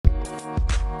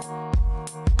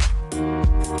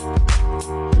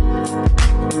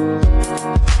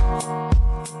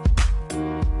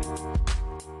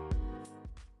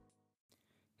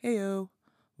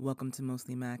Welcome to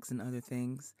Mostly Max and Other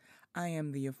Things. I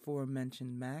am the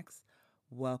aforementioned Max.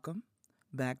 Welcome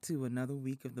back to another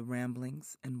week of the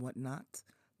ramblings and whatnot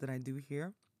that I do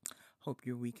here. Hope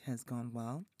your week has gone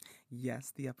well.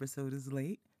 Yes, the episode is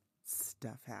late.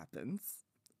 Stuff happens.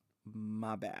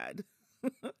 My bad.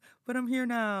 But I'm here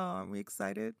now. Are we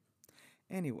excited?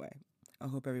 Anyway, I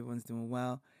hope everyone's doing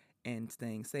well and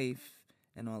staying safe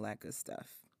and all that good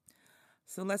stuff.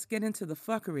 So let's get into the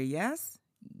fuckery, yes?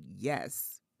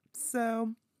 Yes.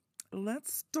 So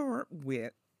let's start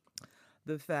with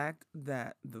the fact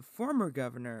that the former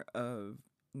governor of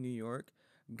New York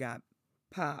got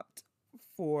popped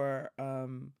for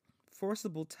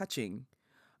forcible touching,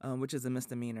 which is a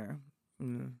misdemeanor.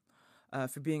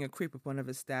 For being a creep with one of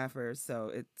his staffers. So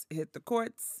it hit the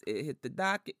courts, it hit the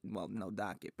docket. Well, no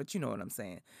docket, but you know what I'm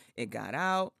saying. It got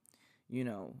out.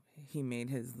 He made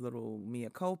his little mea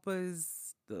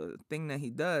culpas, the thing that he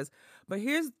does. But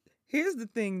here's the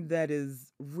thing that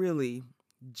is really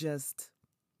just,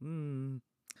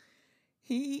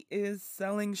 he is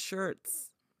selling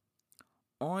shirts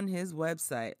on his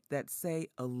website that say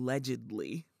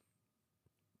allegedly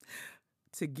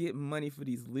to get money for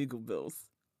these legal bills.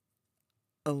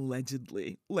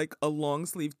 Allegedly, like a long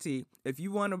sleeve tee. If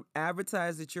you want to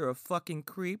advertise that you're a fucking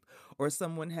creep or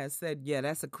someone has said, yeah,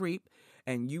 that's a creep,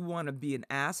 and you want to be an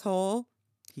asshole,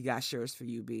 he got shirts for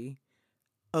you, B.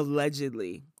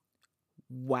 Allegedly.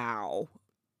 Wow.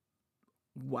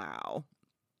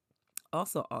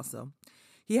 Also,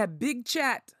 he had big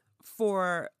chat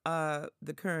for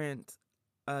the current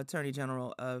Attorney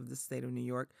General of the state of New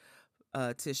York,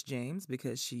 Tish James,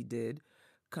 because she did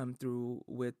come through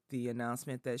with the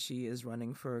announcement that she is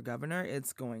running for governor.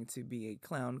 It's going to be a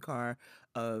clown car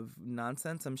of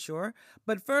nonsense, I'm sure.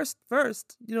 But first,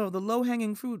 the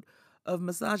low-hanging fruit of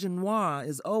misogynoir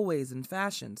is always in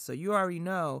fashion. So you already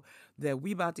know that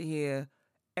we about to hear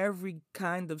every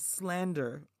kind of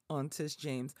slander on Tish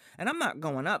James. And I'm not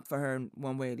going up for her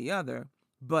one way or the other,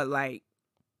 but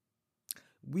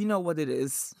we know what it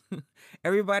is.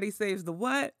 Everybody saves the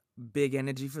what? Big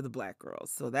energy for the black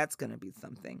girls. So that's going to be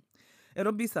something.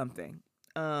 It'll be something.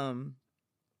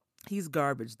 He's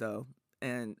garbage though.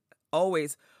 And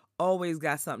always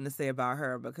got something to say about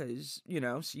her because,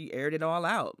 she aired it all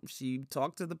out. She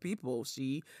talked to the people.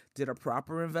 She did a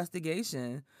proper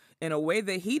investigation in a way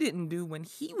that he didn't do when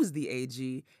he was the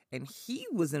AG and he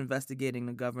was investigating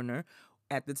the governor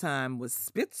at the time was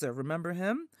Spitzer. Remember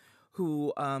him?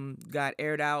 Who got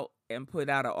aired out and put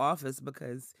out of office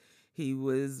because he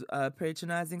was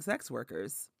patronizing sex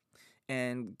workers.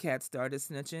 And Cat started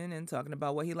snitching and talking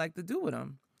about what he liked to do with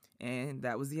them. And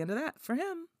that was the end of that for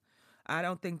him. I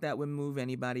don't think that would move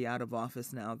anybody out of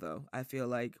office now, though. I feel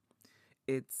like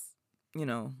it's,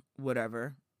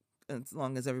 whatever, as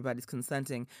long as everybody's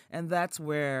consenting. And that's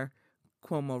where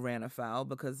Cuomo ran afoul,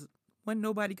 because when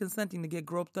nobody consenting to get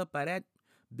groped up by that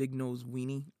big nose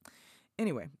weenie.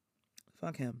 Anyway,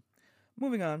 fuck him.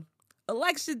 Moving on.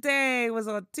 Election day was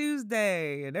on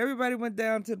Tuesday, and everybody went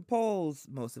down to the polls,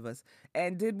 most of us,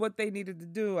 and did what they needed to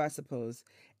do, I suppose.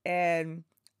 And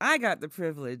I got the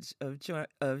privilege of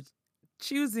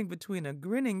choosing between a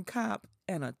grinning cop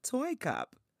and a toy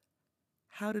cop.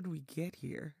 How did we get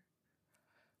here?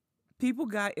 People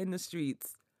got in the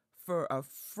streets for a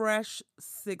fresh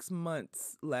 6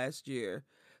 months last year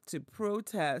to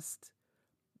protest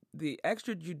the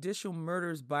extrajudicial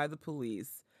murders by the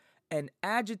police and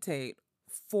agitate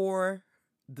for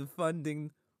the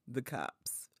funding the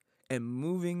cops and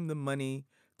moving the money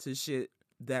to shit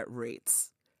that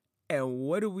rates. And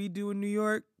what do we do in New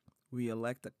York? We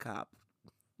elect a cop.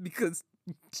 Because,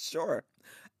 sure,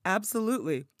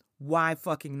 absolutely. Why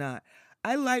fucking not?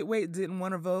 I lightweight didn't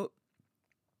want to vote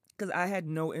because I had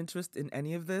no interest in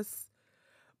any of this.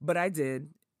 But I did,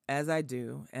 as I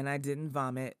do, and I didn't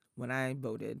vomit when I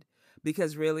voted.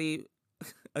 Because really,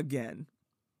 again,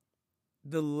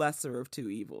 the lesser of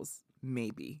two evils,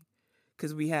 maybe.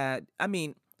 Because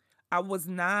I was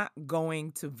not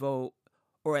going to vote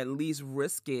or at least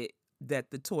risk it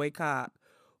that the toy cop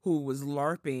who was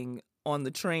LARPing on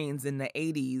the trains in the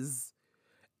 80s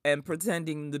and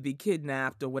pretending to be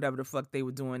kidnapped or whatever the fuck they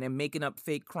were doing and making up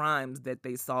fake crimes that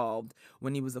they solved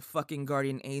when he was a fucking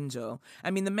guardian angel.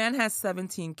 The man has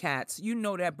 17 cats. You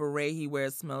know that beret he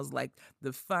wears smells like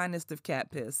the finest of cat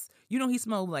piss. You know he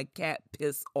smells like cat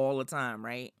piss all the time,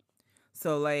 right?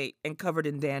 So and covered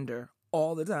in dander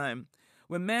all the time.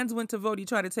 When Mans went to vote, he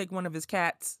tried to take one of his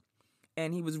cats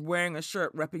and he was wearing a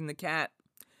shirt repping the cat.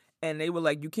 And they were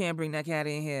like, you can't bring that cat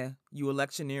in here. You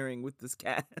electioneering with this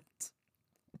cat.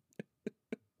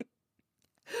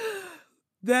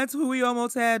 That's who we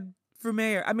almost had for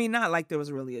mayor. I mean, not like there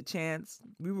was really a chance.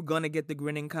 We were going to get the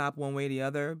grinning cop one way or the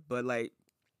other, but like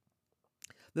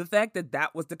the fact that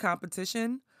that was the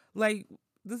competition, like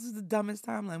this is the dumbest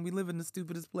timeline. We live in the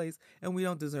stupidest place and we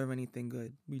don't deserve anything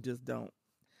good. We just don't.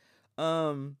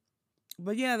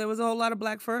 But yeah, there was a whole lot of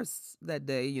black firsts that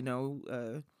day,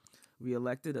 we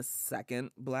elected a second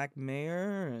black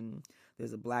mayor, and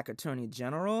there's a black attorney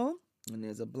general, and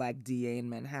there's a black DA in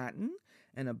Manhattan,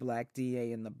 and a black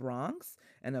DA in the Bronx,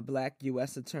 and a black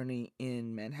U.S. attorney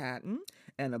in Manhattan,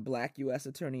 and a black U.S.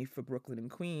 attorney for Brooklyn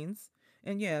and Queens,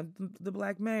 and yeah, the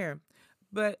black mayor.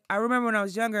 But I remember when I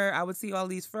was younger, I would see all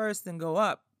these first and go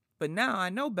up, but now I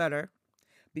know better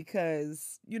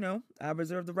because, I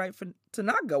reserve the right to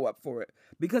not go up for it,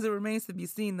 because it remains to be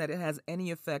seen that it has any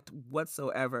effect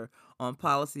whatsoever on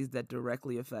policies that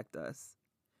directly affect us.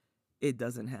 It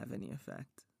doesn't have any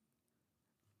effect.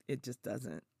 It just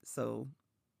doesn't. So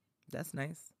that's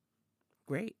nice.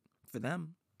 Great for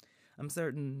them. I'm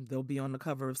certain they'll be on the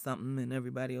cover of something and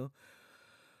everybody will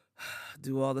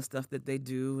do all the stuff that they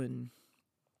do. And,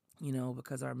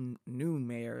 because our new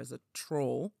mayor is a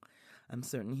troll, I'm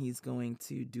certain he's going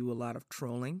to do a lot of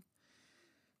trolling.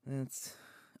 Did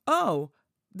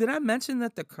I mention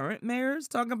that the current mayor is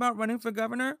talking about running for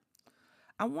governor?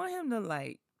 I want him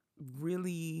to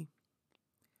really,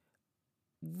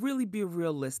 really be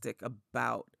realistic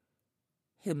about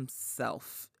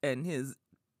himself and his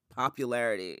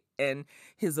popularity and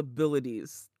his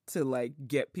abilities to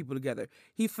get people together.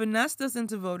 He finessed us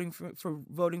into voting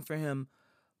for him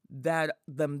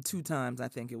them 2 times, I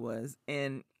think it was.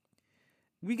 And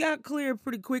we got clear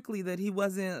pretty quickly that he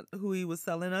wasn't who he was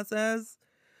selling us as.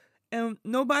 And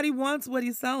nobody wants what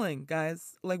he's selling,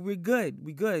 guys. We're good.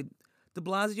 We good. De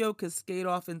Blasio could skate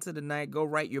off into the night, go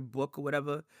write your book or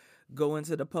whatever, go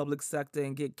into the public sector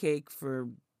and get cake for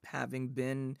having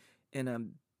been in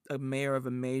a mayor of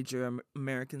a major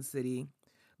American city.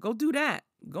 Go do that.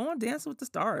 Go on Dance with the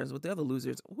Stars with the other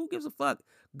losers. Who gives a fuck?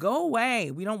 Go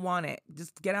away. We don't want it.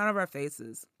 Just get out of our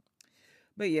faces.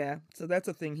 But yeah, so that's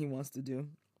a thing he wants to do.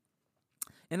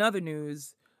 In other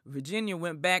news, Virginia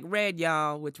went back red,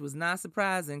 y'all, which was not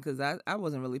surprising because I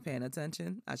wasn't really paying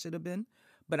attention. I should have been,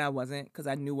 but I wasn't because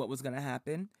I knew what was going to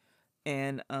happen.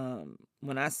 And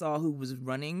when I saw who was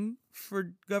running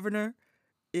for governor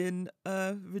in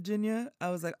Virginia,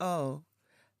 I was like, oh,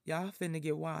 y'all finna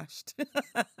get washed.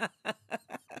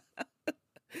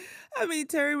 I mean,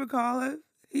 Terry McAuliffe,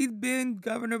 he's been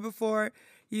governor before.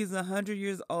 He's 100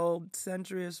 years old,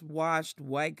 centrist, washed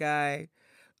white guy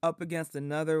up against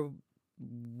another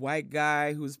white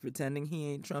guy who's pretending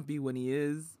he ain't Trumpy when he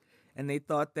is. And they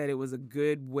thought that it was a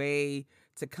good way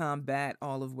to combat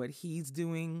all of what he's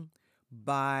doing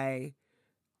by,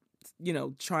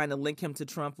 trying to link him to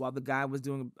Trump while the guy was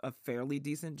doing a fairly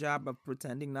decent job of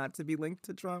pretending not to be linked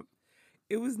to Trump.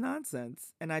 It was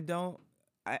nonsense. And I don't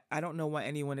know why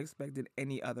anyone expected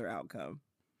any other outcome.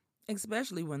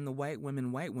 Especially when the white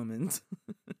women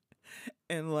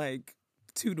and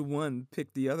 2-1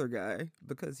 picked the other guy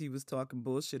because he was talking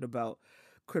bullshit about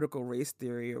critical race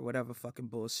theory or whatever fucking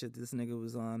bullshit this nigga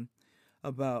was on,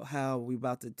 about how we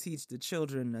about to teach the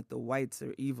children that the whites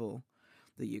are evil,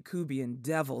 the Yakubian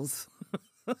devils.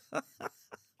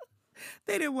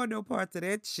 They didn't want no parts of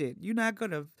that shit. You're not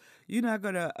gonna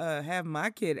have my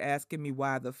kid asking me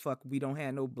why the fuck we don't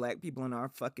have no black people in our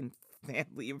fucking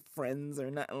family and friends or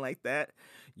nothing like that.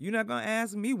 You're not gonna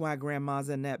ask me why grandma's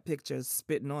in that picture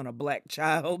spitting on a black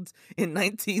child in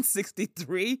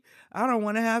 1963. I don't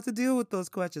want to have to deal with those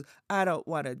questions. I don't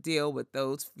want to deal with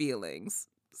those feelings.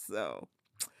 So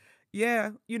yeah,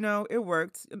 it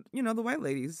worked. The white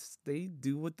ladies, they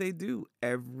do what they do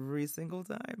every single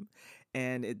time.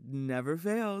 And it never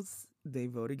fails. They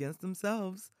vote against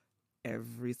themselves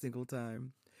every single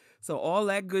time. So all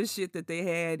that good shit that they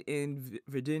had in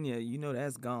Virginia,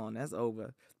 that's gone. That's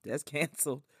over. That's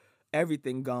canceled.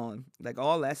 Everything gone.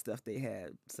 All that stuff they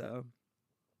had. So,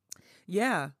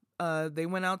 yeah, they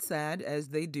went out sad, as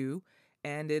they do.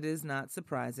 And it is not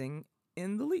surprising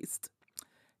in the least.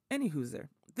 Anywho's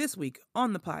this week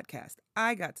on the podcast,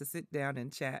 I got to sit down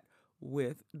and chat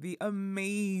with the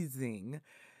amazing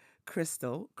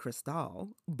Crystal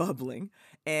Bubbling,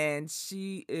 and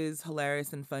she is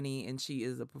hilarious and funny, and she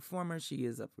is a performer, she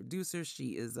is a producer,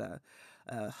 she is a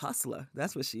hustler.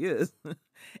 That's what she is.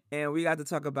 And we got to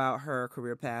talk about her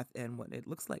career path and what it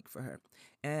looks like for her.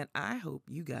 And I hope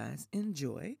you guys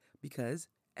enjoy, because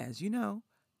as you know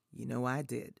I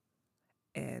did.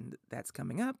 And that's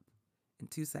coming up in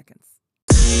 2 seconds.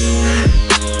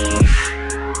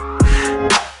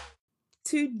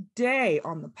 Today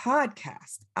on the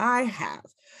podcast, I have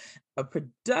a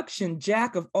production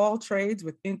jack of all trades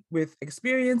with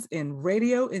experience in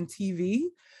radio and TV,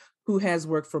 who has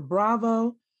worked for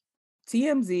Bravo,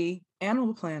 TMZ,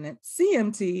 Animal Planet,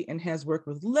 CMT, and has worked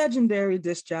with legendary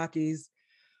disc jockeys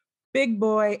Big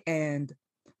Boy and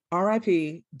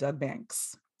R.I.P. Doug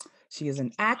Banks. She is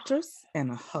an actress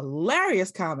and a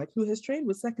hilarious comic who has trained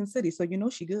with Second City, so you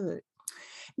know she good.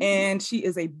 And she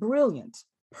is a brilliant,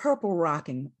 purple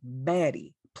rocking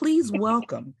baddie. Please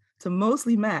welcome to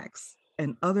Mostly Max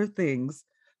and Other Things,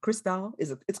 Crystal.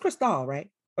 It's Crystal, right?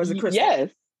 Or is it Crystal? Yes.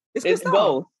 It's Crystal. It's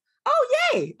both.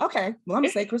 Oh, yay. Okay. Well, I'm going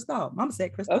to say Crystal. I'm going to say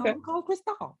Crystal. Okay. I'm call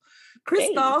Crystal.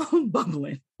 Crystal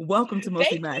Bublin. Welcome to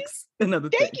Mostly Max. Another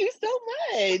thing. Thank you so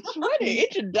much. What an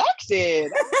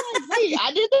introduction. Hey,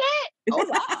 I did that? Oh,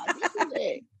 wow. This is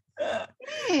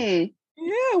it.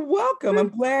 Yeah, welcome. I'm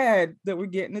glad that we're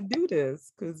getting to do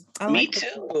this because I like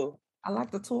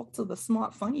to talk to the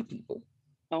smart, funny people.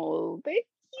 Oh, thank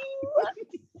you.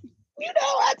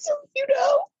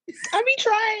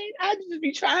 I just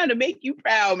be trying to make you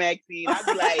proud, Maxine. I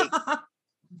be like,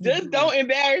 just don't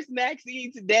embarrass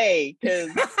Maxine today,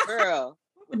 because girl.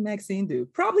 What would Maxine do?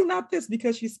 Probably not this,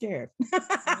 because she's scared.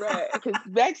 Right, because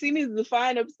Maxine is a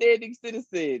fine, upstanding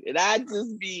citizen, and I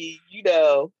just be,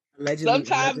 allegedly.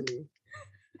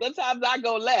 Sometimes I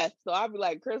go left, so I'll be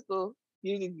like, Crystal,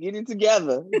 get it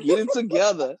together. Get it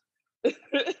together.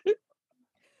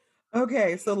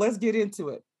 Okay, so let's get into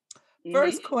it.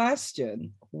 First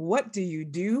question, what do you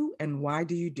do and why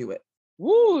do you do it?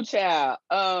 Woo, child.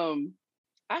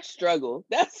 I struggle.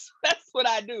 That's what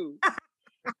I do.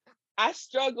 I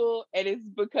struggle, and it's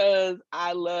because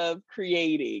I love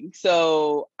creating.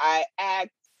 So I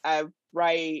act, I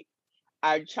write,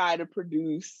 I try to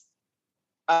produce.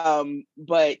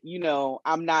 But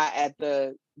I'm not at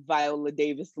the Viola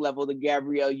Davis level, the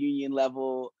Gabrielle Union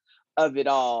level of it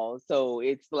all. So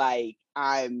it's like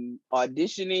I'm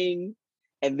auditioning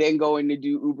and then going to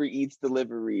do Uber Eats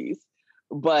deliveries.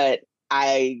 But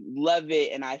I love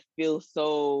it, and I feel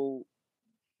so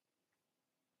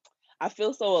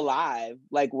alive,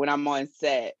 like when I'm on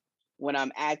set, when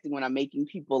I'm acting, when I'm making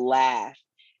people laugh.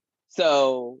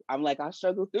 So I'm like, I'll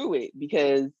struggle through it,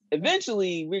 because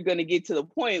eventually we're going to get to the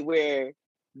point where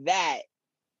that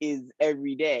is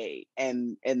every day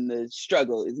and the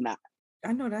struggle is not.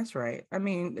 I know that's right. I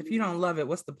mean, if you don't love it,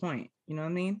 what's the point? You know what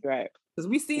I mean? Right. Because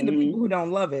we see the people who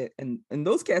don't love it, and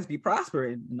those cats be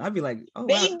prospering. And I'd be like, oh,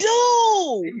 they wow.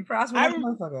 do. They be prospering,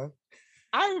 motherfucker.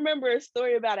 I remember a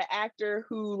story about an actor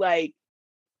who, like,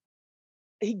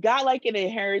 he got like an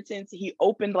inheritance. He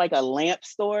opened like a lamp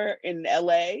store in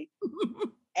LA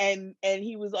and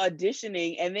he was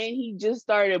auditioning, and then he just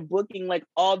started booking like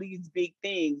all these big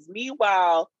things.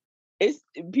 Meanwhile, it's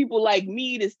people like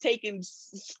me that's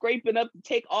scraping up to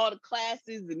take all the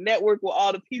classes and network with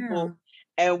all the people. Yeah.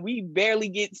 And we barely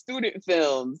get student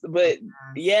films, but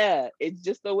yeah, it's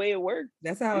just the way it works.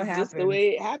 That's how it happens. Just the way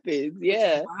it happens.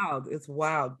 Yeah. It's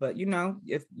wild. But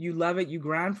if you love it, you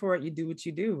grind for it, you do what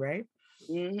you do, right?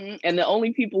 Mm-hmm. And the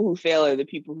only people who fail are the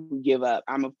people who give up.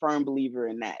 I'm a firm believer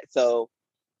in that. So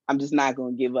I'm just not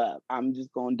going to give up. I'm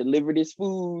just going to deliver this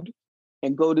food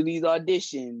and go to these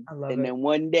auditions. Then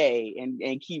one day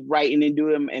and keep writing and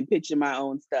doing and pitching my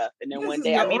own stuff. And then one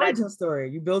day, origin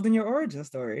story. You building your origin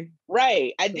story.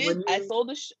 Right. I did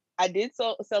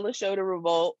sell a show to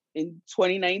Revolt in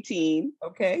 2019.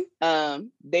 Okay.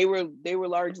 They were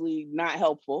largely not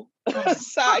helpful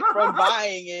aside from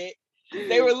buying it.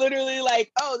 They were literally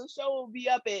like, "Oh, the show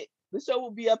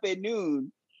will be up at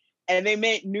noon," and they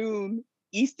meant noon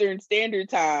Eastern Standard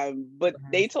Time, but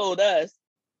they told us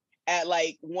at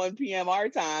like 1 p.m. our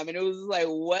time, and it was like,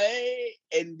 what?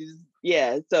 And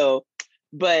so,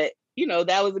 but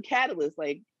that was a catalyst.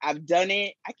 Like, I've done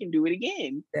it, I can do it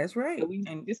again. That's right. So we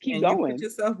just keep going. You put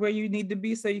yourself where you need to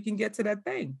be so you can get to that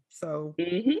thing. So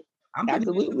I'm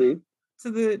absolutely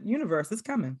to the universe. It's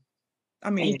coming. I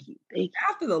mean, thank you.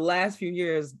 After the last few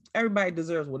years, everybody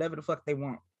deserves whatever the fuck they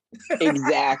want.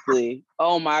 Exactly.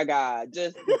 Oh my God.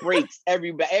 Just breaks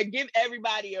everybody. Give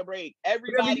everybody a break.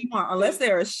 Everybody. Unless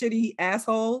they're a shitty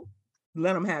asshole,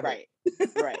 let them have it.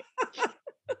 Right.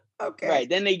 Okay. Right.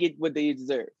 Then they get what they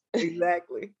deserve.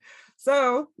 Exactly.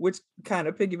 So, which kind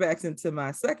of piggybacks into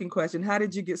my second question. How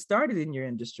did you get started in your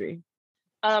industry?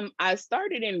 I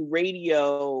started in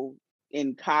radio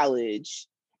in college.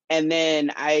 And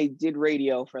then I did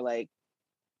radio for like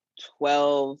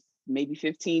 12, maybe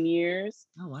 15 years.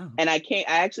 Oh, wow. And I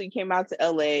actually came out to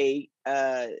LA.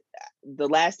 The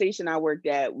last station I worked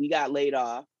at, we got laid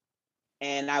off.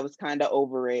 And I was kind of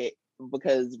over it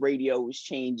because radio was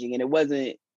changing and it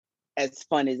wasn't as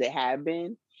fun as it had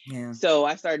been. Yeah. So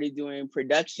I started doing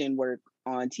production work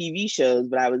on TV shows,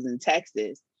 but I was in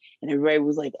Texas. And everybody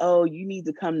was like, oh, you need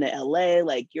to come to LA.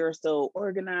 Like, you're so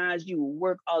organized. You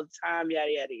work all the time,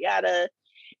 yada, yada, yada.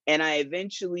 And I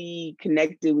eventually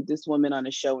connected with this woman on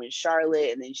a show in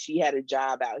Charlotte. And then she had a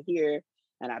job out here.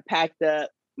 And I packed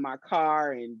up my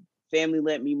car and family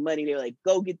lent me money. They were like,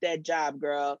 go get that job,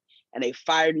 girl. And they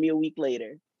fired me a week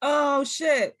later. Oh,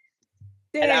 shit.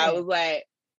 Damn. And I was like,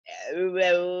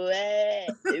 what?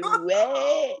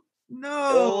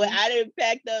 No. I didn't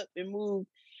pack up and move.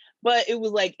 But it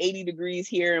was like 80 degrees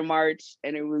here in March,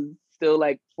 and it was still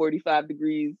like 45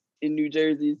 degrees in New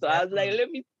Jersey. So I was like,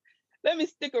 let me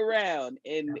stick around.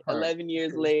 And 11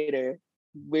 years later,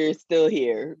 we're still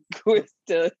here. We're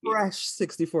still here. Fresh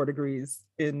 64 degrees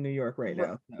in New York right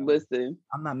now. So. Listen,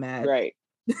 I'm not mad. Right.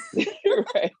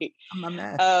 Right. I'm not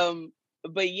mad.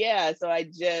 But yeah, so I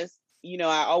just,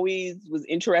 I always was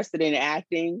interested in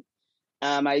acting.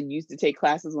 I used to take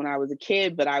classes when I was a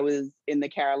kid, but I was in the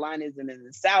Carolinas and in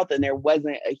the South, and there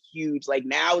wasn't a huge, like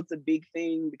now it's a big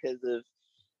thing because of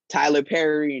Tyler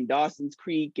Perry and Dawson's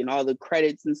Creek and all the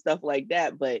credits and stuff like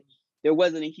that. But there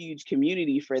wasn't a huge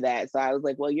community for that. So I was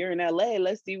like, well, you're in LA,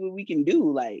 let's see what we can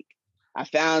do. Like, I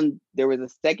found there was a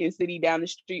second city down the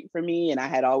street from me, and I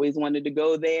had always wanted to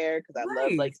go there because I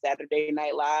love like Saturday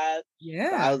Night Live.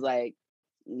 Yeah. So I was like,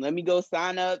 let me go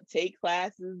sign up, take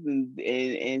classes,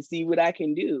 and see what I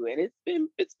can do. And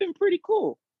it's been pretty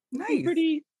cool. Nice.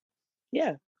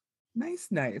 Yeah. Nice.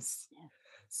 Yeah.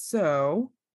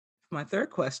 So my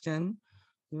third question,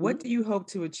 what do you hope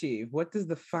to achieve? What does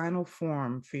the final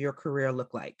form for your career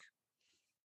look like?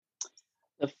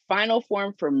 The final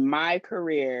form for my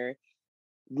career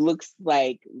looks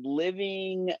like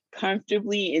living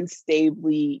comfortably and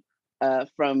stably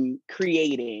from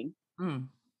creating.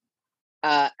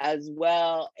 As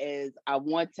well as I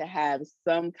want to have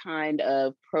some kind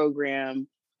of program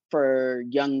for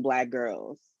young Black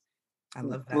girls. I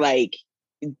love that.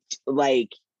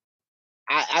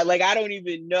 I don't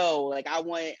even know. Like I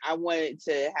want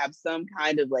to have some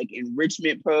kind of like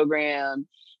enrichment program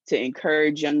to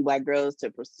encourage young Black girls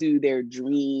to pursue their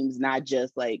dreams, not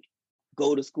just like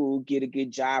go to school, get a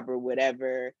good job or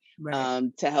whatever.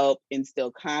 Right. To help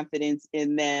instill confidence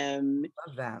in them.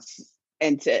 Love that.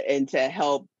 And to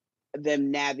help them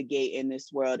navigate in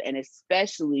this world, and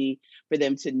especially for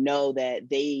them to know that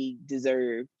they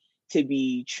deserve to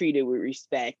be treated with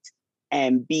respect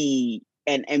and be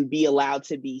allowed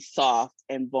to be soft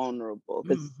and vulnerable.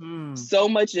 Because so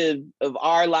much of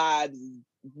our lives,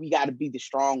 we got to be the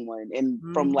strong one, and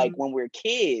from like when we're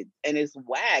kids, and it's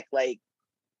whack. Like,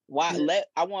 why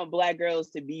I want Black girls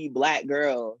to be Black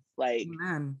girls, like.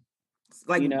 Man.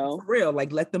 Like, for real,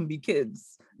 like let them be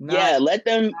kids. Let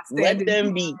them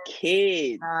be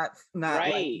kids. Not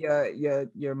right. Like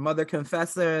your mother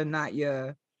confessor, not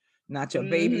your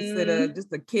babysitter,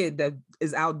 just a kid that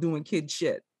is out doing kid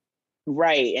shit.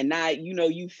 Right. And not,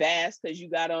 you fast because you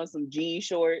got on some jean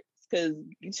shorts. Because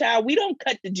child, we don't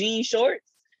cut the jean shorts.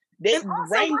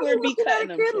 Wrangler be cutting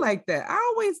them kid like that.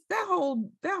 I always that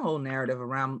whole narrative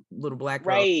around little Black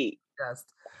girls. Right.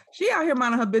 She out here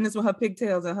minding her business with her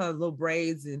pigtails and her little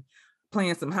braids and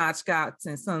playing some hotchkotch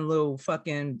and some little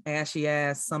fucking ashy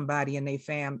ass somebody in they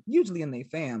fam, usually in they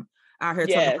fam, out here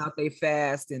talking about they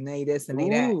fast and they this and they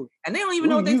that. And they don't even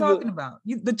know what they're talking about.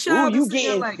 The child is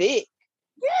getting like, thick.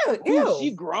 Yeah, she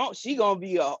grown. She gonna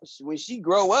be when she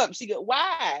grow up.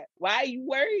 Why are you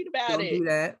worried about don't do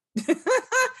that.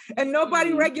 And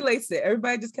nobody regulates it.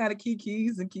 Everybody just kind of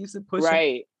keys and keeps it pushing.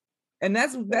 Right. And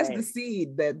that's the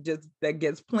seed that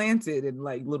gets planted in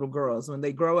like little girls when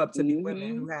they grow up to be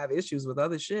women who have issues with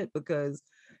other shit, because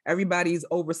everybody's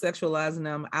over sexualizing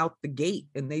them out the gate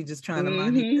and they just trying to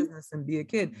mind their business and be a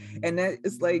kid. And that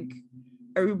is like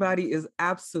everybody is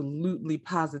absolutely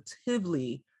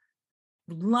positively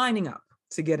lining up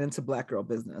to get into Black girl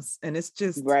business. And it's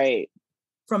just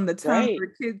from the time you're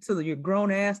a kid till you're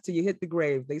grown ass till you hit the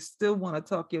grave, they still want to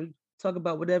talk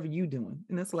about whatever you doing.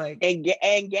 And it's like and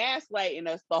gaslighting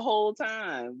us the whole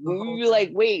time. When we be like,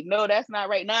 wait, no, that's not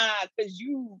right. Nah, because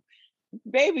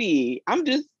baby, I'm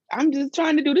just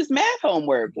trying to do this math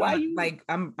homework. Why you like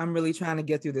I'm really trying to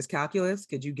get through this calculus.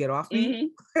 Could you get off me?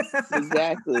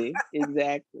 Exactly.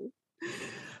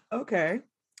 Okay.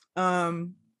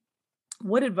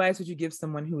 What advice would you give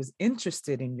someone who is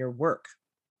interested in your work?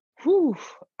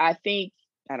 I think,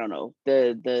 I don't know,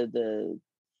 the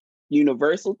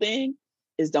universal thing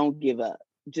is don't give up.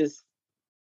 Just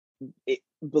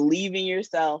believe in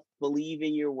yourself, believe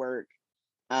in your work.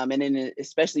 And then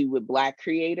especially with Black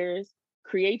creators,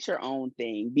 create your own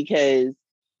thing, because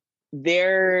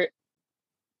the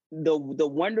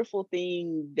wonderful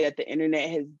thing that the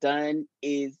internet has done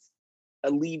is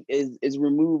is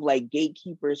remove like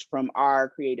gatekeepers from our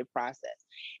creative process.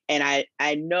 And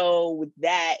I know with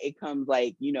that it comes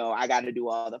like, you know, I got to do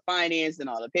all the finance and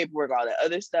all the paperwork, all the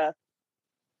other stuff.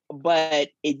 But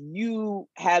if you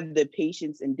have the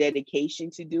patience and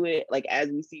dedication to do it, like as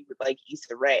we see with like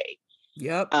Issa Rae,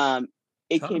 Yep.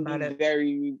 it Talk can about be it.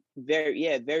 very,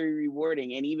 very, very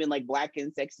rewarding. And even like Black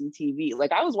and Sexy TV.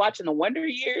 Like I was watching the Wonder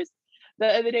Years the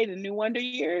other day, the new Wonder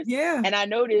Years. Yeah. And I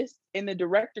noticed in the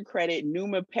director credit,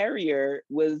 Numa Perrier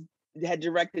had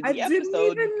directed I the episode.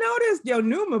 didn't even notice. Yo,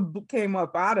 Numa came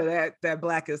up out of that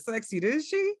Black and Sexy, didn't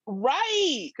she?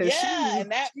 Right. Yeah.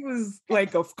 She was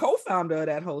like a co-founder of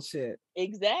that whole shit.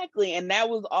 Exactly. And that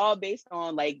was all based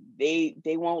on like they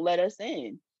won't let us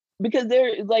in. Because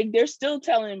they're still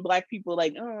telling Black people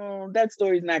like, oh, that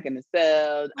story's not gonna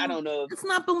sell. I don't know. It's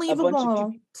not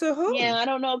believable. To who? Yeah, I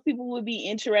don't know if people would be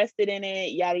interested in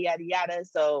it, yada yada yada.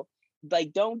 So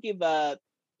like don't give up.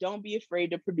 Don't be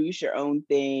afraid to produce your own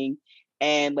thing.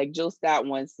 And like Jill Scott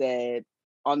once said,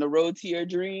 on the road to your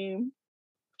dream,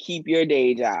 keep your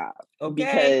day job. Okay.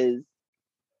 Because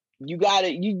you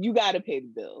gotta pay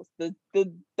the bills.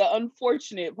 The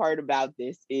unfortunate part about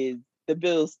this is the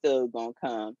bill's still gonna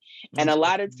come. And a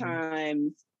lot of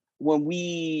times when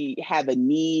we have a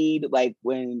need, like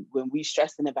when we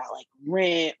stressing about like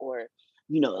rent or,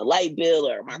 you know, a light bill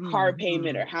or my car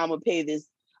payment or how I'm gonna pay this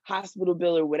hospital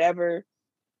bill or whatever,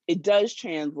 it does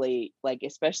translate, like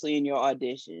especially in your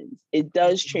auditions, it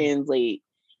does translate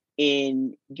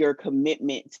in your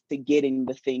commitment to getting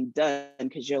the thing done,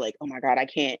 because you're like, oh my God, I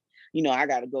can't, you know, I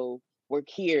gotta go work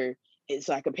here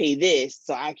so I could pay this.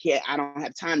 So I don't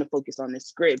have time to focus on the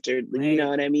script, or you know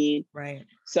what I mean? Right.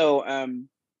 So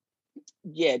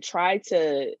yeah, try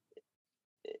to,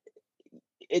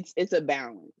 it's a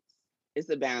balance. It's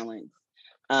a balance.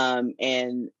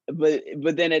 And but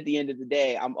then at the end of the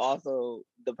day, I'm also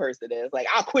the person that's like,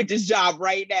 I'll quit this job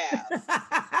right now.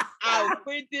 I'll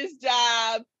quit this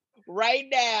job right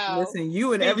now. Listen,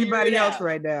 you and everybody else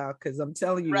right now, because I'm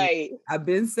telling you, I've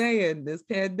been saying this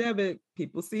pandemic,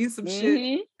 people see some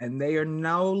shit and they are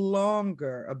no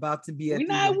longer about to be at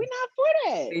the end. We're not for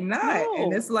that. They're not. No.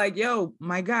 And it's like, yo,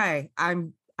 my guy,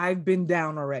 I've been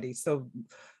down already. So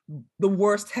the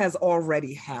worst has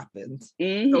already happened.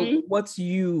 So what's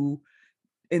you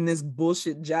in this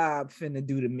bullshit job finna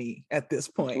do to me at this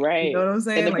point? Right. You know what I'm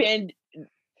saying? And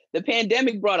the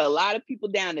pandemic brought a lot of people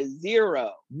down to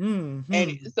zero.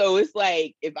 And so it's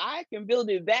like, if I can build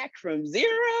it back from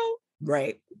zero,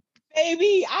 right,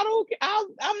 baby,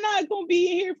 I'm not gonna be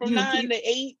here from 9 to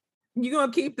 8. You're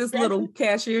gonna keep this little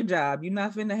cashier job. You're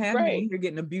not finna have me here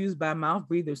getting abused by mouth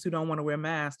breathers who don't want to wear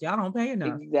masks. Y'all don't pay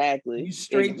enough. Exactly. You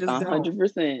straight just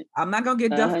 100%. I'm not gonna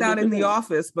get duffed out in the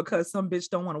office because some bitch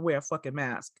don't want to wear a fucking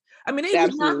mask. I mean, they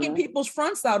was knocking people's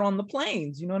fronts out on the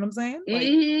planes. You know what I'm saying?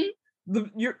 Like,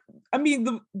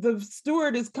 the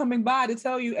steward is coming by to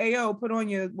tell you, "Ayo, put on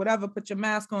your whatever, put your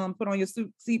mask on, put on your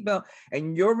seatbelt,"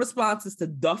 and your response is to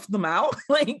duff them out.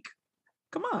 Like,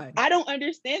 come on. I don't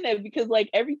understand that, because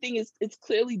like everything it's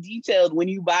clearly detailed when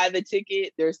you buy the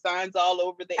ticket. There's signs all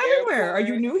over the everywhere. Airport. Are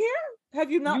you new here?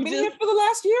 Have you not been here for the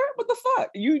last year? What the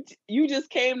fuck? You just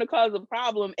came to cause a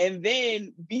problem and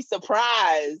then be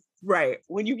surprised. Right.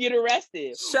 When you get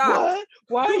arrested. Shocked.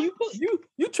 Why are you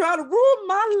try to ruin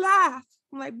my life?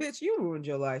 I'm like, bitch, you ruined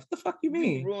your life. The fuck you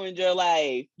mean? You ruined your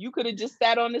life. You could have just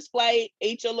sat on this flight,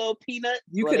 ate your little peanut.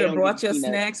 You could have brought your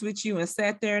snacks with you and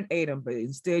sat there and ate them, but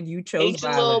instead you chose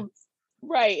violence.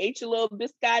 Ate your little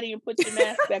biscotti and put your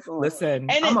mask back on. Listen,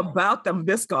 I'm about them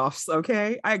Biscoffs,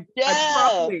 okay? I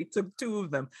probably took 2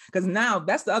 of them, because now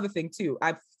that's the other thing too.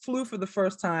 I flew for the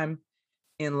first time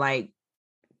in like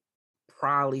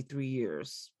probably 3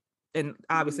 years. And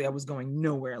obviously I was going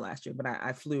nowhere last year, but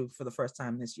I flew for the first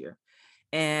time this year.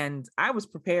 And I was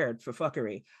prepared for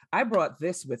fuckery. I brought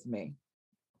this with me.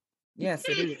 Yes,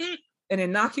 it is. An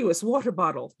innocuous water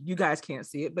bottle. You guys can't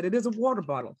see it, but it is a water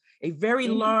bottle. A very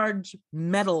large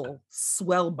metal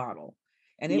swell bottle.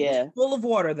 And it was full of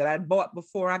water that I'd bought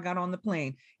before I got on the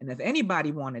plane. And if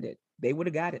anybody wanted it, they would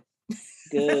have got it.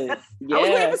 Good. Yeah. I was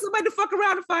waiting for somebody to fuck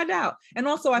around and find out. And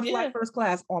also I fly first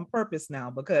class on purpose now,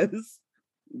 because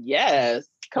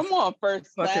come on,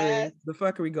 first class. The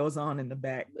fuckery goes on in the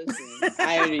back. Listen,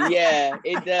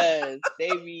 it does.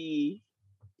 Baby,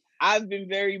 I've been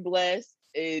very blessed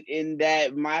in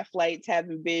that my flights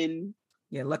haven't been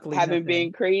luckily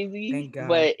been crazy. Thank God.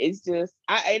 But it's just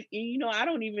I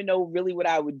don't even know really what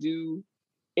I would do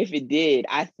if it did.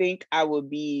 I think I would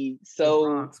be so. The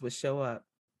Bronx would show up.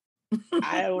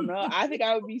 I don't know. I think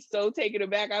I would be so taken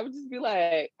aback. I would just be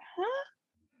like, huh?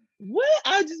 What?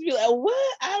 I would just be like,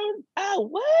 what?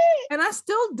 What? And I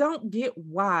still don't get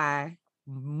why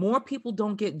more people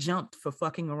don't get jumped for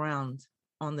fucking around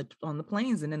on the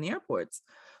planes and in the airports.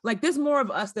 Like there's more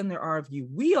of us than there are of you.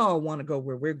 We all want to go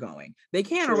where we're going. They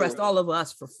can't arrest all of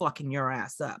us for fucking your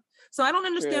ass up. So I don't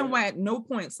understand why at no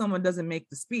point someone doesn't make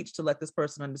the speech to let this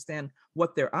person understand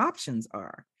what their options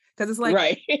are. Because it's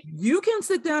like, you can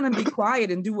sit down and be quiet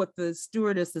and do what the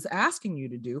stewardess is asking you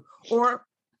to do, or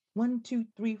 1, 2,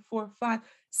 3, 4, 5,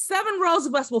 7 rows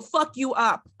of us will fuck you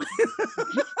up.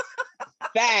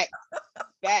 Fact.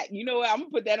 You know what? I'm gonna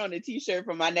put that on a t-shirt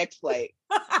for my next flight.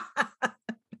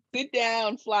 Sit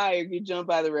down, fly, or get jumped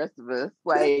by the rest of us.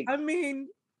 Like, I mean,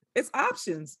 it's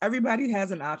options. Everybody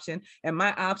has an option. And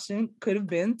my option could have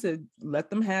been to let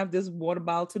them have this water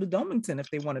bottle to the Domington if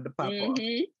they wanted to pop off.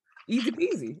 Easy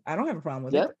peasy. I don't have a problem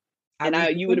with it.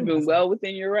 And you would have been well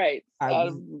within your rights. I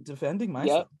was defending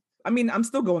myself. I mean, I'm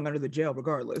still going under the jail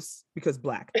regardless because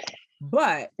Black.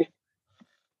 But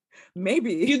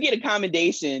maybe you get a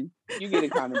commendation.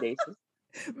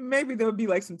 Maybe there would be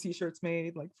like some t-shirts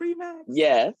made, like free Max.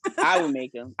 Yes, I would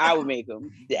make them.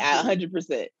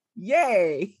 100%.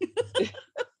 Yay.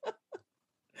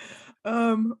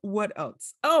 What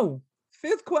else? Oh,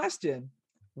 5th question.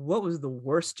 What was the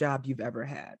worst job you've ever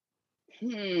had?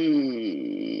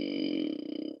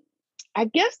 I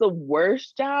guess the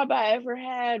worst job I ever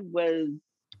had was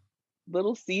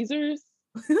Little Caesars.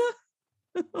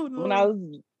 When I was,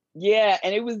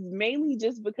 and it was mainly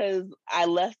just because I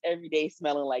left every day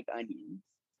smelling like onions.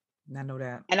 I know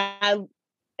that. And I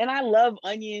love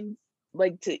onions,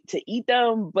 like to eat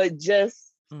them, but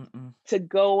just to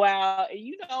go out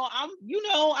and I'm a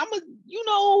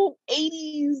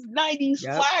 80s 90s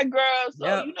fly girl,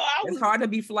 so it's hard to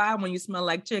be fly when you smell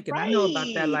like chicken. Right. I know about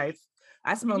that life.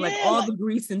 I smell like all the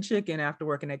grease and chicken after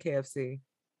working at KFC.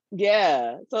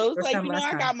 Yeah, so it's like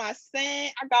I got my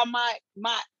scent, I got my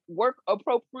work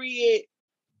appropriate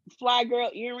fly girl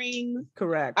earrings.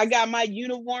 Correct. I got my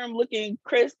uniform looking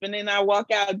crisp, and then I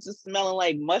walk out just smelling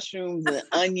like mushrooms and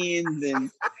onions, and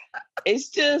it's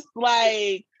just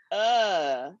like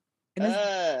And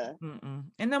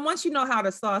then once you know how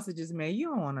the sausage is made, you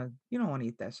don't want to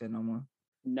eat that shit no more.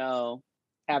 No,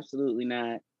 absolutely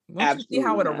not. Once you see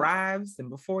how it arrives and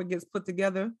before it gets put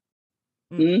together.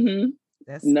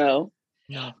 That's no.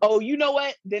 Oh, you know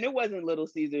what? Then it wasn't Little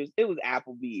Caesars. It was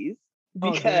Applebee's,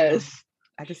 because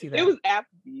I can see that. It was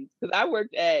Applebee's because I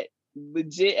worked at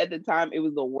legit at the time. It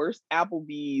was the worst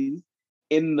Applebee's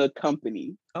in the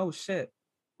company. Oh shit!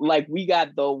 Like we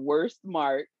got the worst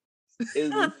mark.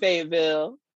 It was in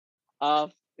Fayetteville.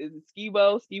 It's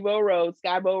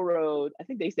Skibo Road. I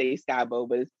think they say Skybo,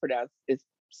 but it's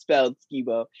spelled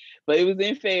Skibo. But it was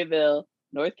in Fayetteville,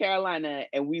 North Carolina,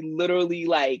 and we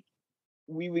literally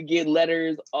we would get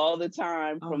letters all the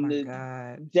time from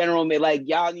general mail, like,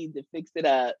 y'all need to fix it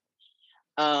up.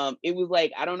 It was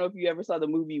like, I don't know if you ever saw the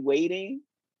movie Waiting.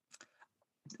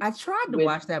 I tried to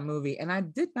watch that movie and I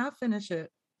did not finish it.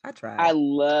 I tried. I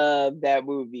love that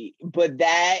movie, but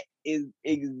that is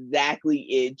exactly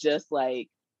it. Just like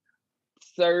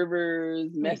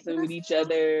servers messing with each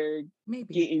other,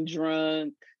 getting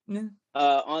drunk.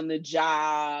 On the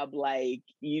job, like,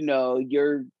 your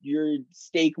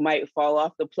steak might fall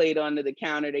off the plate onto the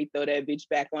counter. They throw that bitch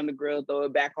back on the grill, throw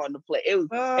it back on the plate. It was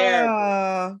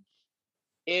terrible.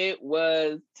 It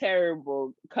was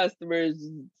terrible. Customers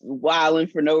wilding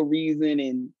for no reason,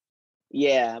 and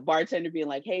bartender being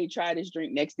like, "Hey, try this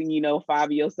drink." Next thing you know, 5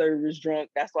 of your servers drunk.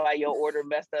 That's why your order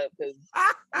messed up, because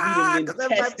we been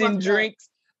testing drinks.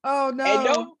 Oh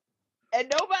no. And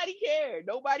nobody cared.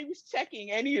 Nobody was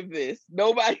checking any of this.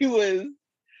 Nobody was,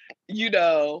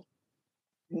 the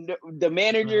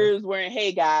managers weren't,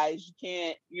 "Hey guys, you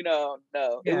can't,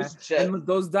 no." It was just. And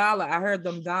those I heard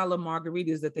them dollar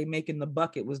margaritas that they make in the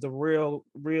bucket was the real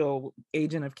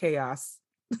agent of chaos.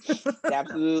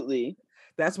 Absolutely.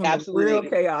 That's when the real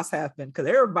chaos happened, because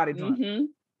everybody drunk.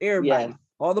 Everybody. Yes.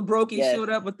 All the brokies showed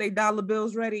up with their dollar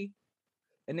bills ready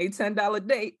and they $10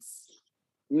 dates.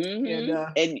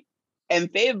 And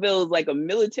Fayetteville is like a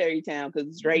military town because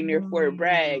it's right near Fort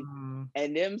Bragg.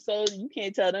 And them soldiers, you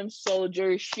can't tell them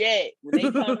soldiers shit. When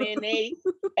they come in, they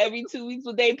every 2 weeks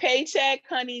with their paycheck,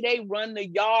 honey, they run the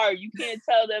yard. You can't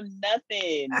tell them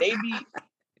nothing.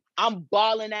 I'm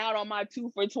balling out on my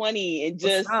 2 for $20 and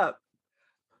just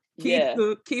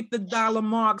keep the dollar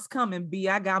marks coming, B.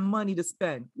 I got money to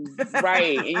spend.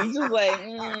 Right. And you just like,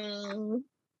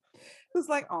 It's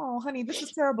like, "Oh, honey, this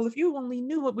is terrible. If you only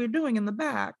knew what we're doing in the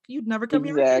back, you'd never come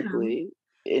here." Exactly.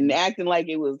 And acting like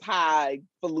it was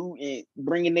highfalutin,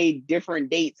 bringing they different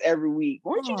dates every week.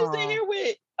 Weren't you just in here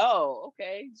with? Oh,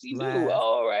 okay. She knew.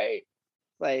 All right.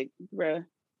 Like, bruh,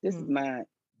 this is not.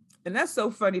 And that's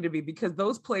so funny to me because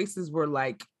those places were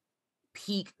like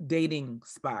peak dating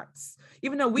spots.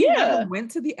 Even though we never Yeah.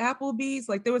 went to the Applebee's,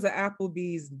 like there was an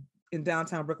Applebee's in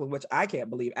downtown Brooklyn, which I can't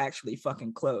believe actually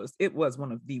fucking closed. It was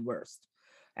one of the worst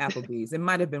Applebee's. It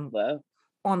might have been Well,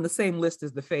 on the same list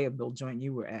as the Fayetteville joint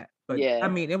you were at. But I yeah.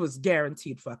 mean, it was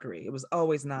guaranteed fuckery. It was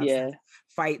always nonsense, Yeah.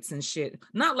 fights and shit.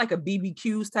 Not like a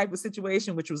BBQ's type of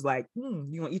situation, which was like,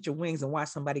 you gonna eat your wings and watch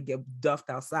somebody get duffed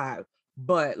outside.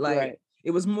 But like, Right.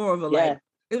 it was more of a Yeah. like,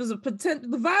 it was a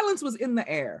potential. The violence was in the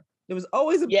air. There was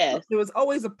always Yes.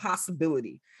 a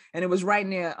possibility, and it was right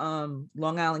near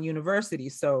Long Island University.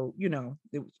 So you know,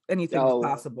 anything was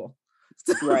possible.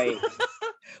 Right.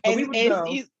 But we would go.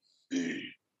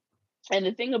 And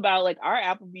the thing about like our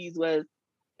Applebee's was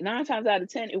 9 times out of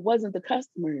 10, it wasn't the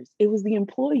customers, it was the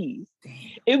employees. Damn.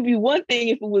 It would be one thing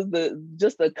if it was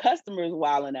just the customers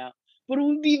wilding out, but it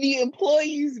would be the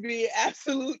employees being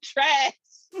absolute trash.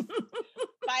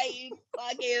 Fighting,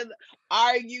 fucking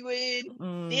arguing,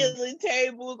 stealing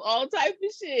tables, all type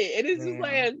of shit. And it's just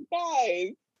like,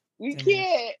 guys, we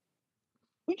can't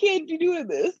be doing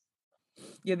this.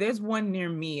 Yeah, there's one near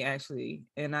me actually,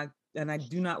 and I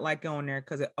do not like going there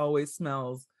because it always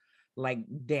smells like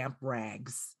damp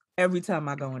rags. Every time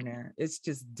I go in there, it's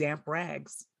just damp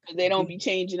rags. They don't be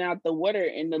changing out the water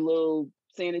in the little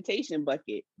sanitation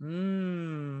bucket.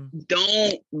 Don't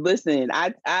listen.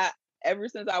 I ever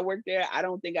since I worked there, I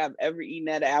don't think I've ever eaten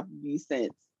at an Applebee's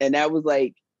since. And that was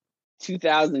like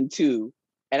 2002.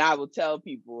 And I will tell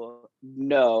people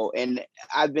no. And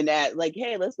I've been at like,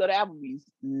 hey, let's go to Applebee's.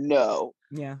 No.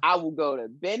 Yeah. I will go to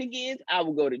Bennigan's. I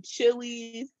will go to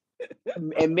Chili's.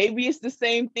 And maybe it's the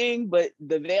same thing, but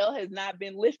the veil has not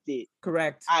been lifted.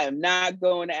 Correct. I am not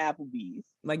going to Applebee's.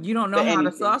 Like you don't know how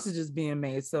the sausage is being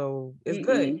made, so it's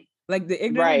good. Like the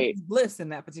ignorance is bliss in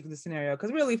that particular scenario.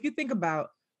 Because really, if you think about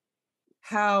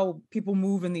how people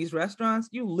move in these restaurants,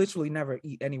 you literally never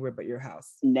eat anywhere but your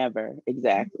house. Never.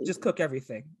 Exactly. You just cook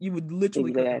everything. You would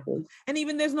literally cook everything. And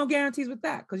even there's no guarantees with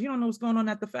that because you don't know what's going on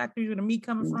at the factory where the meat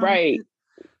coming from. Right.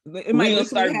 It might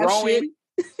literally have shit.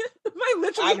 It might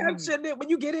literally have shit in it when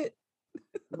you get it.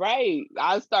 Right.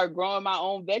 I'll start growing my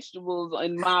own vegetables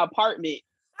in my apartment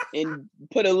and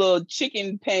put a little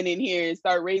chicken pen in here and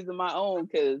start raising my own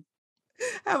because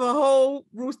have a whole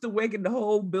rooster waking the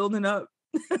whole building up.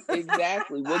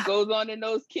 Exactly. What goes on in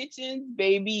those kitchens,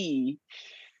 baby?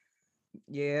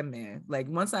 Yeah, man. Like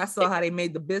once I saw how they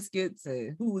made the biscuits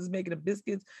and who was making the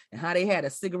biscuits and how they had a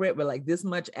cigarette with like this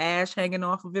much ash hanging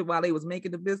off of it while they was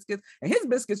making the biscuits. And his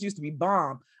biscuits used to be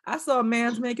bomb. I saw a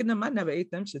man's making them. I never ate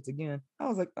them shits again. I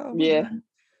was like, oh yeah,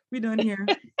 we done here.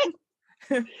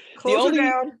 Close it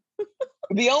down.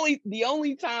 the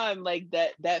only time like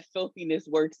that filthiness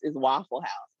works is Waffle House.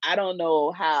 I don't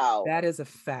know how. That is a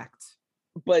fact.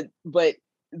 But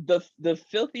the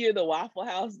filthier the Waffle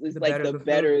House is, the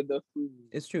better the food.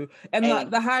 It's true. And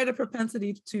the higher the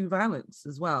propensity to violence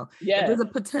as well. Yeah. If there's a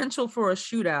potential for a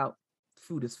shootout,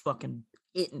 food is fucking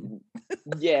hitting.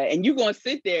 Yeah, and you're gonna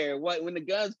sit there when the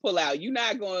guns pull out. You're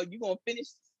gonna finish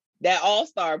that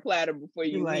all-star platter before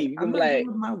you leave. I'm like,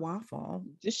 with my waffle.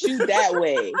 Just shoot that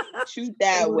way. Shoot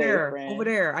that over way, there, friend. Over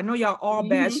there. I know y'all all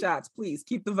bad shots. Please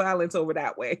keep the violence over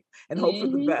that way and hope for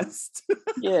the best.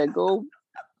 Yeah, go.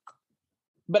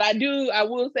 But I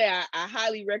will say I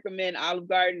highly recommend Olive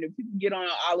Garden. If you can get on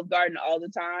Olive Garden all the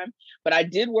time. But I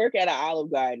did work at an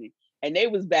Olive Garden and they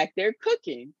was back there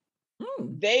cooking.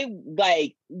 They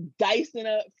like dicing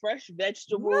up fresh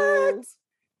vegetables. What?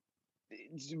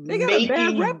 They got a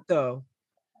bad rep though.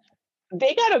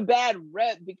 They got a bad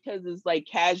rep because it's like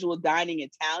casual dining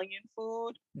Italian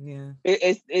food. Yeah.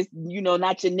 It's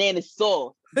not your nana's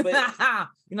sauce. But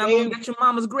you're not gonna get your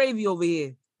mama's gravy over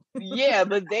here. Yeah,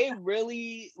 but they're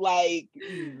really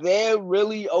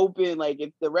open. Like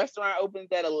if the restaurant opens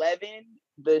at 11,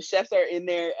 the chefs are in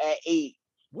there at 8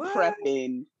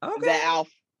 prepping the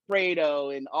Alfredo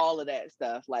and all of that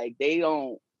stuff. Like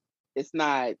it's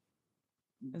not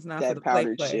that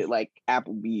powdered shit like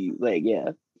Applebee's. Like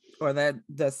yeah. Or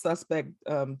the suspect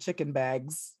chicken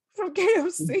bags from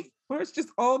KFC where it's just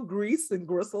all grease and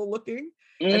gristle looking.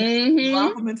 And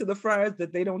drop them into the fryers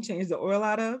that they don't change the oil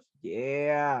out of.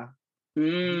 Yeah.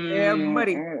 Yeah,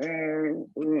 buddy.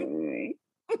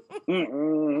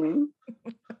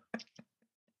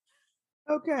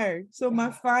 Okay, so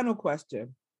my final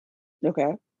question.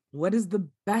 Okay. What is the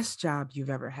best job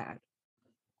you've ever had?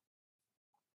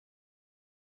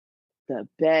 The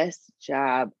best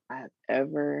job I've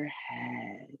ever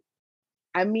had.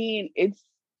 I mean,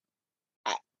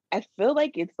 I feel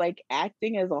like it's like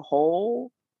acting as a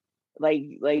whole,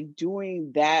 like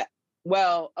doing that.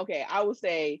 Well, okay, I would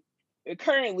say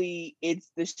currently it's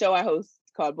the show I host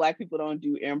called Black People Don't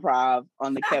Do Improv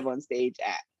on the Kev on Stage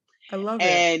app. I love it.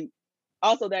 And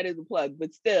also that is a plug,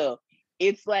 but still,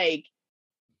 it's like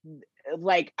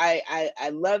I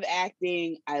love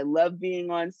acting. I love being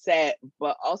on set,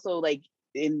 but also like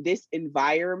in this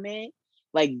environment,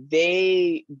 like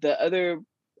the other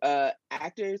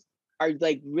actors are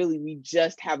like really, we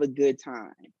just have a good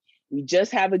time. We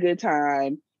just have a good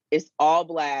time. It's all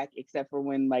Black except for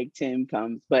when like Tim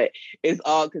comes, but it's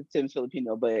all because Tim's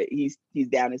Filipino, but he's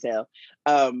down as hell.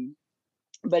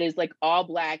 But it's like all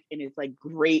Black and it's like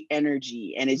great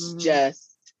energy, and it's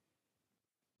just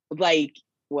like,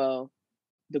 well,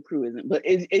 the crew isn't, but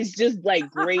it's just like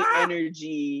great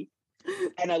energy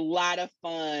and a lot of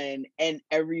fun and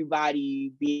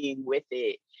everybody being with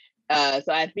it.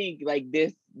 So I think like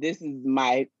this is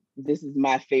my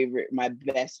favorite, my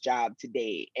best job to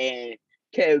date. And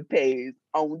Kev pays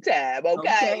on time.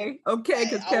 Okay,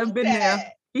 because Kev been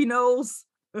there. He knows.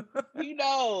 He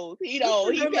knows. He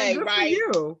paid right.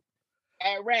 You.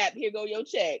 At Rap, here go your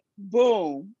check.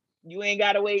 Boom. You ain't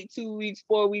gotta wait 2 weeks,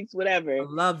 4 weeks, whatever. I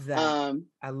love that.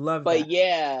 I love but that. But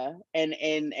yeah,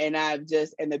 and I've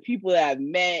just, and the people that I've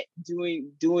met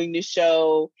doing the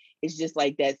show, it's just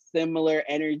like that similar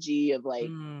energy of like,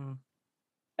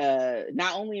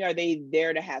 not only are they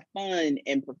there to have fun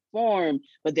and perform,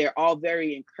 but they're all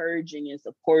very encouraging and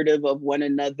supportive of one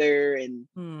another, and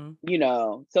you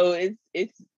know, so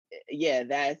it's yeah,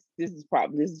 this is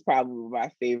probably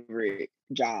my favorite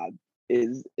job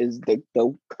is the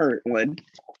current one.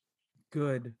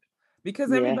 Good.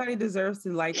 Because everybody deserves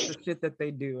to like the shit that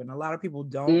they do, and a lot of people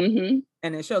don't,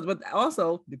 and it shows. But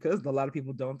also because a lot of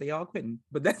people don't, they all quitting.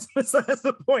 But that's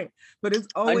the point. But it's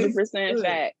always 100%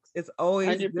 facts. It's always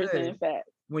 100% facts.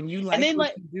 When you like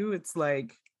what you do, it's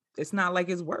like, it's not like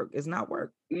it's work. It's not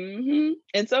work. And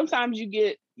sometimes you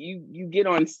get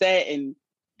on set and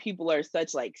people are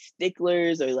such like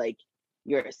sticklers, or like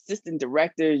your assistant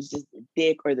director is just a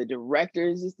dick, or the director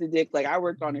is just a dick. Like I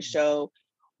worked on a show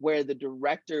where the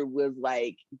director was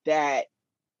like that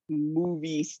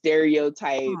movie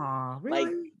stereotype. Aww, really?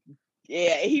 Like,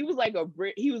 yeah, he was like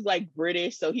he was like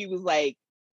British, so he was like,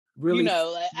 really, you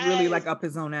know, really like up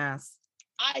his own ass.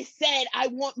 I said I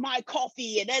want my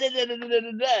coffee and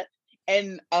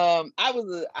and I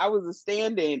was a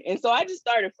stand-in, and so I just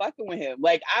started fucking with him.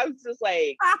 Like I was just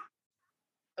like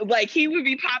he would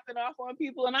be popping off on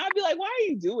people, and I'd be like, "Why are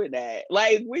you doing that?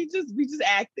 Like we just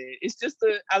acted. It's just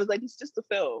I was like, it's just a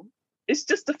film. It's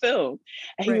just a film."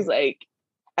 And he was like,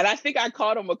 and I think I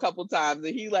caught him a couple times,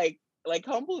 and he like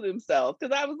humbled himself,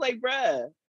 because I was like, "Bruh,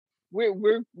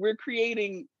 we're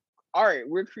creating art.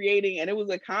 We're creating," and it was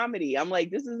a comedy. I'm like,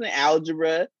 this isn't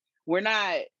algebra. We're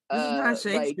not. This is not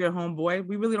Shakespeare, homeboy.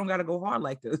 We really don't got to go hard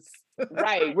like this.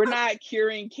 Right. We're not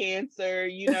curing cancer.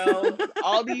 You know,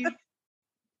 all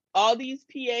these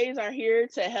PAs are here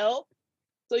to help.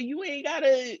 So you ain't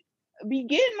gotta be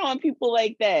getting on people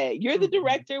like that. You're the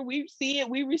director. We see it.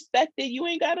 We respect it. You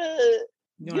ain't gotta.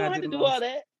 You don't have to do all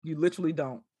that. You literally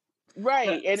don't.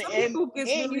 Right. And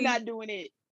you're not doing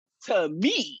it to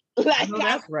me. Like, no,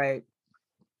 that's right.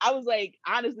 I was like,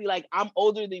 honestly, like I'm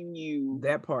older than you.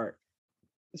 That part.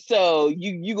 So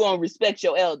you gonna respect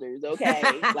your elders, okay?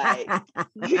 Like,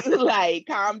 like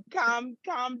calm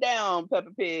down,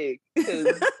 Peppa Pig.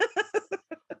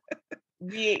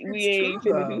 We ain't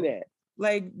finna do that.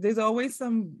 Like, there's always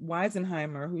some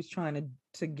Weisenheimer who's trying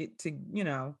to get to, you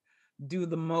know, do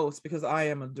the most because I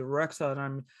am a director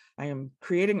and I am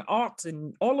creating art,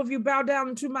 and all of you bow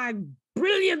down to my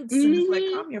brilliance. And it's like,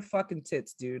 calm your fucking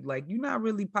tits, dude. Like, you're not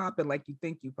really popping like you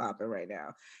think you popping right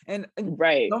now. And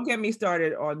don't get me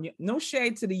started on, no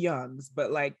shade to the youngs,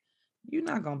 but like, you're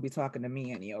not gonna be talking to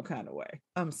me any old kind of way.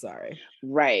 I'm sorry.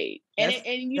 Right. And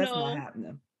you that's know, not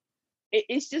happening.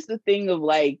 It's just a thing of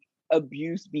like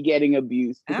abuse begetting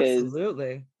abuse, because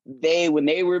absolutely, when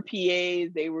they were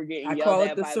PAs, they were getting yelled call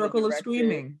at it the circle of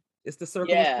screaming. It's the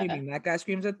circle of screaming. That guy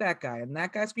screams at that guy, and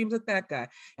that guy screams at that guy,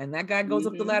 and that guy goes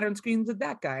up the ladder and screams at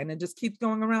that guy, and it just keeps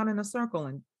going around in a circle.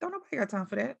 And don't nobody got time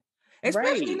for that,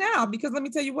 especially now, because let me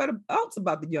tell you what else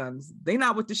about the youngs. They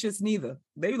not with the shits neither.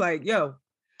 They like, yo,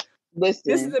 listen,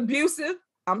 this is abusive.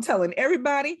 I'm telling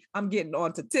everybody. I'm getting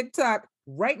onto TikTok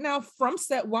right now from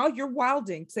set while you're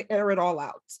wilding to air it all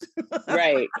out.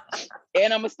 Right.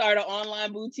 And I'm gonna start an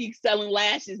online boutique selling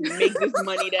lashes and make this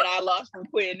money that I lost from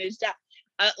quitting this job.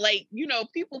 Like, you know,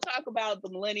 people talk about the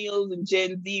millennials and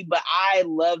Gen Z, but I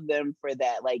love them for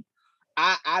that. Like,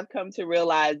 I've come to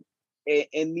realize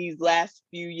in these last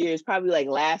few years, probably like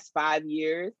last 5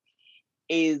 years,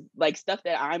 is like stuff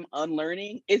that I'm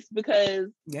unlearning. It's because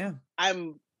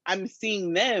I'm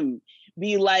seeing them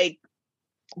be like,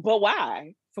 but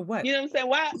why? For what? You know what I'm saying?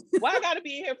 Why I gotta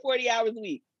be here 40 hours a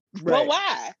week? Right. But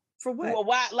why? For what? Well,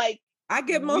 why? Like, I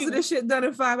get most of this shit done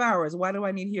in 5 hours. Why do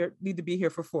I need to be here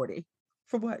for 40?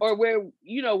 For what? Or where,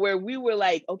 where we were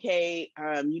like, okay,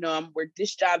 I'm work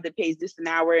this job that pays this an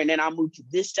hour, and then I'll move to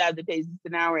this job that pays this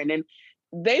an hour, and then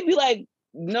they'd be like,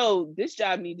 no, this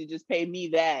job need to just pay me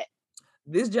that.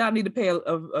 This job need to pay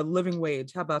a living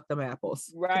wage. How about them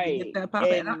apples? Right. Get that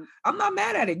popping. I'm not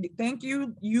mad at it. Thank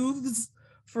you, youths,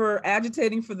 for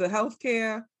agitating for the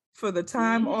healthcare, for the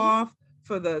time off,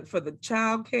 for the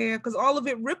child care, because all of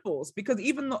it ripples. Because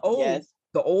even the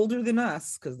older than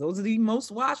us, because those are the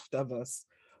most watched of us,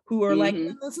 who are like,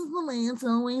 this is the way it's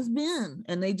always been.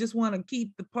 And they just want to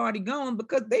keep the party going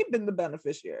because they've been the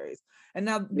beneficiaries. And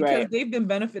now because they've been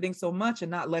benefiting so much and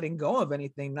not letting go of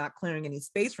anything, not clearing any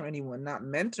space for anyone, not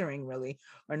mentoring really,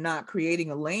 or not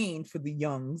creating a lane for the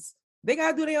youngs, they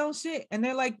got to do their own shit. And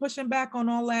they're like pushing back on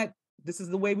all that. This is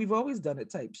the way we've always done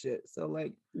it type shit. So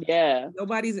like,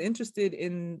 nobody's interested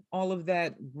in all of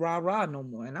that rah-rah no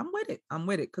more. And I'm with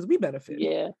it because we benefit.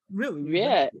 Yeah. Really.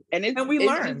 Benefit. And we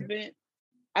learn.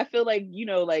 I feel like,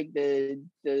 like the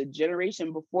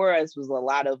generation before us was a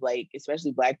lot of like,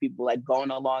 especially Black people, like going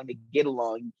along to get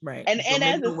along. Right. And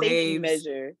as a safety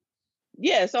measure.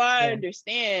 Yeah. So I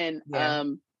understand. Yeah.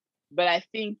 But I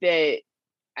think that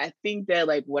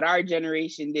like what our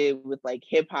generation did with like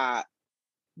hip hop,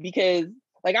 because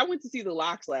like I went to see the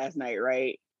Lox last night,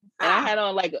 right? And I had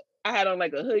on like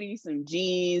a hoodie, some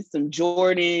jeans, some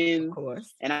Jordans, of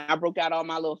course. And I broke out all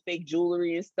my little fake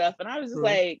jewelry and stuff. And I was just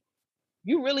like,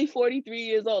 you really 43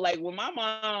 years old? Like when my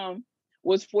mom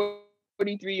was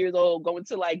 43 years old going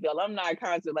to like the alumni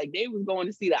concert, like they was going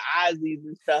to see the Isleys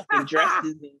and stuff and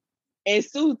dresses and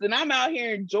suits. And I'm out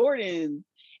here in Jordans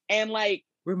and like.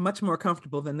 We're much more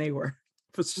comfortable than they were.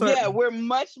 For sure. Yeah, we're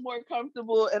much more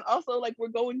comfortable. And also like we're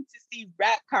going to see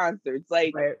rap concerts.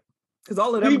 Like, because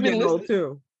all of them have been old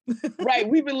too. Right.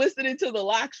 We've been listening to the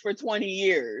Lox for 20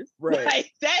 years. Right.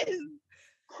 Like that is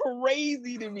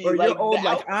crazy to me. Or like, you're old,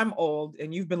 like I'm old,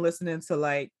 and you've been listening to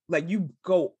like you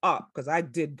go up, because I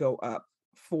did go up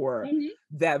for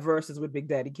that Versus with Big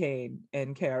Daddy Kane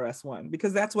and KRS-One,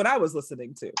 because that's what I was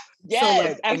listening to. Yes, so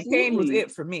like, and Kane was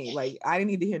it for me. Like I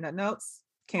didn't need to hear nothing else.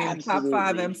 Kane top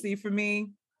 5 MC for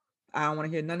me. I don't want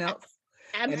to hear nothing else.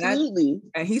 Absolutely.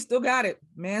 And he still got it.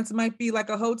 Mance might be like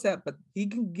a hotep, but he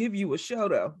can give you a show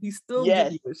though. He still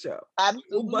give you a show. Absolutely.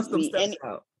 He'll bust them steps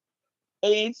out.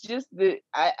 And it's just that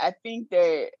I think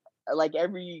that like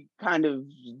every kind of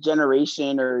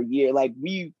generation or year, like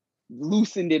we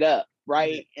loosened it up,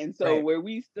 right? And so where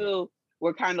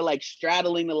we're kind of like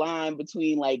straddling the line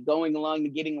between like going along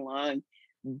and getting along,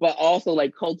 but also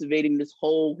like cultivating this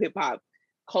whole hip hop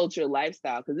culture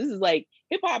lifestyle. Because this is like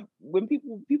hip hop, when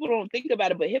people don't think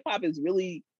about it, but hip hop is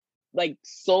really like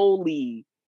solely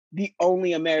the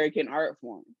only American art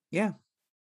form. Yeah.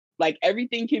 Like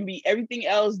everything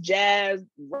else, jazz,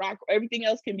 rock, everything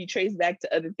else can be traced back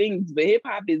to other things. But hip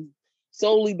hop is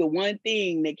solely the one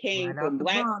thing that came from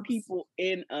Black people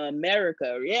in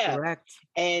America. Yeah. Correct.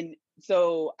 And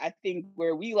so I think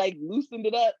where we like loosened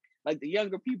it up, like the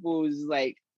younger people was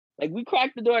like we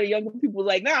cracked the door. The younger people was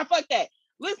like, nah, fuck that.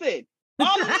 Listen,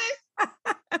 all of this,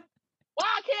 why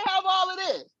I can't have all of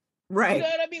this? Right. You know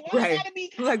what I mean? Why gotta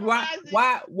be like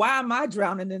why am I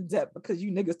drowning in debt because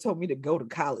you niggas told me to go to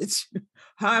college?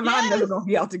 How am I never gonna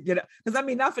be able to get up? Because I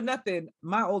mean, not for nothing,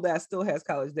 my old ass still has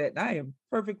college debt, and I am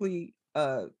perfectly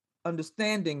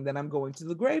understanding that I'm going to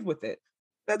the grave with it.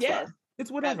 That's fine.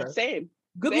 It's whatever. Same.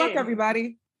 Good luck,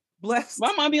 everybody. Blessed.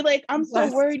 My mom be like, I'm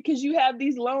so worried because you have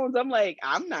these loans. I'm like,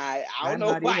 I'm not. I don't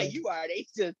know why you are.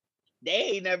 They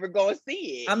ain't never gonna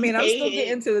see it. I mean, I'm still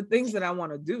getting to the things that I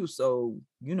want to do. So,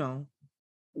 you know.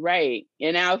 Right.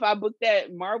 And now if I book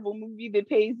that Marvel movie that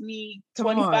pays me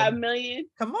 $25 million,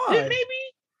 come on. Then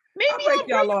maybe I'll break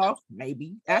y'all off.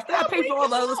 Maybe. After I pay for all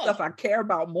the other stuff I care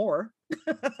about more.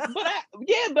 but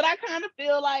I kind of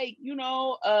feel like,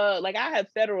 like I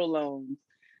have federal loans.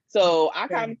 So I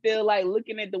kind of feel like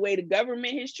looking at the way the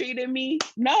government has treated me,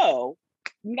 no,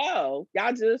 y'all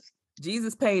just.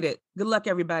 Jesus paid it. Good luck,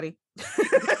 everybody.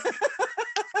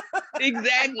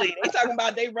 Exactly. They talking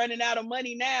about they running out of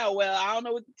money now. Well, I don't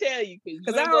know what to tell you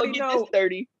because I already know this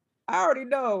 30. I already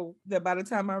know that by the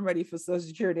time I'm ready for Social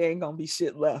Security, ain't gonna be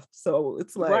shit left. So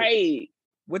it's like,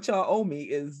 what y'all owe me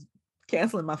is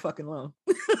canceling my fucking loan.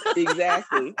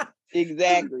 Exactly.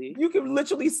 You can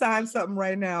literally sign something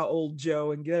right now, old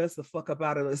Joe, and get us the fuck up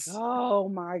out of this. Oh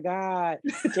my God.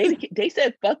 They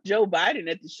said fuck Joe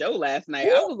Biden at the show last night.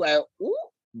 I was like, ooh.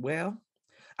 Well,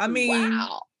 I mean,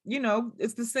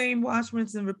 it's the same wash,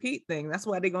 rinse, and repeat thing. That's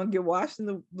why they're gonna get washed in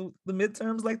the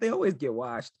midterms like they always get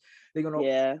washed. They're gonna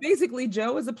Yeah. basically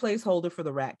Joe is a placeholder for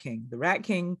the Rat King. The Rat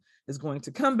King is going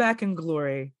to come back in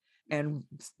glory and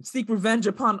seek revenge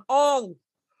upon all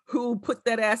who put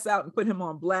that ass out and put him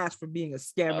on blast for being a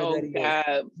scammer that he is.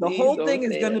 God, The please whole don't thing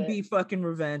is say going to that. be fucking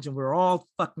revenge, and we're all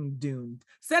fucking doomed.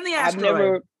 Send the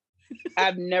asteroid.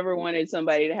 I've never wanted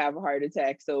somebody to have a heart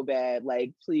attack so bad.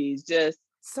 Like, please, just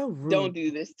so rude. Don't do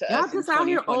this to Y'all us. just out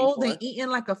here old and eating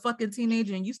like a fucking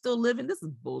teenager, and you still living. This is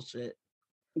bullshit.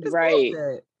 It's right.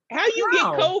 bullshit. How you get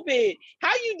COVID?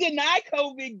 How you deny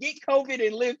COVID, get COVID,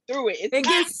 and live through it? It's and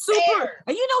not get super. fair.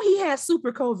 And you know he had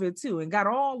super COVID too, and got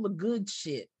all the good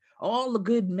shit, all the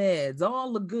good meds,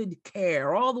 all the good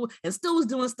care, and still was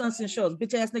doing stunts and shows.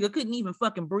 Bitch ass nigga couldn't even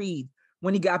fucking breathe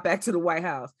when he got back to the White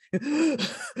House. I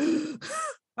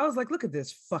was like, look at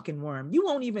this fucking worm. You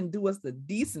won't even do us the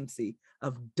decency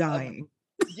of dying.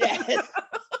 Yes.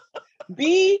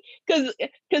 Because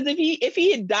if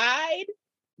he had died,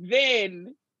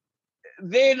 then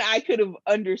I could have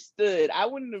understood. I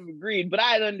wouldn't have agreed, but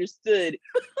I'd understood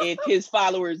if his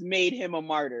followers made him a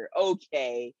martyr.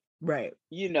 Okay. Right.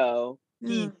 You know,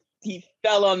 he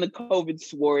fell on the COVID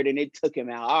sword and it took him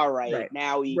out. All right.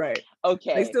 Now he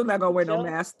okay. They still not gonna wear no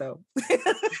mask though.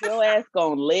 Your ass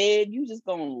gonna live. You just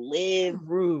gonna live.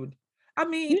 Rude. I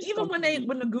mean, even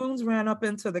when the goons ran up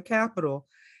into the Capitol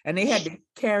and they had to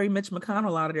carry Mitch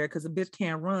McConnell out of there because the bitch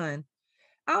can't run,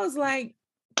 I was like,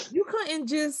 you couldn't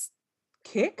just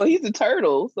kick. Well, he's a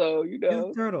turtle, so he's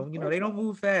a turtle. You know, they don't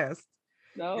move fast.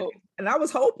 No. And I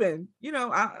was hoping, you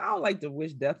know, I don't like to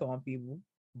wish death on people,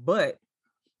 but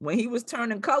when he was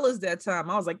turning colors that time,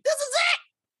 I was like, this is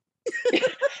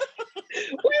it.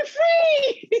 We're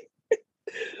free.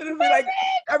 It'll be like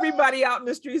everybody out in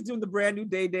the streets doing the brand new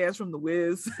day dance from the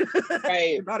Wiz.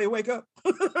 Right. Everybody wake up.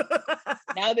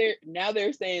 Now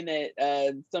they're saying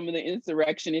that some of the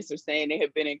insurrectionists are saying they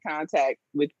have been in contact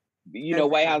with, you know,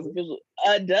 White House officials.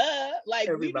 Duh. Like,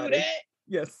 everybody. We do that.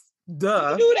 Yes.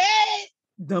 Duh. We do that.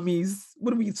 Dummies.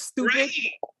 What are we, stupid? Right.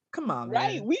 Come on,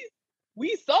 right. Man.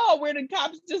 We saw where the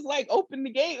cops just like opened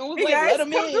the gate and was like, guys, let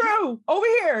them come in. Through. Over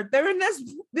here. They're in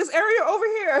this area over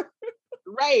here.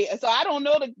 Right. So I don't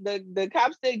know the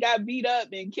cops that got beat up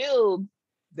and killed.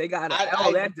 They got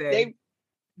that day.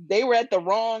 They were at the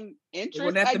wrong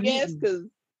entrance, I guess, because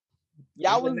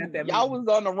y'all was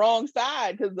on the wrong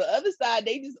side. Because the other side,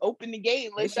 they just opened the gate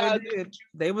and let y'all do.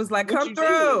 They was like, come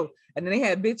through. And then they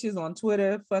had bitches on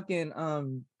Twitter, fucking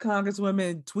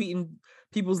congresswomen tweeting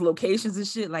people's locations and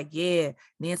shit. Like, yeah,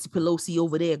 Nancy Pelosi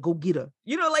over there, go get her.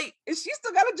 You know, like, she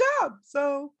still got a job.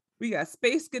 So we got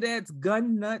space cadets,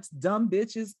 gun nuts, dumb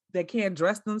bitches that can't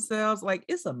dress themselves. Like,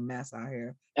 it's a mess out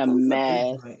here.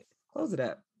 Mess. Close it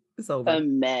up. It's over. A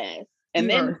mess. And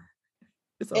then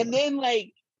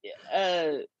like,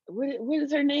 what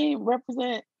is her name?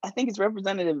 I think it's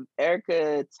Representative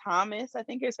Erica Thomas. I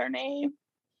think is her name.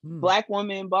 Black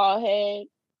woman, bald head.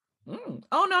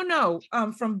 Oh no.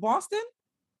 From Boston?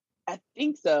 I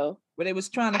think so. Where they was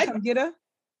trying to come get her?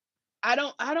 I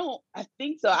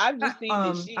think so. I've just seen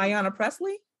Ayanna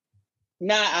Pressley?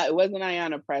 Nah, it wasn't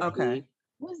Ayanna Pressley. Okay.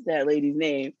 What's that lady's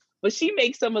name? But she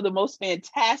makes some of the most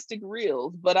fantastic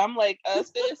reels. But I'm like,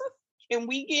 sis, can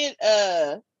we get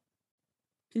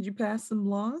Could you pass some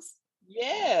laws?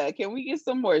 Yeah, can we get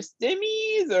some more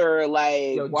stimmies or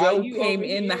like? Joe came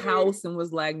in the house and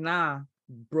was like, "Nah,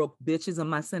 broke bitches, I'm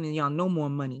not sending y'all no more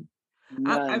money."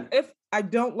 If I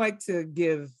don't like to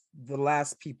give the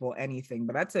last people anything,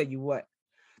 but I tell you what,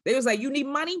 they was like, "You need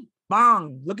money?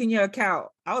 Bong, look in your account."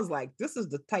 I was like, "This is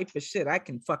the type of shit I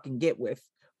can fucking get with,"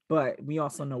 but we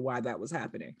also know why that was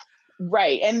happening.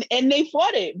 Right, and they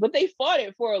fought it, but they fought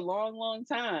it for a long, long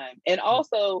time, and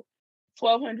also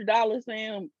 $1,200,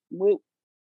 fam.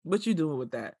 What you doing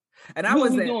with that? And I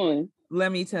was doing.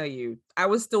 Let me tell you, I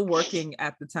was still working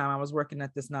at the time. I was working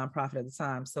at this nonprofit at the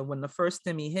time. So when the first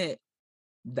stimmy hit,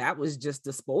 that was just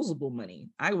disposable money.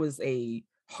 I was a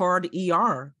hard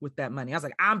ER with that money. I was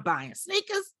like, I'm buying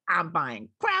sneakers, I'm buying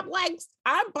crab legs,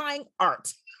 I'm buying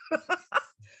art.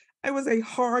 I was a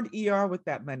hard ER with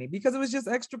that money because it was just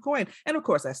extra coin. And of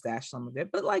course I stashed some of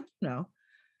it, but like, you know,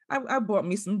 I bought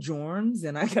me some Jorns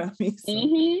and I got me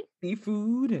some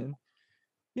seafood and,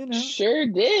 you know. Sure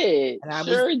did. And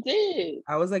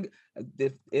I was like,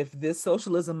 if this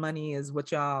socialism money is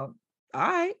what y'all, all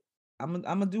right, I'm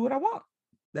gonna do what I want.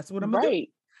 That's what I'm gonna do.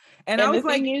 And I was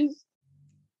like,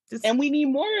 and we need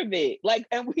more of it. Like,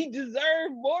 and we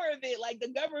deserve more of it. Like, the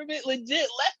government legit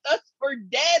left us for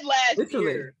dead last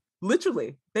year.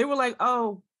 Literally. They were like,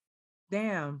 oh,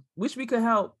 damn, wish we could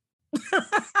help.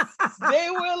 They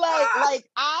were like,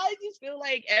 I just feel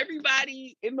like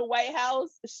everybody in the White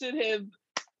House should have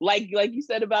like you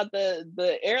said about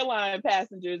the airline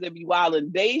passengers that be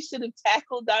wilding, they should have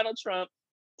tackled Donald Trump,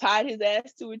 tied his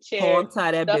ass to a chair, Hog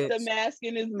tie that stuffed the bitch. mask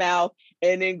in his mouth,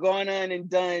 and then gone on and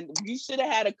done. We should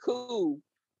have had a coup.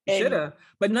 Should have,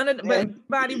 but but and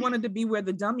everybody wanted to be where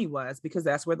the dummy was because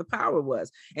that's where the power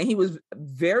was, and he was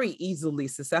very easily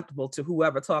susceptible to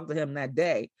whoever talked to him that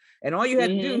day. And all you had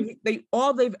to do,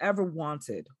 all they've ever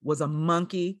wanted was a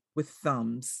monkey with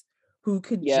thumbs who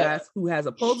could who has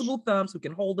opposable thumbs, who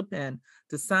can hold a pen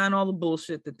to sign all the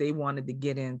bullshit that they wanted to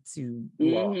get into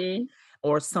law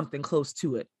or something close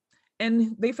to it.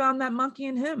 And they found that monkey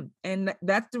in him, and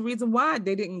that's the reason why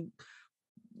they didn't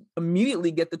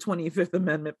immediately get the 25th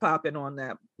Amendment popping on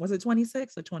that. Was it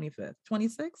 26 or 25th?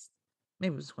 26?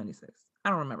 Maybe it was 26. I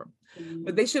don't remember.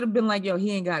 But they should have been like, yo,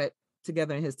 he ain't got it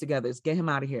together in his togethers. Get him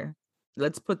out of here.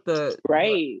 Let's put the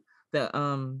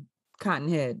cotton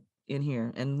head in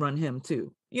here and run him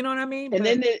too. You know what I mean? And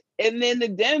then the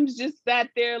Dems just sat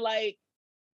there like,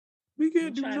 we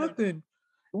can't do nothing.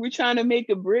 We're trying to make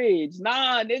a bridge.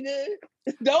 Nah, nigga,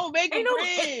 don't make a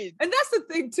bridge. And that's the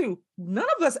thing too. None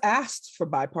of us asked for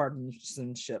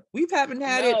bipartisanship. We haven't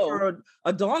had it for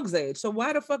a dog's age. So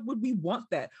why the fuck would we want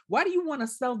that? Why do you want to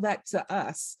sell that to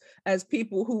us as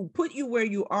people who put you where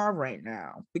you are right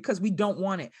now? Because we don't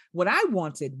want it. What I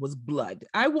wanted was blood.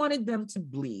 I wanted them to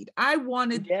bleed. I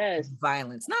wanted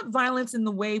violence, not violence in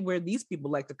the way where these people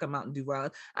like to come out and do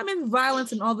violence. I mean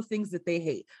violence and all the things that they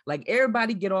hate. Like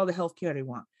everybody get all the healthcare they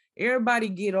want. Everybody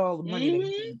get all the money they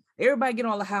need. Everybody get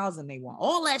all the housing they want.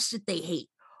 All that shit they hate.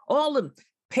 All the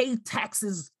pay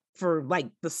taxes for like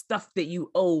the stuff that you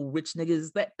owe rich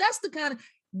niggas. That's the kind of,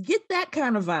 get that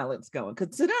kind of violence going.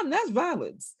 Because to them, that's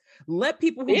violence. Let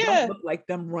people who don't look like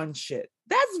them run shit.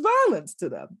 That's violence to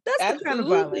them. That's the kind of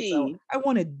violence. So I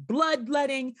wanted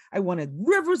bloodletting. I wanted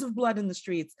rivers of blood in the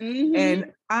streets.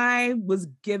 And I was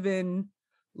given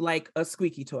like a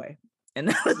squeaky toy.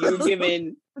 And you were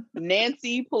given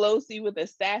Nancy Pelosi with a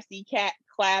sassy cat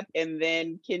clap and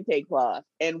then kente cloth.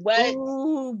 And what?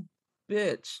 Oh,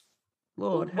 bitch.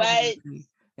 Lord. What?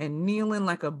 And kneeling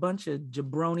like a bunch of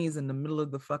jabronis in the middle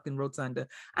of the fucking rotunda.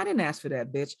 I didn't ask for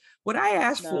that, bitch. What I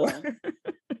asked for.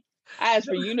 I asked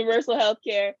for universal health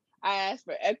care. I asked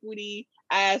for equity.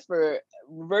 I asked for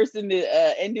reversing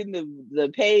ending the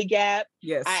pay gap.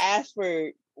 Yes. I asked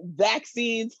for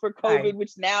vaccines for COVID,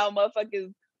 which now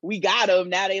motherfuckers, we got them.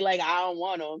 Now they like, I don't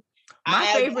want them. My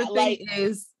favorite thing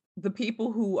is the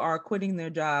people who are quitting their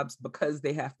jobs because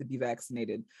they have to be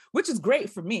vaccinated, which is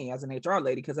great for me as an HR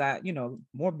lady because I,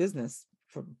 more business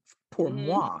pour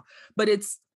moi. But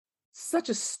it's such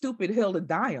a stupid hill to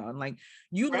die on. Like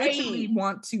you literally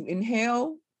want to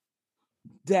inhale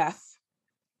death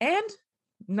and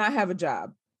not have a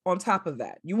job. On top of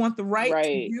that, you want the right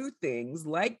to do things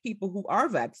like people who are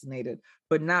vaccinated,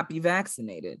 but not be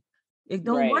vaccinated. It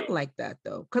don't work like that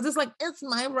though, because it's like, it's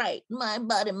my right, my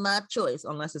body, my choice,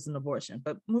 unless it's an abortion.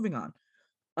 But moving on.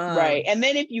 Right. And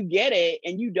then if you get it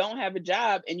and you don't have a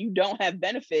job and you don't have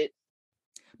benefits.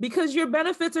 Because your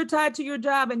benefits are tied to your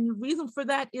job. And the reason for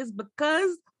that is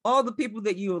because all the people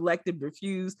that you elected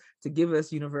refused to give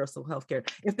us universal health care.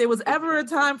 If there was ever a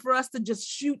time for us to just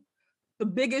shoot the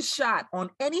biggest shot on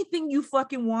anything you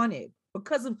fucking wanted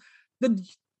because of the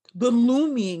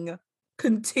looming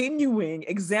continuing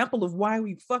example of why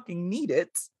we fucking need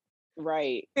it.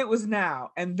 Right. It was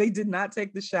now. And they did not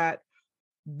take the shot.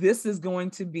 This is going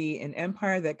to be an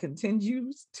empire that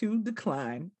continues to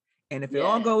decline. And if it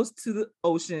all goes to the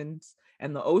oceans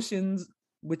and the oceans,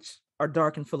 which are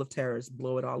dark and full of terrors,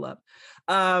 blow it all up.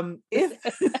 Blow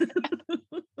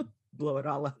it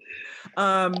all up.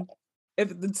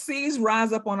 If the seas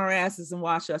rise up on our asses and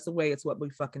wash us away, it's what we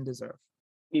fucking deserve.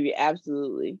 Maybe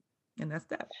absolutely. And that's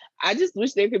that. I just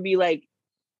wish there could be like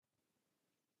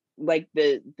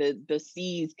the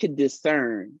seas could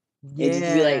discern. Yeah. And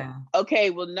just be like,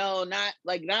 okay, well, no, not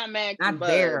Max, not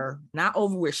there, not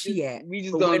over where she at. We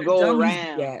just gonna go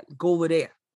around. Go over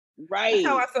there. Right. That's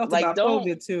how I felt about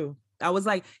COVID too. I was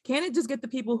like, can it just get the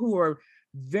people who are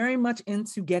very much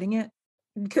into getting it?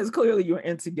 Because clearly you're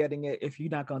into getting it if you're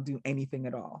not gonna do anything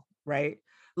at all, right?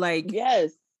 Like,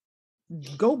 yes.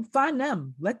 Go find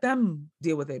them. Let them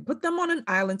deal with it. Put them on an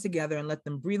island together and let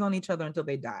them breathe on each other until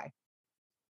they die.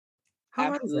 How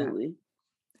hard is that?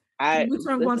 Can we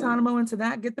turn Guantanamo into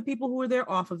that? Get the people who are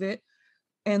there off of it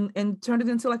and turn it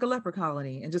into like a leper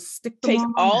colony and just stick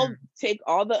them take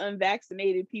all the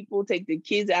unvaccinated people, take the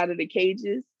kids out of the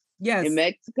cages. Yes. In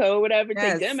Mexico, whatever.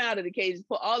 Yes. Take them out of the cages.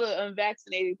 Put all the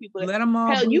unvaccinated people. Let them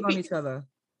all breathe on each other.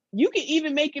 You can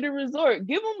even make it a resort.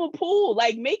 Give them a pool.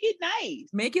 Like, make it nice.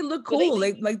 Make it look cool.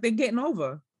 Like they're getting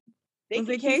over. They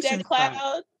can keep that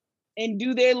cloud. and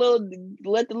do their little,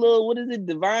 let the little, what is it,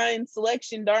 divine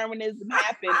selection Darwinism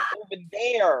happen over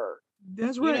there.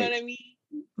 That's right. You know what I mean?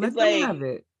 Let them have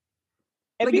it.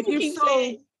 And like people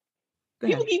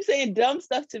keep saying dumb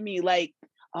stuff to me, like,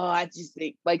 oh, I just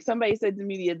think, like somebody said to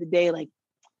me the other day, like,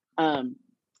 all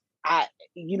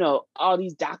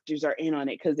these doctors are in on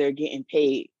it because they're getting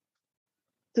paid.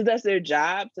 So that's their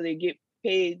job. So they get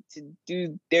paid to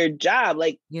do their job.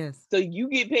 Like, yes. So you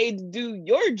get paid to do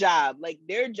your job. Like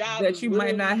their job that you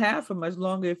might not have for much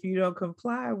longer if you don't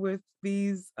comply with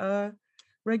these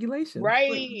regulations.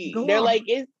 Right. They're like,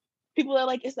 people are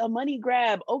like, it's a money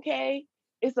grab. Okay.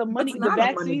 It's a money. The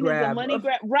vaccine is a money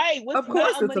grab. Right. What's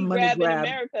not a money grab in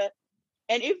America?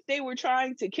 And if they were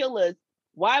trying to kill us,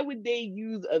 why would they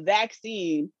use a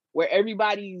vaccine where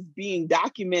everybody's being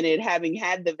documented having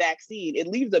had the vaccine? It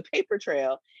leaves a paper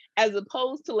trail, as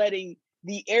opposed to letting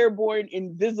the airborne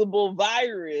invisible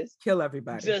virus kill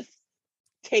everybody, just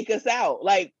take us out.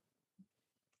 Like,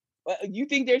 you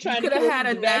think they're trying to kill us? Could have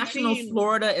had a national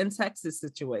Florida and Texas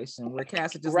situation where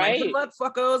Cass is just like, good luck,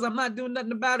 fuckos. I'm not doing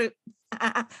nothing about it.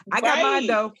 I got mine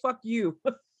though. Fuck you.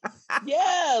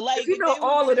 Yeah, like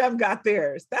all of them got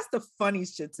theirs. That's the funny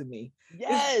shit to me.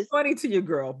 Yes, it's funny to your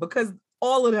girl because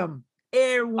all of them,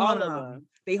 every one of them,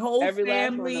 they whole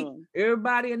family,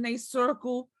 everybody in their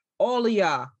circle, all of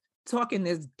y'all talking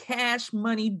this cash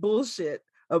money bullshit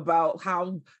about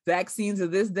how vaccines are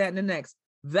this, that, and the next.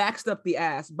 Vaxxed up the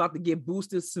ass, about to get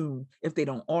boosted soon if they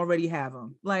don't already have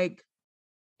them. Like,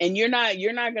 and you're not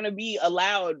gonna be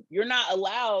allowed. You're not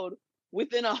allowed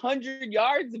within 100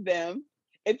 yards of them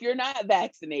if you're not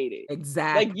vaccinated.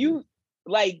 Exactly.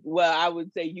 Well, I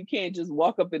would say you can't just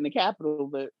walk up in the Capitol,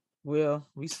 but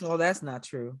we saw that's not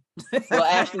true. Well,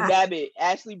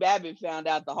 Ashley Babbitt found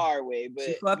out the hard way, but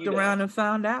she fucked around and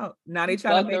found out. Now they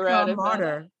try to make her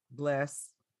harder. Bless.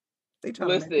 They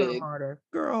try to make her harder,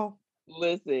 girl.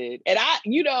 Listen, and and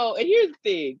here's the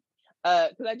thing,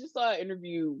 because I just saw an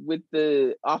interview with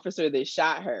the officer that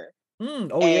shot her.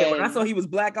 Yeah, when I saw he was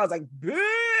black, I was like,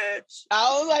 bitch.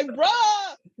 I was like,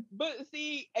 bruh. But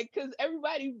see, because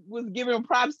everybody was giving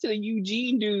props to the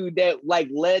Eugene dude that like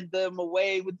led them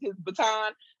away with his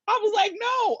baton. I was like,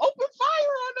 no, open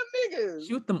fire on them niggas.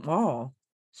 Shoot them all.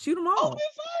 Open fire.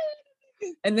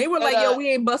 And they were like, yo,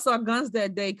 we ain't bust our guns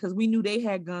that day because we knew they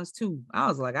had guns too. I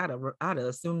was like, I'd have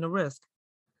assumed the risk.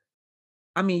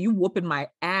 I mean, you whooping my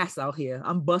ass out here.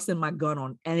 I'm busting my gun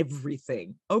on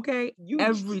everything. Okay?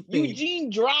 Everything.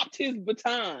 Eugene dropped his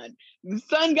baton. The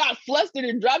son got flustered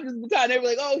and dropped his baton. They were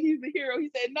like, oh, he's the hero. He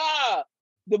said, nah.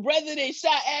 The brother that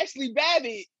shot Ashley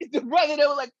Babbitt is the brother that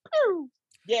was like, pew.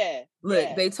 Yeah.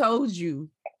 Look, they told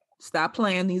you, stop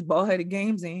playing these ball-headed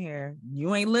games in here.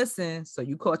 You ain't listen, so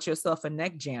you caught yourself a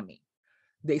neck jammy.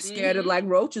 They scared it like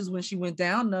roaches when she went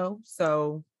down, though.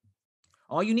 So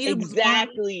all you needed was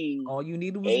all you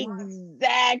needed was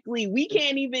exactly. We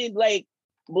can't even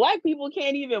black people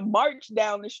can't even march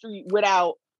down the street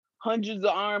without hundreds of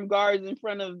armed guards in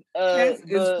front of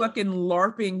it's fucking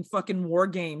LARPing fucking war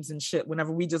games and shit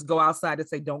whenever we just go outside and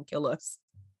say don't kill us.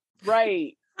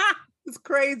 Right. It's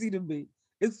crazy to me.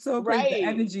 It's so crazy. The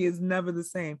energy is never the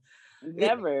same.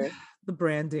 Never. The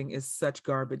branding is such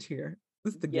garbage here.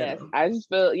 It's the ghetto. I just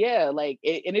feel and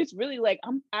it's really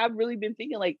I've really been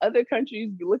thinking other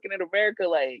countries be looking at America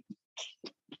like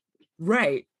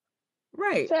right.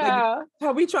 Like, how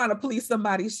we trying to police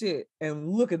somebody's shit and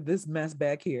look at this mess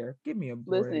back here. Give me a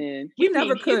break. Listen, we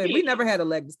never could. We never had a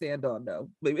leg to stand on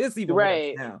though. But it's even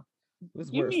worse now.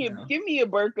 Give me a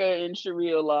burqa and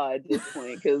Sharia law at this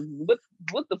point, because what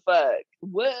the fuck?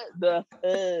 What the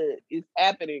fuck is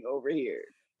happening over here?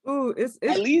 Ooh, it's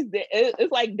at least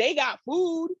it's like they got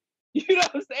food. You know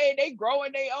what I'm saying? They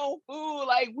growing their own food.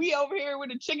 Like we over here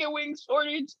with a chicken wing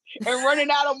shortage and running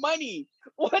out of money.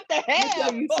 What the hell?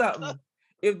 Let me tell you something.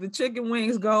 If the chicken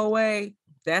wings go away,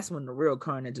 that's when the real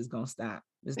carnage is gonna stop.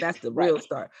 That's the real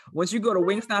start. Once you go to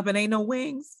Wingstop and ain't no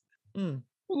wings.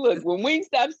 Look, when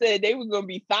Wingstop said they was gonna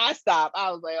be thigh stop,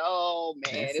 I was like, "Oh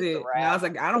man, it's a wrap." And I was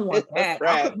like, "I don't want that.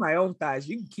 I'll cook my own thighs.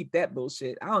 You can keep that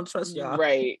bullshit. I don't trust y'all.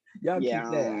 Right? Y'all keep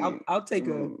that. I'll take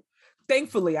a.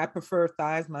 Thankfully, I prefer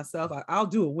thighs myself. I'll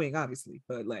do a wing, obviously,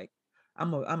 but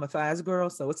I'm a thighs girl,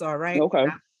 so it's all right. Okay.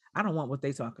 I don't want what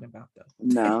they talking about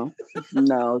though.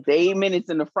 No. They 8 minutes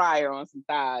in the fryer on some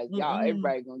thighs. Y'all,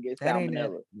 everybody gonna get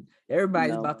salmonella.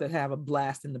 Everybody's about to have a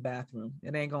blast in the bathroom.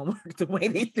 It ain't gonna work the way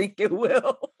they think it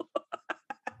will.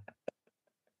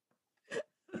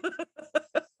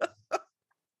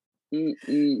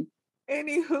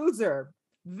 Any hooser.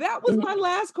 That was my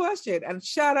last question. And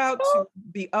shout out to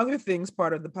the other things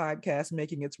part of the podcast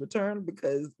making its return,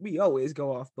 because we always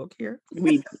go off book here.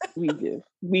 We do.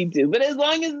 But as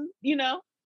long as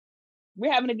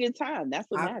we're having a good time, that's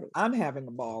what matters. I'm having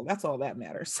a ball. That's all that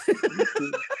matters.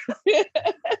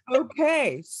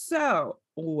 Okay, so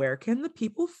where can the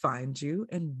people find you,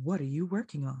 and what are you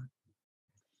working on?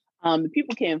 The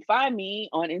people can find me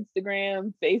on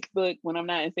Instagram, Facebook when I'm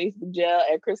not in Facebook jail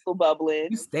at Crystal Bubbling.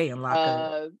 You stay in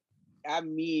lockup. I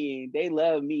mean, they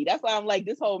love me. That's why I'm like,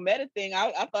 this whole meta thing.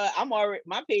 I thought I'm already,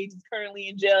 my page is currently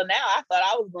in jail now. I thought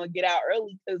I was gonna get out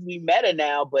early because we meta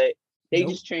now, but they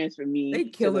just transferred me. They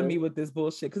killing me with this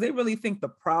bullshit because they really think the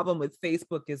problem with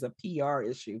Facebook is a PR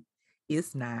issue.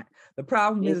 It's not. The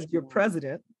problem is your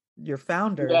president, your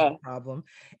founder is the problem.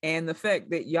 And the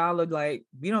fact that y'all are like,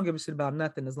 we don't give a shit about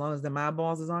nothing as long as the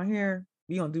eyeballs is on here.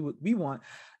 We gonna do what we want.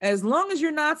 As long as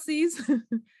you're Nazis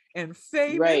and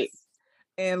famous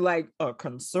and like a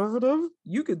conservative,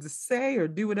 you could just say or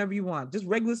do whatever you want. Just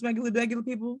regular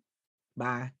people,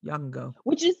 bye. Y'all can go.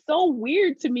 Which is so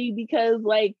weird to me because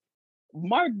like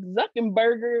Mark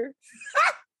Zuckerberg,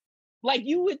 like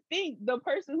you would think the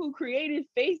person who created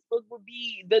Facebook would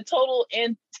be the total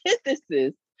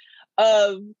antithesis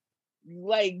of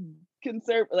like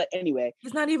conservative. Like anyway,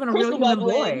 he's not even a real human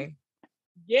boy.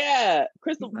 Yeah,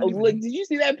 Crystal. Look, did you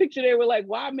see that picture there? Where like,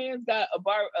 why man's got a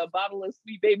bottle of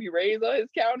Sweet Baby Ray's on his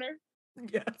counter?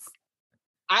 Yes.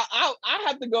 I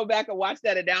have to go back and watch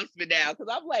that announcement now because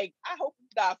I'm like, I hope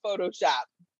it's not Photoshop.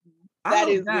 That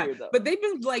is weird though. But they've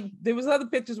been like, there was other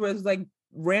pictures where it's like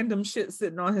random shit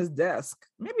sitting on his desk.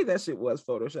 Maybe that shit was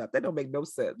Photoshop. That don't make no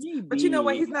sense. Maybe. But you know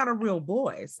what? He's not a real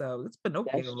boy, so it's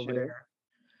Pinocchio over there.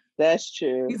 That's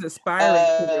true. He's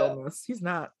aspiring to realness. He's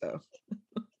not though.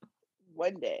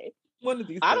 One day. One of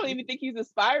these. I don't even think he's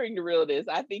aspiring to realness.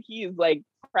 I think he is like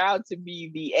proud to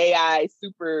be the AI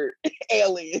super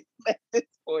alien at this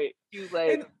point. He's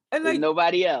like, and like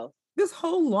nobody else. This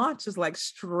whole launch is like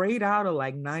straight out of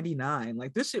like 99.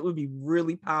 Like this shit would be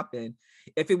really popping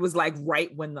if it was like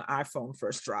right when the iPhone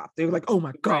first dropped. They were like, oh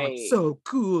my God, so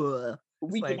cool.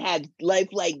 We can have life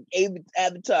like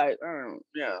avatars.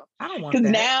 Yeah. I don't want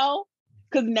that.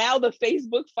 Because now the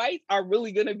Facebook fights are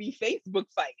really going to be Facebook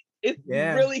fights. It's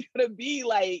really going to be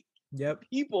like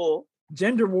people.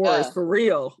 Gender wars for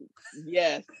real.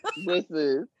 Yes. This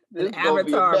an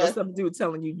avatar with some dude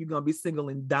telling you you're going to be single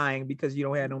and dying because you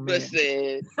don't have no man.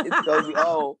 Listen, it's going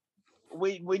to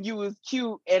be, when you was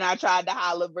cute and I tried to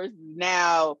holler versus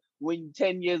now when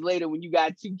 10 years later when you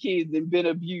got 2 kids and been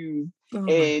abused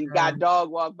and got dog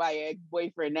walked by your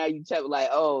ex-boyfriend, now you check like,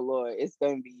 oh Lord, it's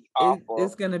going to be awful.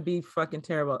 It's going to be fucking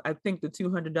terrible. I think the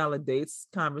 $200 dates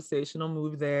conversation will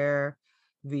move there.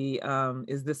 The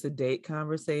is this a date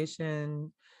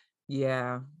conversation?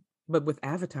 Yeah, but with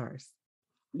avatars.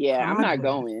 Yeah, I'm not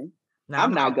going.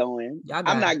 I'm not going.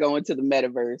 I'm not going to the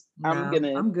metaverse.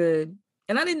 I'm good.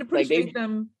 And I didn't appreciate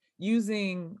them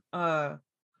using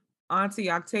Auntie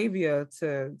Octavia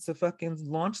to fucking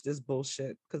launch this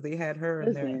bullshit because they had her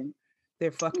in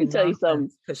their fucking. Let me tell you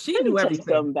something. Because she knew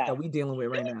everything that we dealing with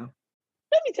right now.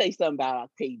 Let me tell you something about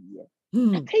Octavia.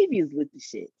 Octavia's with the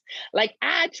shit. Like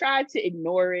I tried to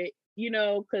ignore it,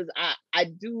 because I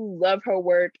do love her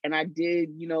work, and I did,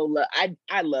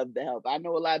 I love the help. I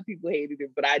know a lot of people hated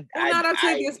it, but not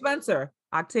Octavia Spencer,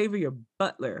 Octavia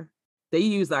Butler. They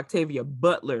used Octavia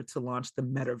Butler to launch the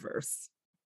metaverse.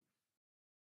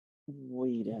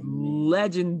 Wait a minute.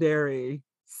 Legendary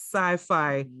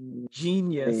sci-fi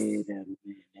genius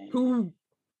who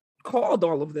called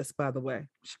all of this, by the way.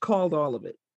 She called all of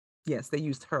it. Yes, they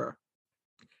used her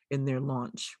in their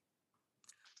launch.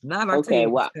 Not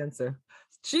Octavia Spencer.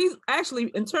 She's actually,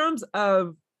 in terms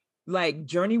of like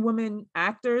journeywoman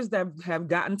actors that have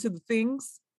gotten to the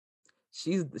things,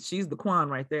 she's the Quan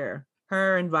right there.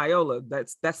 Her and Viola.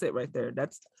 That's it right there.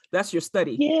 That's your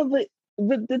study. Yeah, but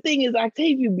the thing is,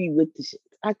 Octavia be with the shit.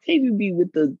 Octavia be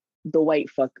with the white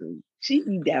fuckery. She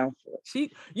be down for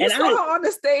it. You saw her on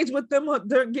the stage with them.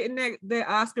 They're getting their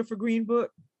Oscar for Green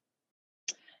Book.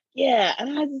 Yeah,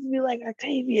 and I just be like,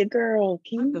 Octavia, girl,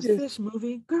 can you just fish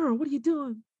movie, girl? What are you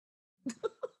doing?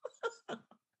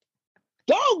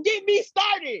 Don't get me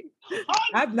started.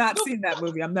 I've not seen that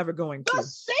movie. I'm never going to. The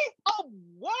Shape of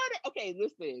Water. Okay,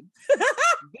 listen.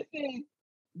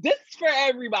 this is for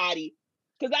everybody.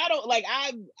 Because I don't like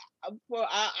I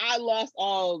lost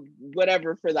all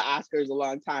whatever for the Oscars a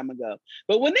long time ago.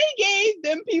 But when they gave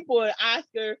them people an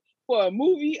Oscar for a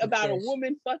movie about a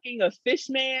woman fucking a fish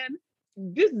man,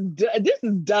 this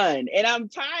is done, and I'm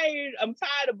tired of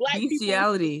black people.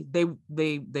 Bestiality.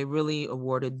 They really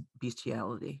awarded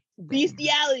bestiality.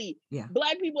 Bestiality. Yeah.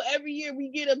 Black people every year we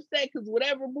get upset because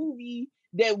whatever movie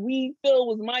that we feel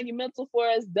was monumental for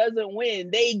us doesn't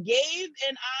win. They gave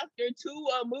an Oscar to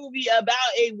a movie about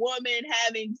a woman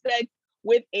having sex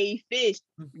with a fish.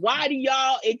 Why do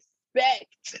y'all expect?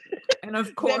 And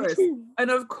of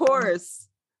course,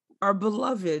 our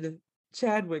beloved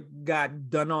Chadwick got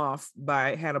done off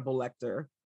by Hannibal Lecter,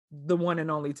 the one and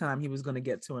only time he was going to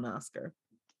get to an Oscar.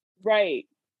 Right.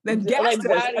 Then gassed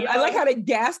us. I like how they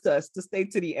gassed us to stay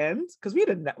to the end, because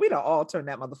we'd all turn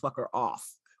that motherfucker off.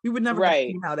 We would never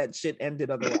see how that shit ended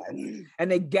otherwise.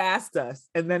 And they gassed us,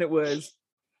 and then it was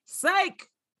psych.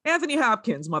 Anthony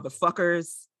Hopkins,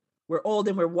 motherfuckers. We're old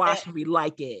and we're washed and we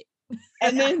like it.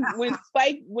 And then when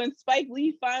Spike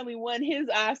Lee finally won his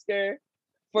Oscar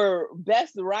for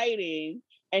best writing,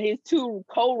 and his two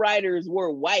co-writers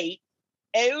were white,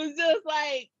 and it was just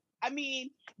like, I mean,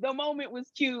 the moment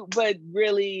was cute, but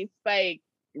really, Spike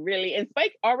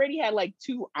already had like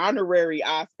 2 honorary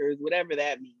Oscars, whatever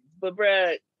that means. But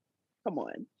bruh, come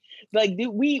on. Like,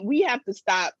 we have to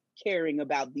stop caring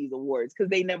about these awards, because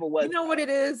they never was. You know what it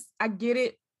is? I get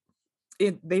it.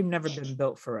 They've never been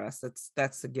built for us.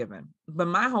 That's a given. But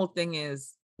my whole thing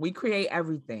is, we create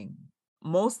everything.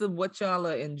 Most of what y'all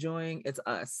are enjoying, it's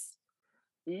us.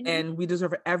 Mm-hmm. And we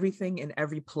deserve everything in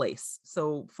every place.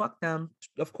 So fuck them,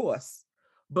 of course.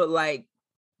 But like,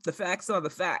 the facts are the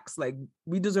facts. Like,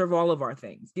 we deserve all of our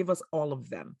things. Give us all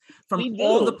of them from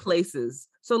all the places.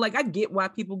 So like, I get why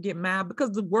people get mad,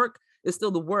 because the work is still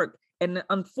the work. And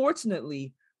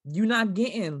unfortunately, you're not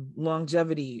getting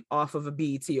longevity off of a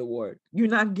BET award. You're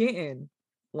not getting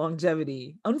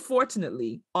longevity,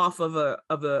 unfortunately, off of a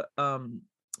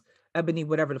Ebony,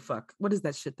 whatever the fuck. What is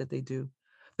that shit that they do?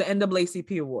 The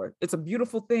NAACP award. It's a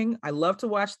beautiful thing. I love to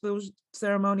watch those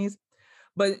ceremonies.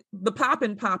 But the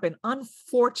poppin',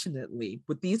 unfortunately,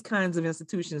 with these kinds of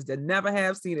institutions that never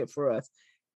have seen it for us,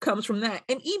 comes from that.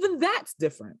 And even that's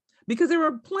different, because there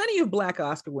are plenty of Black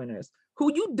Oscar winners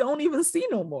who you don't even see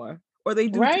no more, or they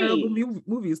do terrible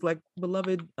movies like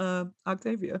beloved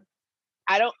Octavia.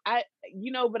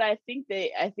 But I think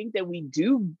that we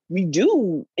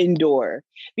do endure,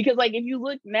 because like, if you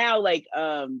look now, like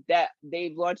that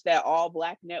they've launched that all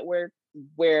Black network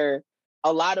where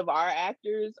a lot of our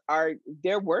actors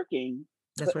they're working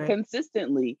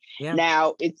consistently. Yeah.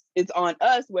 Now it's on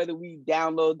us whether we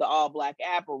download the All Black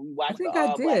app or we watch. I think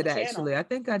I did actually. I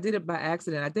think I did it by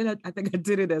accident. I think I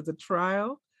did it as a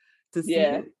trial to see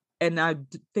it. And I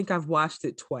think I've watched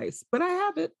it twice, but I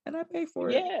have it and I pay for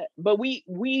it. Yeah, but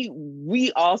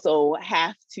we also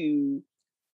have to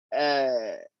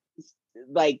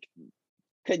like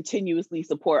continuously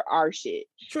support our shit.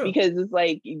 True. Because it's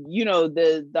like,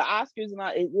 the Oscars and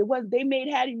all, they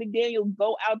made Hattie McDaniel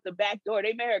go out the back door.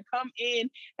 They made her come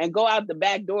in and go out the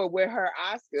back door with her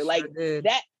Oscar. Like,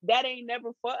 that ain't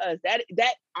never for us.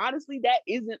 That honestly, that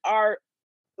isn't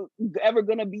ever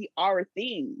gonna be our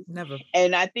thing. Never.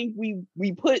 And I think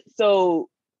we put, so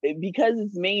because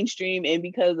it's mainstream and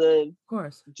because of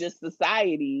course just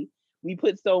society, we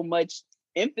put so much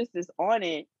emphasis on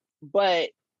it. But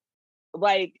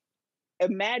like,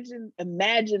 imagine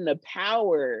the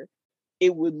power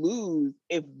it would lose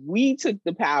if we took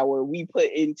the power we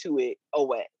put into it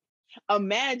away.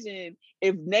 Imagine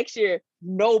if next year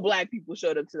no Black people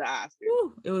showed up to the Oscars.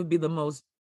 Ooh, it would be the most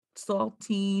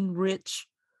saltine rich.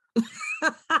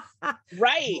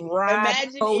 Right.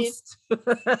 Imagine post. the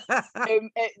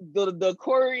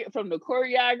from the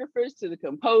choreographers to the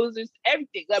composers,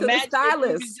 everything. To imagine the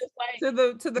stylists, just like,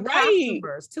 to the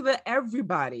costumers, to the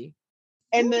everybody.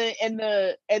 And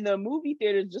the movie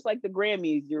theaters, just like the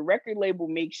Grammys, your record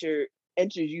label enters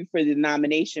you for the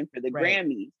nomination for the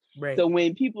Grammys. Right. So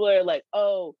when people are like,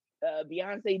 oh,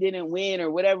 Beyonce didn't win or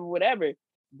whatever,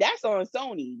 that's on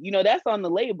Sony. That's on the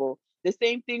label. The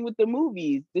same thing with the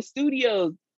movies. The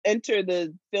studios enter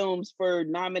the films for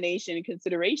nomination and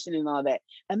consideration and all that.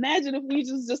 Imagine if we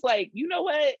just like, you know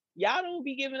what? Y'all don't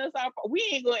be giving us we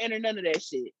ain't gonna enter none of that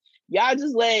shit. Y'all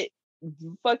just let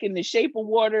fucking The Shape of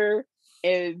Water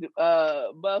and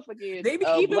motherfucking they be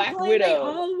even Black Widow their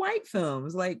own white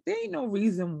films. Like, there ain't no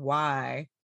reason why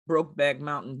Brokeback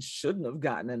Mountain shouldn't have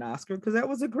gotten an Oscar, because that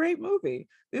was a great movie.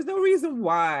 There's no reason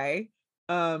why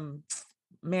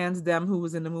Mansdam, who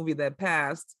was in the movie that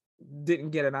passed, didn't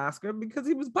get an Oscar, because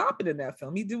he was popping in that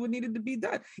film. He did what needed to be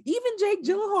done. Even Jake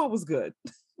Gyllenhaal was good.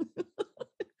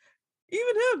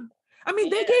 Even him. I mean,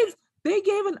 they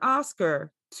gave an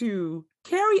Oscar to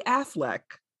Carrie Affleck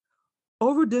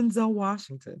over Denzel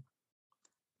Washington.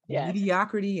 Yes.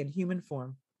 Mediocrity in human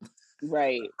form.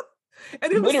 Right.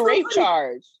 And it was with a rape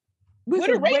charge. with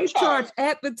a rape charge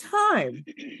at the time.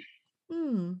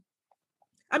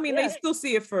 I mean, they still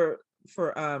see it for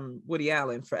Woody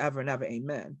Allen, Forever and Ever,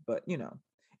 Amen. But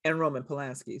and Roman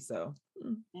Polanski. So,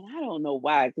 and I don't know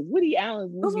why, because Woody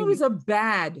Allen's those movies are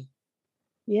bad.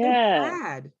 Yeah, they're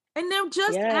bad, and they're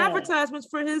just advertisements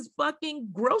for his fucking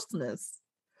grossness.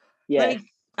 Yeah, like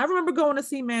I remember going to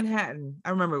see Manhattan.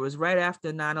 I remember it was right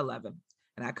after 9/11,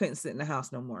 and I couldn't sit in the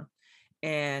house no more.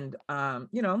 And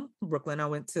Brooklyn. I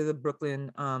went to the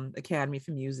Brooklyn Academy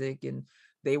for Music, and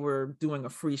they were doing a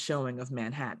free showing of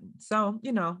Manhattan. So,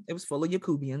 it was full of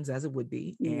Yakubians, as it would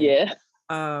be.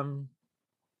 And,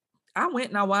 I went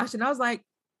and I watched it, and I was like,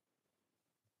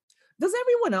 does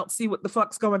everyone else see what the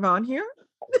fuck's going on here?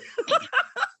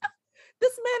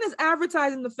 This man is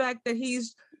advertising the fact that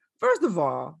he's, first of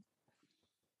all,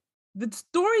 the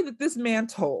story that this man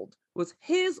told was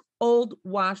his old,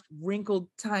 washed, wrinkled,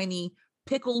 tiny,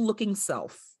 pickle-looking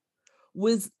self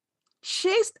was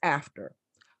chased after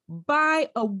by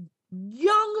a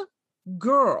young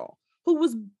girl who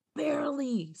was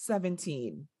barely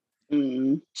 17.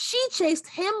 She chased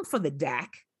him for the DAC.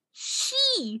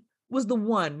 She was the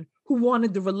one who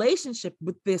wanted the relationship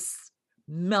with this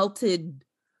melted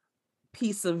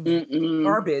piece of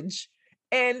garbage.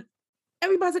 And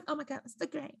everybody's like, oh my God, it's the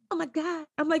great. Oh my God.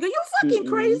 I'm like, are you fucking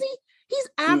crazy? He's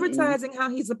advertising how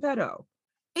he's a pedo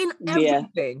in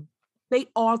everything. They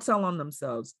all tell on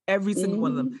themselves. Every single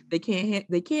one of them. They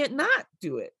can't not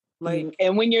do it. Like,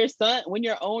 and when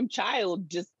your own child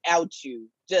just outs you,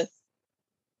 just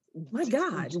my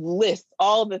God, list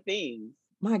all the things.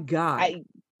 My God,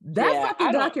 that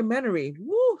fucking documentary.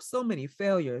 Woo, so many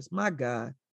failures. My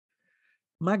God.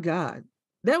 That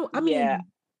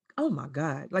oh my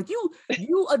God. Like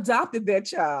you adopted that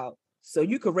child so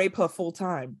you could rape her full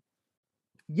time.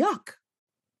 Yuck.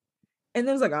 And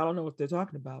then it's like, I don't know what they're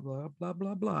talking about. Blah blah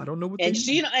blah blah. I don't know what. And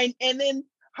she and then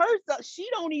she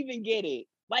don't even get it.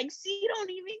 Like, she don't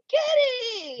even get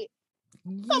it.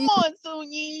 Come on,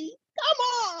 Soon-Yi. Come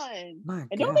on. My God.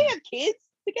 And don't they have kids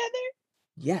together?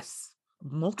 Yes.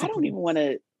 Multiple. I don't even want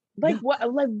to. Like, what?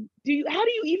 Like, how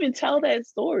do you even tell that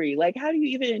story? Like, how do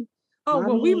you even? Oh,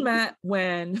 well, we met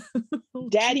when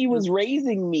Daddy was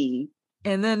raising me,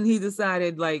 and then he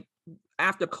decided, like,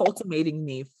 after cultivating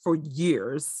me for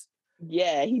years.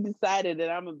 Yeah, he decided that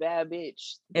I'm a bad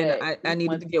bitch. And I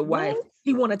needed to get wife.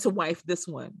 He wanted to wife this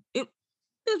one.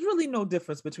 There's really no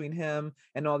difference between him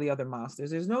and all the other monsters.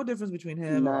 There's no difference between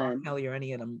him or R. Kelly or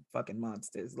any of them fucking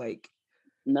monsters. Like,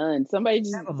 none. Somebody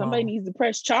needs to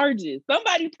press charges.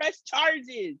 Somebody press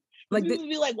charges. Like, people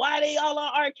be like, why are they all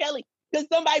on R. Kelly? Because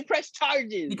somebody pressed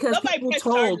charges. Because somebody people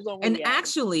told. And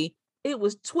actually, it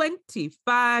was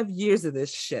 25 years of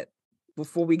this shit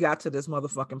before we got to this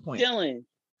motherfucking point. Chilling.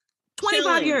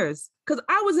 25 years. Because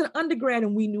I was an undergrad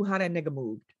and we knew how that nigga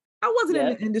moved. I wasn't in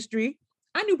the industry.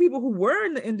 I knew people who were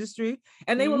in the industry,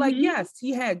 and they were like, yes,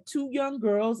 he had 2 young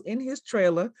girls in his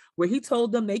trailer where he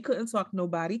told them they couldn't talk to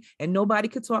nobody and nobody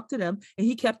could talk to them. And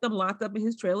he kept them locked up in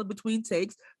his trailer between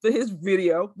takes for his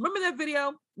video. Remember that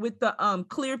video with the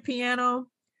clear piano,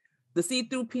 the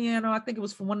see-through piano? I think it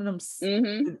was from one of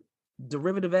them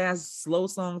derivative ass slow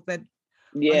songs that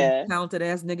talented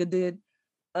ass nigga did.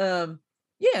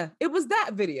 Yeah, it was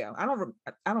that video. I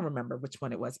don't remember which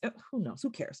one it was. Who knows? Who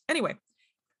cares? Anyway.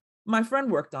 My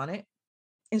friend worked on it,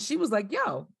 and she was like,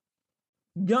 yo,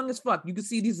 young as fuck. You could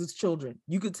see these as children.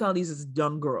 You could tell these as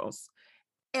young girls.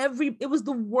 It was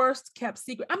the worst kept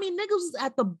secret. I mean, niggas was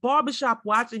at the barbershop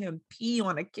watching him pee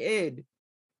on a kid.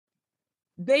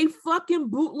 They fucking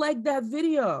bootlegged that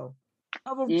video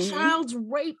of a child's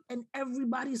rape, and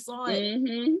everybody saw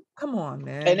it. Come on,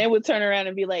 man. And they would turn around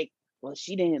and be like, well,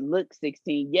 she didn't look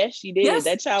 16. Yes, she did. Yes,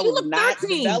 that child was not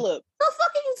 13. Developed. What the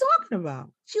fuck are you talking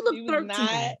about? She looked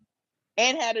 13.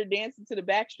 And had her dancing to the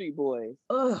Backstreet Boys.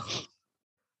 Ugh.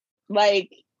 Like,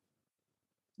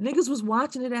 niggas was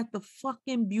watching it at the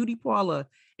fucking beauty parlor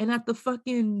and at the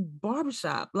fucking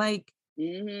barbershop. Like,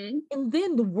 and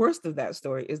then the worst of that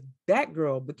story is that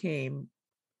girl became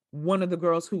one of the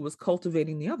girls who was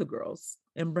cultivating the other girls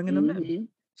and bringing them in.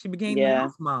 She became the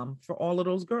house mom for all of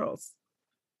those girls.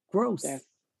 Gross.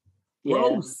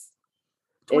 Gross.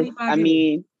 25 years.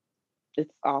 Mean,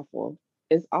 it's awful.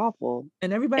 It's awful.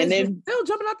 And everybody's still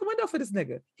jumping out the window for this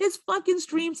nigga. His fucking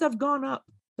streams have gone up.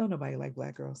 Don't nobody like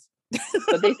black girls.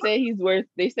 But they say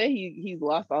he's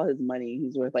lost all his money.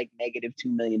 He's worth like negative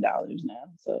 $2 million now.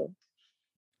 So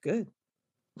good.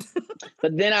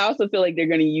 But then I also feel like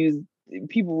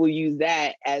people will use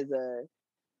that as a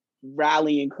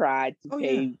rallying cry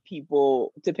to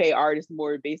pay artists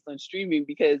more based on streaming,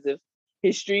 because if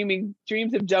his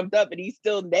streams have jumped up and he's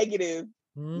still negative,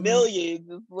 millions.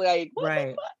 It's like, what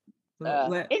right. the fuck?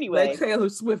 Let Anyway. Taylor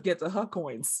Swift get to her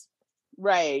coins.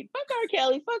 Right. Fuck R.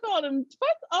 Kelly. Fuck all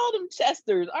them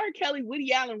Chesters. R. Kelly,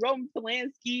 Woody Allen, Roman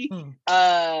Polanski,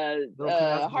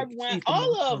 Harvey Weinstein,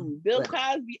 all of them. Bill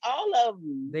Cosby, all of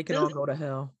them. They can all go to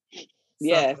hell.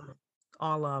 Yeah.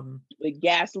 All of them. With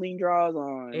gasoline draws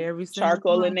on. Every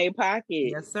charcoal in their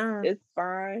pocket. Yes, sir. It's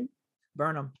fine.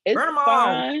 Burn them. It's Burn them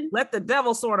fine. all. Let the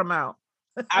devil sort them out.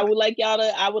 I would like y'all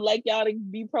to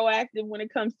be proactive when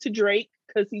it comes to Drake,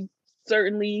 because he's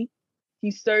certainly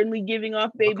giving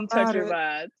off baby toucher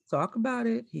vibes. Talk about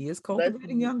it. He is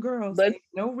cultivating young girls. Ain't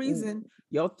no reason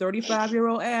your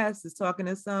 35-year-old ass is talking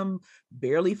to some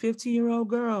barely 15-year-old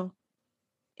girl.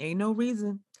 Ain't no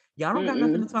reason. Y'all don't got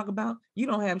nothing to talk about. You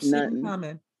don't have shit in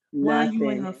common. Why are you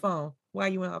in her phone?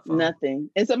 Nothing.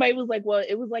 And somebody was like, well,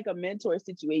 it was like a mentor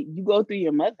situation. You go through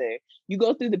your mother. You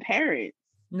go through the parents.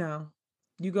 No.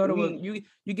 You go to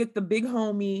you get the big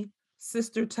homie,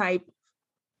 sister type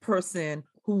person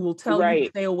who will tell you to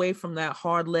stay away from that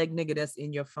hard leg nigga that's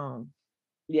in your phone.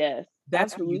 Yes.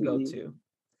 That's who you go to.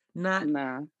 Not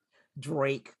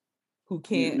Drake, who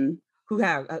can't, who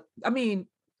have, I mean,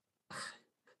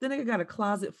 the nigga got a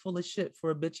closet full of shit for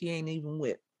a bitch he ain't even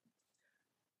with.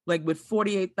 Like with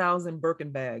 48,000 Birkin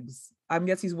bags. I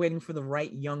guess he's waiting for the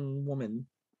right young woman.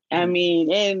 I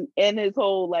mean, and his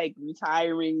whole like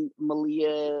retiring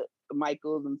Malia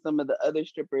Michaels and some of the other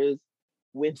strippers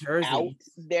without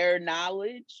their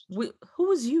knowledge. Who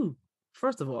was you?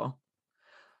 First of all,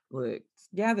 look,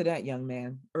 gather that young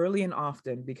man early and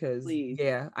often, because I see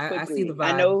the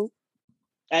vibe.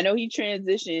 I know he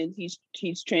transitioned. He's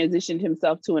transitioned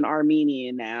himself to an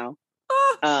Armenian now.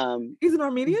 He's an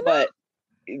Armenian, but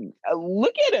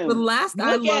look at him. The last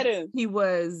I looked, he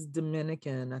was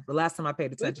Dominican. The last time I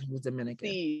paid attention, he was Dominican.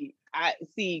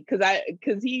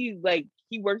 Because he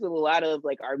works with a lot of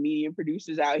like Armenian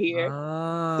producers out here.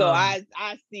 So I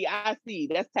see.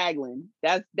 That's Tagline.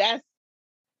 That's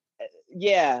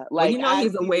like, well,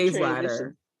 he's a wave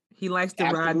rider. He likes to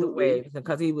ride the waves,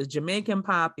 because he was Jamaican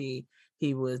poppy,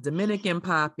 he was Dominican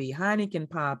poppy, Heineken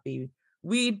poppy,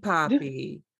 weed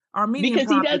poppy, Armenian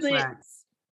poppy tracks.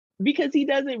 Because he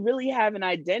doesn't really have an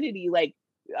identity. Like,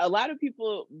 a lot of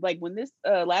people, like when this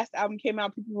last album came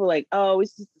out, people were like, oh,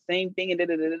 it's just the same thing,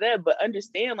 and but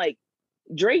understand, like,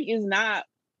 Drake is not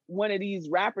one of these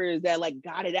rappers that like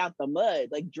got it out the mud.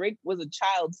 Like, Drake was a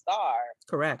child star,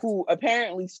 correct, who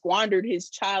apparently squandered his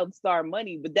child star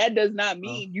money, but that does not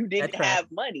mean you didn't have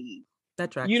money.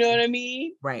 That tracks. You know what I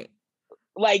mean? Right.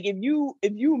 Like, if you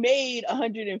made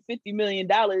 $150 million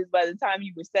by the time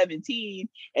you were 17,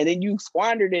 and then you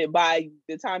squandered it by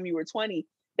the time you were 20,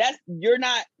 that's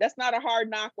not a hard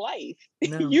knock life.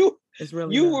 No, you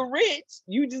were rich,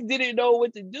 you just didn't know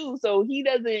what to do. So he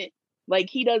doesn't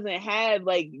have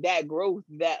like that growth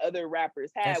that other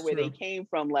rappers had, where they came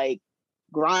from like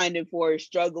grinding for it,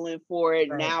 struggling for it.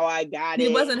 Right. Now I got it.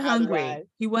 He wasn't hungry. Right.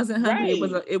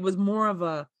 It was more of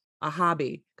a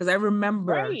hobby, because I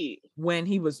remember when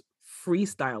he was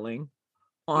freestyling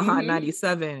on Hot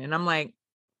 97, and I'm like,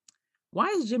 why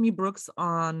is Jimmy Brooks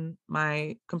on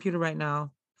my computer right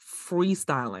now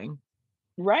freestyling?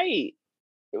 Right.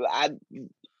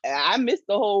 I missed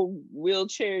the whole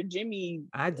wheelchair Jimmy.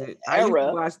 I did. Era.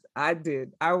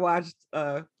 I watched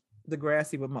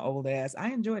Degrassi with my old ass. I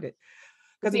enjoyed it.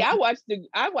 See, I watched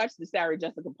the Sarah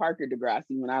Jessica Parker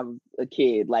Degrassi when I was a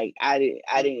kid. Like, I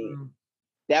didn't.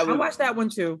 I watched that one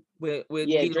too. With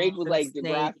Drake was like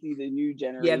Degrassi, the new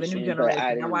generation. Yeah, the new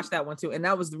generation. I watched that one too, and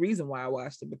that was the reason why I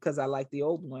watched it, because I liked the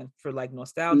old one for like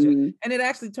nostalgia. And it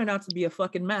actually turned out to be a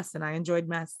fucking mess, and I enjoyed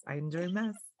mess.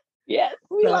 Yes,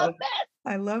 we love mess.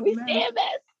 I love we mess. Stand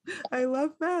mess. I love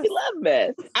mess. We love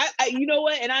mess. I you know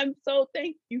what? And I'm so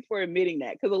thank you for admitting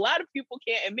that, because a lot of people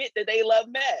can't admit that they love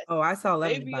mess. Oh, I tell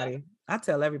everybody. I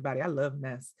tell everybody I love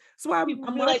mess. So I'm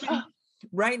watching.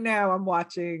 Right now, I'm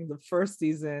watching the first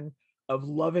season of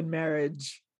Love and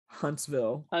Marriage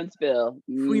Huntsville.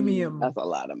 Premium. That's a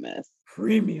lot of mess.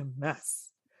 Premium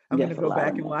mess. I'm going to go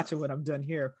back and watch it when I'm done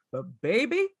here. But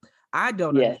baby, I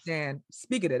don't understand.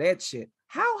 Speaking of that shit,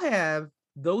 how have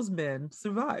those men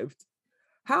survived?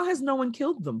 How has no one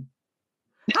killed them?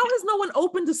 How has no one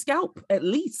opened a scalp at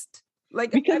least?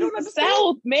 Like, because I don't understand.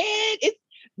 South, man. It's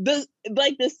the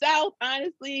South,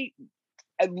 honestly.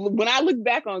 When I look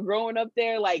back on growing up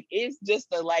there, like, it's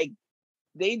just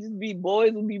they just be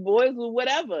boys with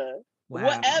whatever.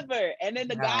 And then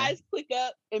the guys click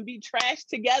up and be trash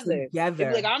together. They be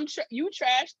like, you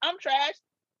trash, I'm trash.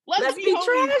 Let's be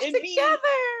trash together.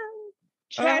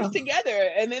 Trash together.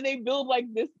 And then they build like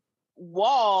this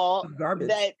wall garbage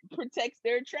that protects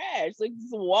their trash. Like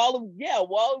it's a wall of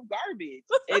garbage,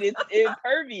 and it's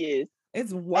impervious.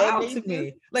 It's wild to just,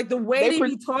 me. Like the way they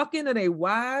be talking to their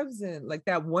wives, and like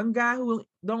that one guy who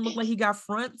don't look like he got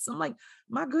fronts. I'm like,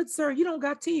 my good sir, you don't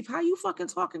got teeth. How you fucking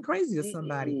talking crazy to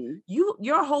somebody?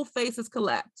 Your whole face is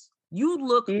collapsed. You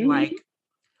look like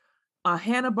a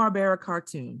Hanna-Barbera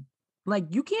cartoon.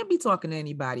 Like you can't be talking to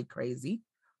anybody crazy.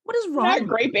 What is wrong? Not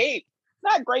great bait.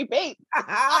 Not great bait.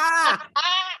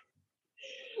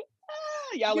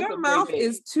 Your mouth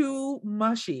is too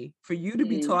mushy for you to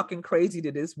be talking crazy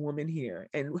to this woman here.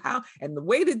 And the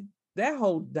way that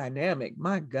whole dynamic,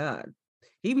 my God,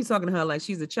 he be talking to her like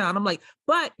she's a child. I'm like,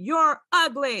 but you're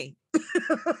ugly.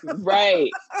 Right.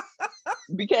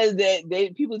 Because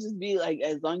they people just be like,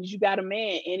 as long as you got a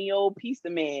man, any old piece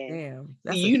of man.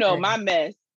 Damn. See,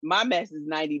 my mess is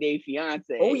 90 Day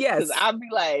Fiance. Oh, yes. Because I'll be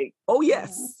like, oh,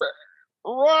 yes.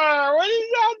 What are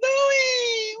y'all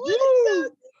doing?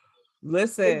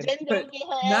 Listen,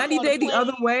 90 Day the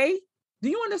other way. Do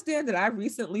you understand that I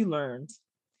recently learned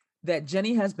that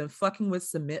Jenny has been fucking with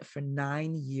Sumit for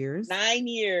 9 years? 9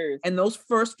 years. And those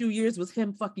first few years was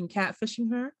him fucking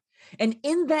catfishing her. And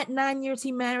in that 9 years,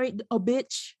 he married a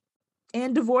bitch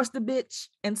and divorced a bitch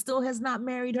and still has not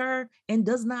married her and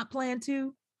does not plan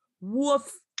to.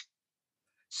 Woof.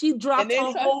 She dropped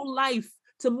her whole life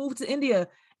to move to India.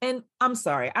 And I'm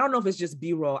sorry, I don't know if it's just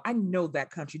B-roll. I know that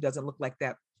country doesn't look like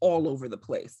that all over the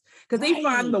place because they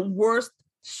find the worst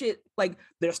shit. Like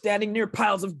they're standing near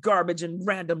piles of garbage and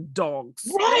random dogs.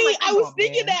 Right. Like, I was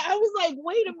thinking that. I was like,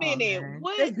 wait a minute.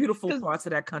 What? There's beautiful parts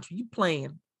of that country. You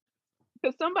playing.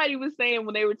 Because somebody was saying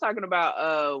when they were talking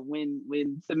about when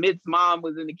Sumit's mom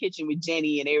was in the kitchen with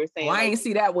Jenny and they were saying, I ain't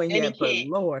see that one yet, but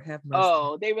Lord have mercy.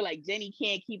 Oh, they were like, Jenny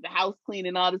can't keep the house clean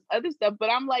and all this other stuff.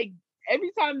 But I'm like, every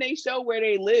time they show where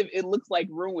they live, it looks like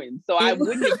ruins. So I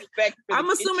wouldn't expect. I'm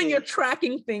assuming you're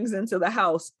tracking things into the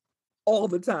house all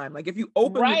the time. Like if you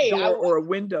open the door or a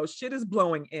window, shit is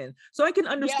blowing in. So I can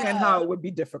understand how it would be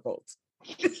difficult.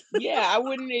 Yeah, I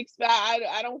wouldn't expect.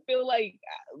 I don't feel like.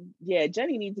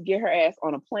 Jenny needs to get her ass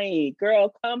on a plane.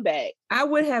 Girl, come back. I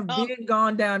would have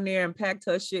gone down there and packed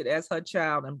her shit as her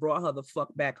child and brought her the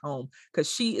fuck back home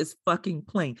because she is fucking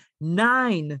plain.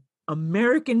 9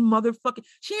 American motherfucking.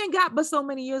 She ain't got but so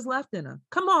many years left in her.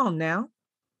 Come on now.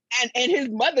 And his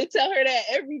mother tell her that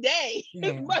every day.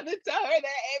 His mother tell her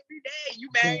that every day. You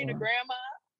marrying a grandma?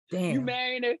 Damn. You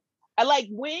marrying her? I like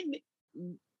when.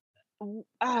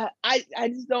 I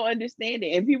just don't understand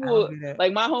it. And people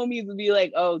like my homies would be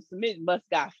like, "Oh, Sumit must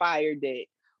got fired." That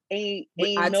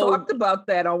I talked about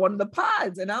that on one of the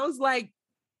pods, and I was like,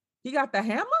 "He got the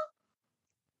hammer?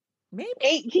 Maybe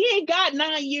he ain't got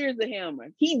 9 years of hammer.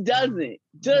 He doesn't.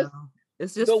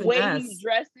 It's just the finesse. way he's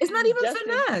dressed. It's not even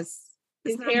finesse.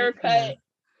 His haircut.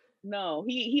 No,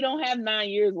 he don't have 9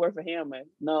 years worth of hammer.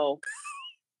 No,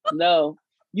 no,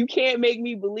 you can't make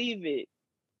me believe it.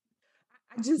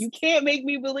 You can't make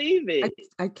me believe it.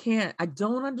 I can't. I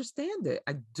don't understand it.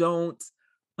 I don't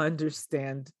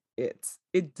understand it.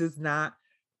 It does not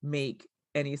make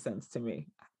any sense to me.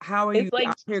 How are you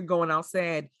out here going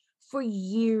outside for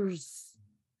years?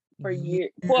 For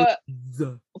years. For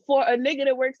a nigga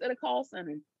that works at a call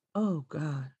center. Oh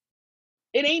God.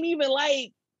 It ain't even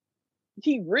like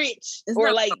he rich it's or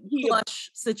not like he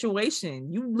plush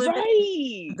situation. You live in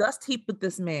a dust heap with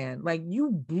this man. Like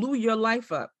you blew your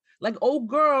life up. Like old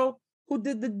girl who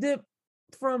did the dip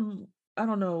from, I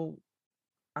don't know,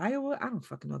 Iowa? I don't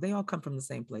fucking know. They all come from the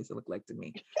same place, it looked like to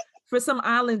me. For some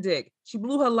island dick. She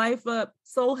blew her life up,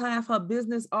 sold half her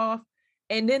business off,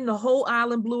 and then the whole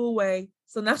island blew away.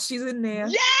 So now she's in there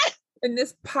in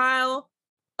this pile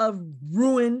of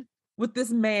ruin with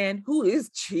this man who is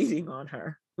cheating on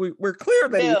her. We're clear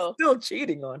that he's still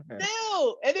cheating on her.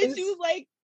 Still. And then she was like,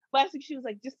 last week she was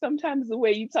like, just sometimes the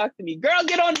way you talk to me. Girl,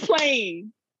 get on the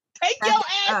plane. Take your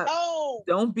ass home.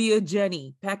 Don't be a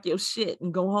Jenny. Pack your shit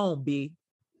and go home, B.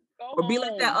 Or be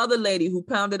like that other lady who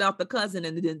pounded out the cousin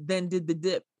and then did the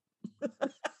dip.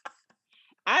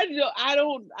 I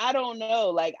don't know.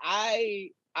 Like I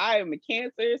am a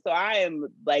Cancer, so I am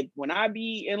like when I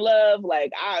be in love,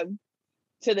 like I'm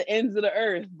to the ends of the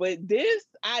earth. But this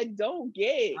I don't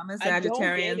get. I'm a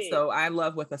Sagittarian, so I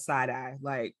love with a side eye.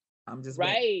 Like I'm just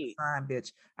fine,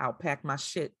 bitch. I'll pack my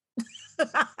shit.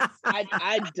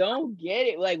 I don't get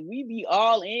it. Like we be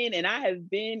all in, and I have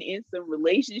been in some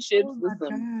relationships with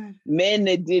some men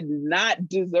that did not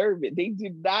deserve it. They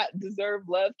did not deserve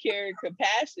love, care, and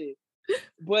compassion.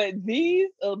 But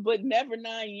but never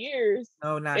 9 years.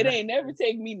 No, not it ain't never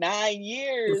take me 9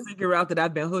 years to figure out that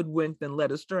I've been hoodwinked and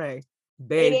led astray.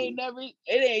 Baby.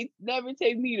 It ain't never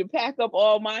take me to pack up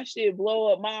all my shit,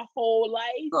 blow up my whole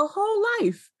life. The whole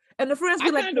life. And the friends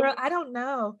be like, girl, I don't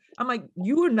know. I'm like,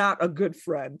 you are not a good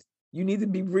friend. You need to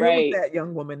be real with that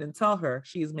young woman and tell her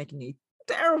she is making a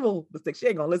terrible mistake. She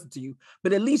ain't gonna listen to you.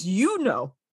 But at least you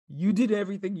know you did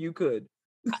everything you could.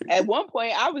 At one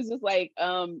point, I was just like,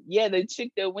 the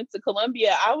chick that went to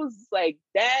Colombia, I was like,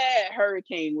 that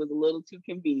hurricane was a little too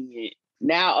convenient.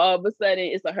 Now all of a sudden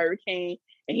it's a hurricane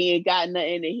and he ain't got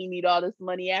nothing and he need all this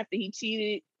money after he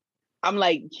cheated. I'm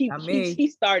like, he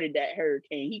started that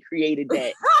hurricane. He created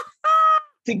that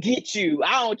to get you.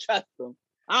 I don't trust him.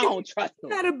 You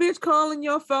got a bitch calling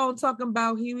your phone talking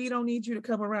about we don't need you to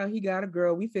come around. He got a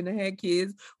girl. We finna have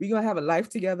kids. We gonna have a life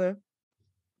together.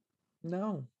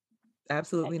 No,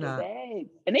 absolutely not.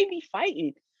 And they be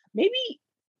fighting. Maybe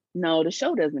no, the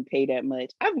show doesn't pay that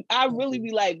much. I really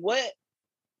be like, what?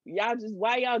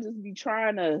 Why y'all just be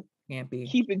trying to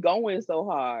keep it going so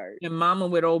hard? And mama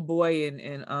with old boy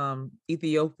in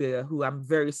Ethiopia, who I'm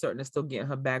very certain is still getting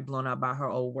her back blown out by her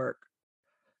old work.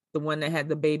 The one that had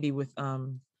the baby with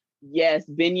yes,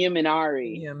 Binyam and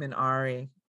Ari. Binyam and Ari.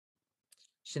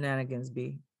 Shenanigans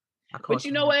be. But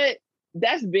you know what?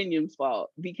 That's Binyam's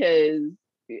fault because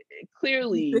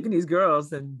clearly he's picking these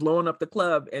girls and blowing up the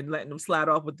club and letting them slide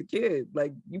off with the kid.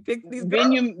 Like you picked these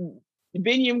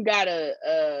Binyam got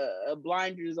a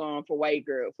blinders on for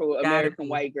American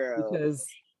white girls.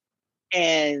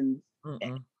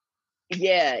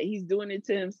 Yeah, he's doing it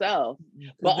to himself.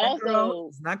 But also,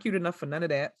 it's not cute enough for none of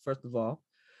that, first of all.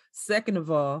 Second of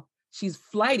all, she's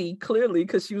flighty, clearly,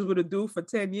 because she was with a dude for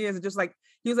 10 years. And just like,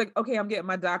 he was like, okay, I'm getting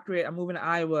my doctorate. I'm moving to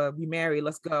Iowa. We married.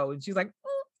 Let's go. And she's like,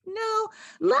 no,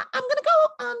 I'm going to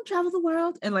go travel the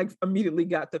world. And like immediately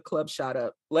got the club shot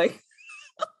up. Like,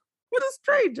 with a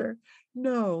stranger.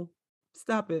 No,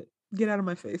 stop it. Get out of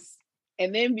my face.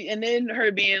 And then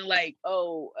her being like,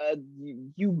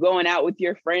 you going out with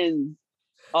your friends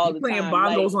all the time. Playing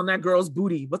bongos on that girl's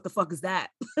booty. What the fuck is that?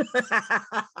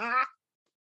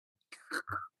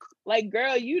 Like,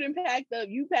 girl, you packed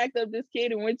up this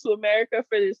kid and went to America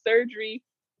for this surgery.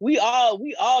 We all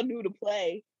knew to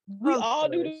play.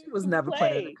 She was never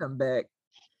planning to come back.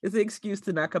 It's an excuse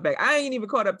to not come back. I ain't even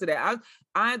caught up to that.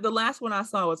 The last one I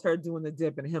saw was her doing the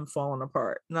dip and him falling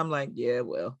apart. And I'm like, yeah,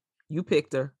 well, you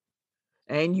picked her.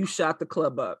 And you shot the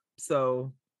club up.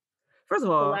 So, first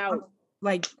of all,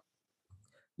 like,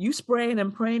 you spraying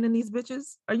and praying in these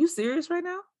bitches? Are you serious right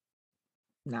now?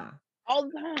 Nah. All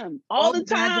the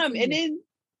time. And then,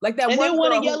 like that and one they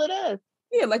want to yell at us.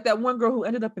 Yeah, like that one girl who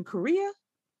ended up in Korea.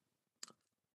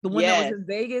 The one that was in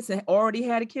Vegas and already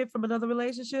had a kid from another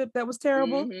relationship that was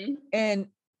terrible. Mm-hmm.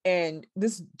 And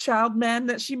this child man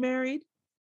that she married.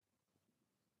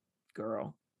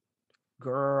 Girl.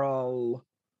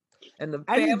 And the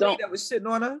family that was shitting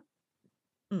on her.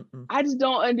 I just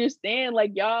don't understand,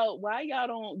 like, why y'all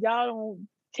don't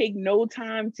take no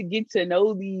time to get to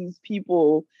know these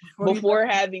people before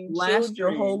having children.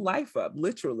 Your whole life up,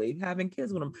 literally having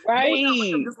kids with them. Right.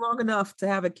 With them just long enough to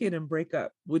have a kid and break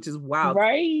up, which is wild.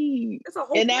 Right. It's a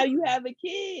whole and now you have a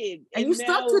kid. And you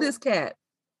stuck to this cat.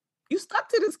 You stuck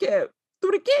to this cat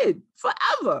through the kid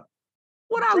forever.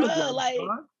 What I look like?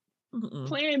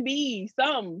 Plan B,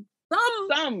 some.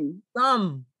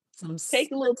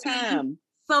 Take a little time.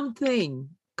 Something.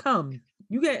 Come.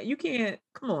 You can't.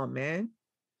 Come on, man.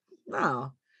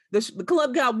 No. The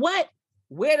club got what?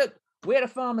 Where the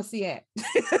pharmacy at?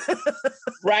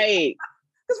 Right.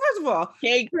 Because first of all,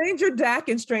 stranger DAC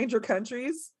in stranger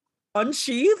countries,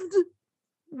 unsheathed.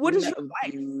 What is your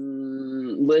life?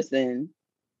 Listen.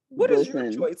 What is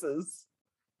your choices?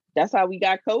 That's how we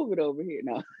got COVID over here.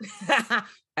 No.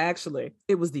 Actually,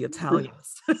 it was the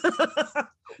Italians.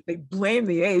 They blame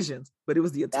the Asians, but it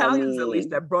was the Italians at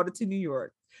least that brought it to New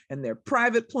York and their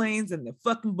private planes and their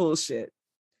fucking bullshit.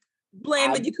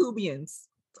 Blame the Yakubians.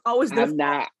 It's always their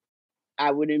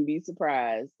I wouldn't be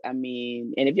surprised. I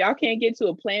mean, and if y'all can't get to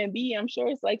a plan B, I'm sure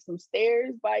it's like some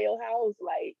stairs by your house.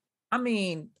 Like, I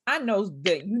mean, I know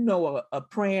that you know a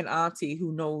praying auntie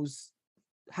who knows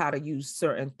how to use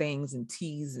certain things and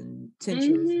teas and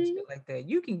tinctures and shit like that.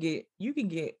 You can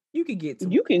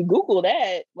Google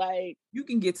that. Like, you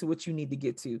can get to what you need to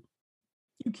get to.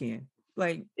 You can.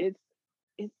 Like, it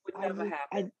would never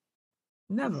happen.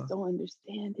 Never. I just don't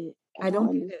understand it. I don't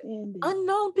understand it.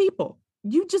 Unknown people.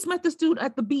 You just met this dude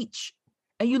at the beach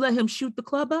and you let him shoot the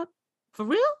club up? For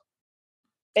real?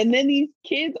 And then these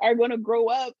kids are going to grow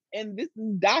up and this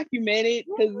is documented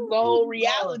because it's a whole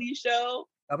reality show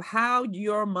of how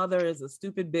your mother is a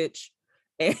stupid bitch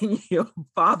and your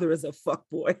father is a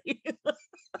fuckboy.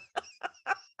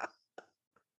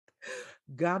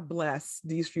 God bless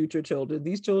these future children.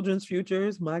 These children's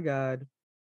futures, my God.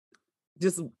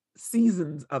 Just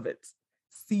seasons of it.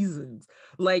 Seasons.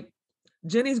 Like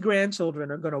Jenny's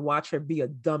grandchildren are going to watch her be a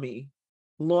dummy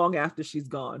long after she's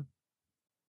gone.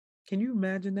 Can you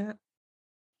imagine that?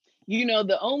 You know,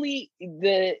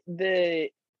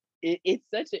 it's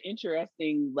such an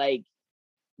interesting like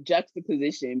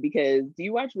juxtaposition, because do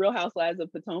you watch Real Housewives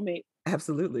of Potomac?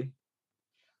 Absolutely.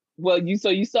 Well, did you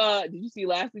see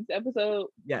last week's episode?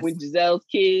 Yes. When Giselle's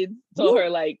kids told her,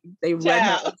 like, they ran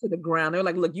her up to the ground. They're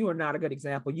like, look, you are not a good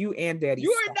example. You and Daddy.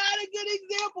 You are not a good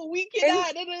example. We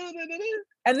cannot.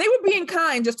 And they were being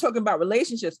kind, just talking about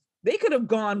relationships. They could have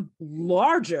gone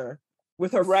larger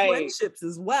with her friendships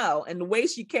as well. And the way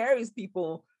she carries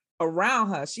people around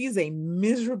her. She's a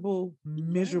miserable,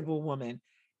 miserable woman.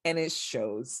 And it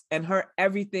shows. And her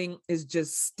everything is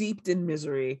just steeped in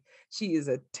misery. She is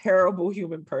a terrible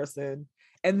human person.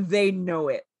 And they know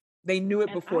it. They knew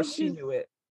it before she knew it.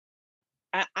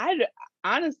 I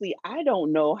honestly, I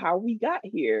don't know how we got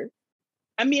here.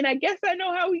 I mean, I guess I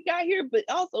know how we got here, but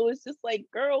also it's just like,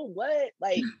 girl, what?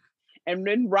 Like, and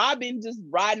then Robin just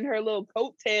riding her little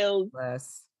coattails.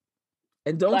 Yes.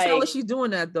 And don't tell her she's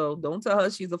doing that, though. Don't tell her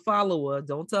she's a follower.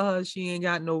 Don't tell her she ain't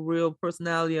got no real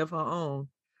personality of her own.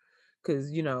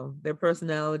 Because, you know, their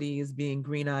personality is being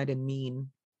green-eyed and mean.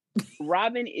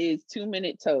 Robin is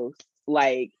 2-minute toast.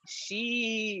 Like,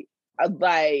 she,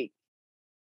 like,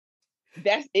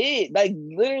 that's it. Like,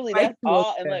 literally, that's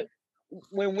all. And, like,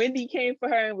 when Wendy came for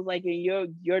her and was like,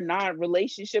 you're not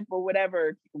relationship or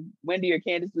whatever, Wendy or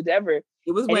Candace, whichever.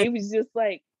 It was Wendy. It was just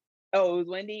like, oh, it was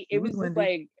Wendy? It was just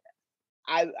like,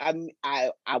 I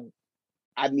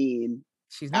mean,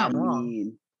 she's not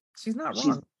wrong. She's not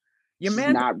wrong. Your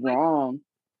man not wrong.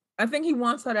 I think he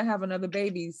wants her to have another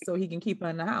baby so he can keep her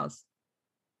in the house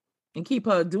and keep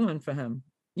her doing for him.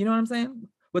 You know what I'm saying?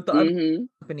 With the ugly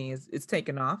company it's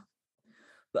taking off.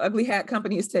 The ugly hat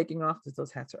company is taking off because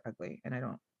those hats are ugly, and I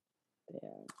don't. Yeah.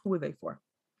 Who are they for?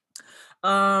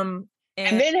 And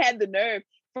then had the nerve.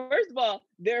 First of all,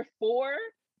 they're for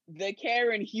the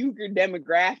Karen Huger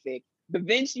demographic, but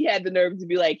then she had the nerve to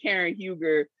be like, Karen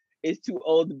Huger is too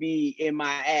old to be in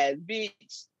my ass,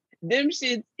 bitch. Them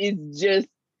shits is just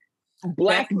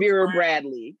Black Vera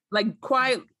Bradley. Like,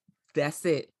 quiet. That's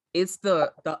it. It's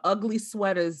the ugly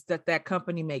sweaters that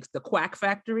company makes. The Quack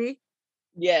Factory.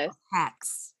 Yes.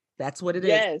 Hats. That's what it is.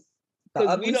 Yes. The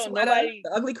ugly sweater.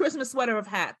 The ugly Christmas sweater of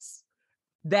hats.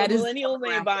 That the is. Millennials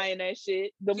ain't buying that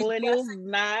shit. The millennials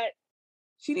not.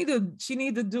 She need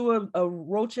to do a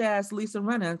roach ass Lisa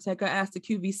Rinna and take her ass to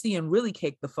QVC and really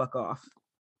cake the fuck off.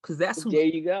 Because that's who. There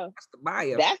you go. That's the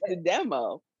buyer. That's the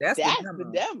demo. That's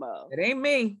the demo. It ain't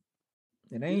me.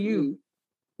 It ain't you.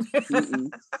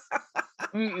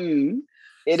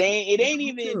 It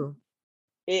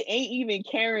ain't even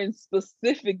Karen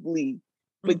specifically,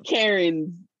 but Karen's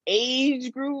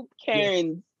age group,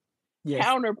 Karen's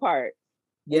counterpart.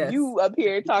 Yes. And you up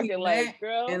here talking like,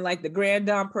 girl. And like the Grand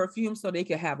Dame perfume, so they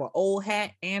could have an old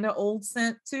hat and an old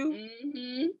scent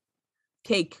too.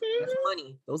 Cake. That's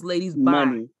money. Those ladies buy.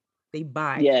 Money. They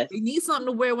buy. Yes. They need something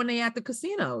to wear when they at the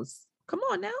casinos. Come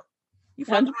on now. You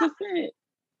 100%.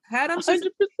 Had them 100%.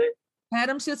 Had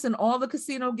them shits in all the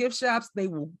casino gift shops. They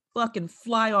will fucking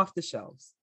fly off the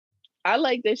shelves. I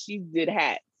like that she did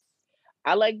hats.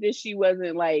 I like that she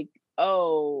wasn't like,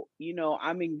 oh, you know,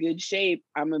 I'm in good shape.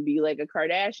 I'm going to be like a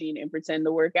Kardashian and pretend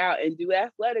to work out and do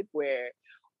athletic wear.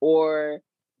 Or,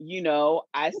 you know,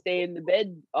 I stay in the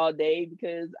bed all day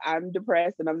because I'm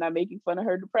depressed and I'm not making fun of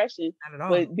her depression. Not at all.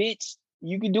 But bitch,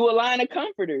 you can do a line of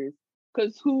comforters,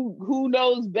 because who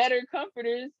knows better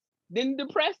comforters than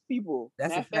depressed people?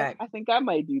 That's a fact. I think I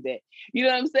might do that. You know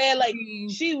what I'm saying? Like,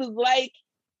 she was like,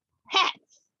 hats.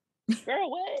 Girl,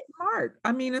 what? Smart.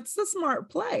 I mean, it's a smart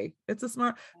play. It's a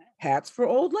smart hats for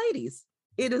old ladies.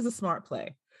 It is a smart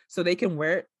play. So they can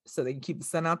wear it so they can keep the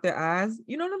sun out their eyes.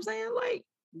 You know what I'm saying? Like,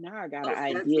 now I got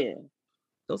an idea.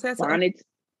 Those hats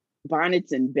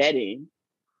bonnets and bedding.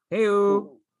 Hey,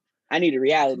 I need a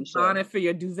reality show. Bonnet for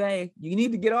your duvet. You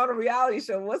need to get on a reality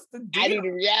show. What's the deal? I need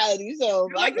a reality show.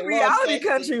 You're like a reality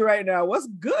country right now. What's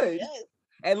good? Yes.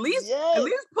 At least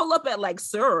pull up at like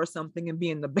Sir or something and be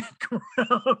in the background.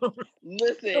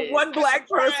 Listen, the one black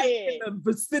person in the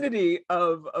vicinity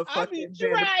of fucking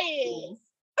trying.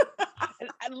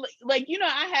 Like, you know,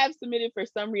 I have submitted for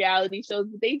some reality shows,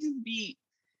 but they just be,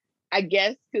 I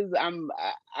guess, because I'm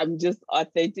just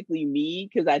authentically me.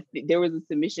 Because there was a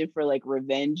submission for like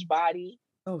Revenge Body.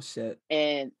 Oh shit!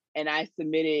 And I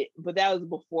submitted, but that was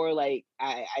before like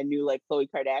I knew like Khloe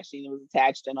Kardashian was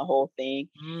attached in a whole thing,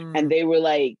 and they were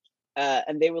like,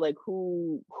 and they were like,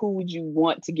 who would you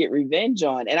want to get revenge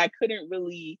on? And I couldn't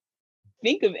really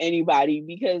think of anybody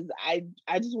because I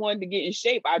just wanted to get in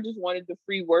shape. I just wanted the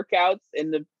free workouts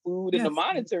and the food and the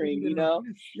monitoring, you know?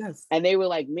 Yes. And they were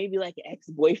like, maybe like an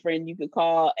ex-boyfriend you could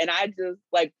call. And I just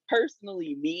like,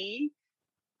 personally, me,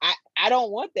 I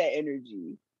don't want that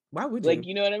energy. Why would you? Like,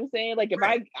 you know what I'm saying? Like, if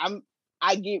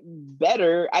I get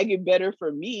better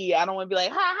for me. I don't want to be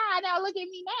like, ha, now look at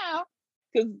me now.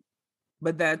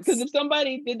 Because if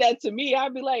somebody did that to me,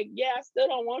 I'd be like, yeah, I still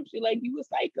don't want you. Like, you a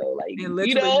psycho. Like, you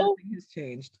know, nothing has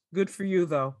changed. Good for you,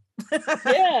 though.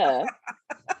 Yeah.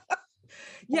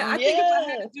 Yeah, I think if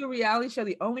I had to do a reality show,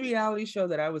 the only reality show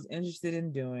that I was interested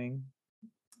in doing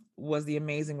was The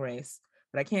Amazing Race.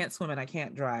 But I can't swim and I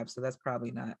can't drive, so that's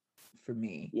probably not for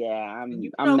me. Yeah,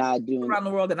 I'm not doing around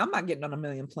the world, and I'm not getting on a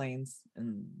million planes.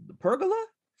 And the pergola,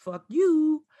 fuck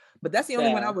you. But that's the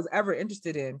only one I was ever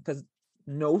interested in, because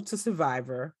no to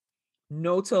Survivor,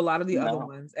 no to a lot of the other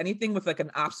ones. Anything with like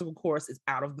an obstacle course is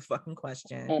out of the fucking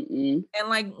question. And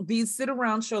like these sit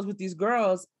around shows with these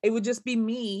girls, it would just be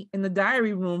me in the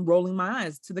diary room rolling my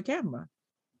eyes to the camera.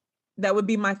 That would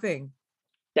be my thing.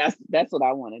 That's what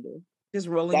I want to do. Just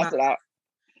rolling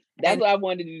That's what I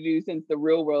wanted to do since The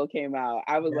Real World came out.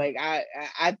 I was like,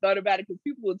 I thought about it because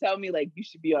people would tell me like, you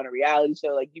should be on a reality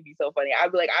show. Like, you'd be so funny.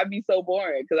 I'd be like, I'd be so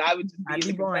boring because I would just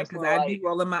be boring because I'd be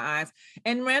rolling my eyes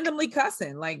and randomly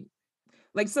cussing. Like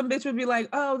some bitch would be like,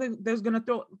 oh, there's gonna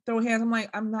throw hands. I'm like,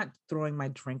 I'm not throwing my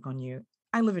drink on you.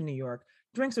 I live in New York.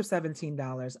 Drinks are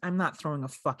 $17. I'm not throwing a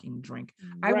fucking drink.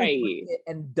 I will drink it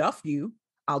and duff you.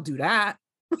 I'll do that.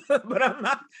 But I'm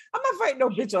not fighting no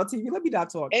bitch on TV. Let me not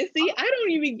talk. And see, I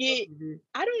don't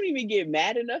even get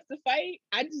mad enough to fight.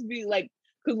 I just be like,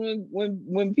 because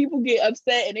when people get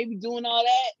upset and they be doing all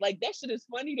that, like that shit is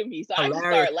funny to me. So I just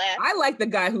start laughing. I like the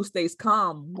guy who stays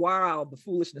calm while the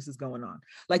foolishness is going on.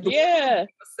 Like the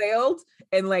assailed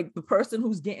and like the person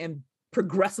who's getting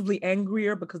progressively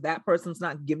angrier because that person's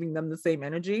not giving them the same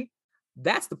energy.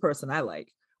 That's the person I like.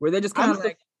 Where they're just kind of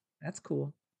like, that's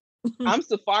cool. I'm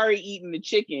Safari eating the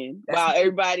chicken while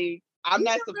everybody. I'm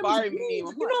not Safari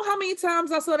eating. You know how many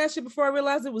times I saw that shit before I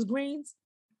realized it was greens?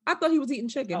 I thought he was eating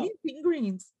chicken. He's eating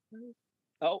greens.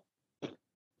 Oh,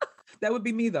 that would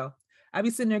be me though. I'd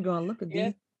be sitting there going, "Look at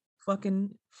these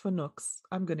fucking fanooks.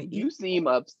 I'm gonna eat." You seem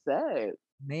upset,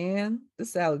 man. The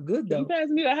salad good though. Can you pass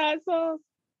me the hot sauce?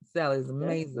 Salad is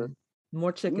amazing.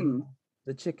 More chicken.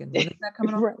 The chicken. When is that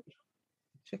coming on?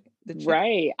 Chicken. The chicken.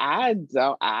 Right.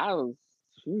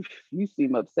 You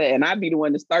seem upset, and I'd be the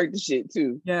one to start the shit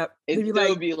too. Yeah, it'd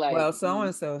still be like, well, so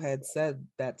and so had said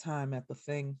that time at the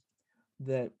thing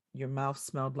that your mouth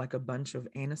smelled like a bunch of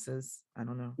anuses. I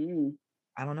don't know.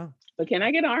 I don't know. But can I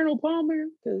get Arnold Palmer?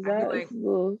 Because that's like,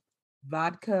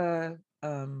 vodka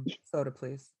soda,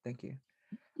 please. Thank you.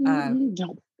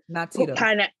 Not Tito.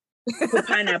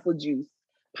 Pineapple juice.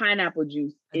 Pineapple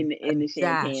juice in the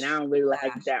champagne. I don't really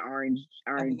like that orange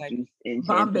juice in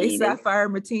Bombay champagne. Sapphire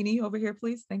Martini over here,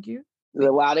 please. Thank you.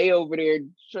 While they over there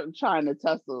trying to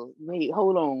tussle. Wait,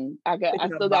 hold on. I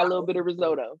still got a little bit of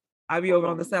risotto. I'll be over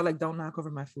on the side like, don't knock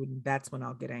over my food, and that's when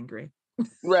I'll get angry.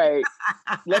 Right.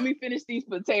 Let me finish these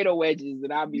potato wedges,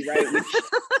 and I'll be right with you.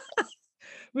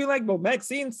 Be like, well,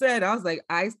 Maxine said. I was like,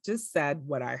 I just said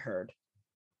what I heard.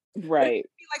 Right.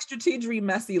 Like strategically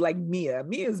messy, like Mia.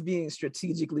 Mia's being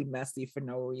strategically messy for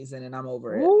no reason, and I'm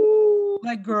over it. Ooh,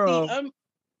 like, girl. See,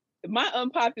 my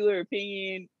unpopular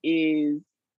opinion is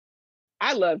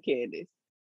I love Candace.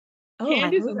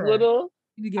 Candace is little.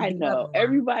 I know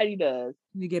everybody does.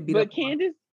 But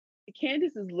Candace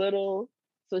is little,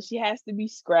 so she has to be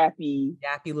scrappy.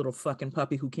 Yappy little fucking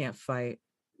puppy who can't fight.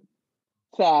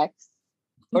 Facts.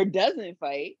 Or doesn't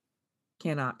fight.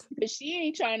 Cannot. But she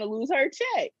ain't trying to lose her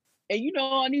check. And you know,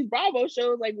 on these Bravo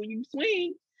shows, like when you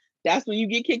swing, that's when you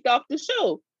get kicked off the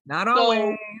show. Not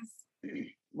always.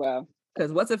 Well,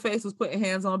 because what's her face was putting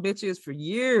hands on bitches for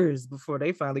years before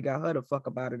they finally got her the fuck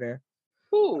up out of there.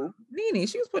 Who? Nene.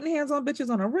 She was putting hands on bitches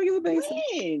on a regular basis.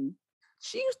 When?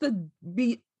 She used to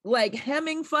be like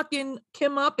hemming fucking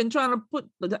Kim up and trying to put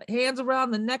the hands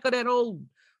around the neck of that old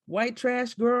white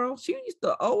trash girl. She used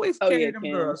to always carry them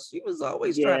girls. She was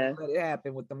always trying to let it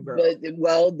happen with them girls. But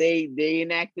well, they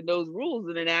enacted those rules,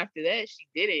 and then after that, she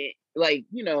didn't. Like,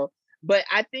 you know. But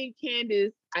I think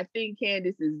Candace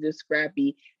is just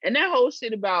scrappy, and that whole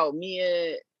shit about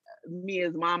Mia's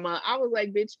mama. I was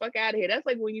like, bitch, fuck out of here. That's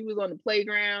like when you was on the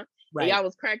playground. Right. And y'all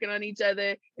was cracking on each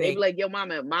other. They be like, yo, my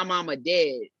mama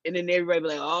dead. And then everybody be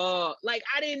like, oh, like,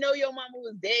 I didn't know your mama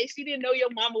was dead. She didn't know your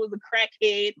mama was a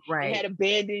crackhead. Right. And had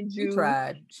abandoned you.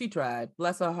 She tried.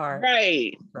 Bless her heart.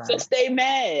 Right. So stay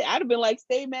mad. I'd have been like,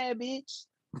 stay mad, bitch.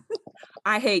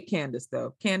 I hate Candace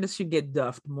though. Candace should get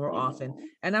duffed more often.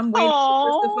 And I'm waiting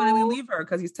for Chris to finally leave her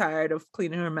because he's tired of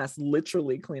cleaning her mess,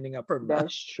 literally cleaning up her mess.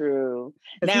 That's true.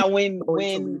 Now when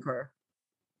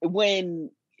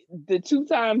the 2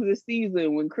 times this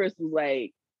season when Chris was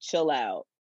like, chill out,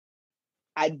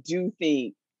 I do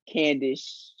think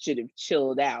Candace should have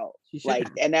chilled out.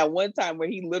 And that one time where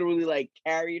he literally like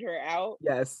carried her out.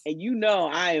 Yes. And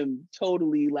I am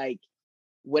totally like,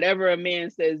 whatever a man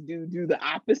says, do the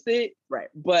opposite. Right.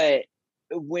 But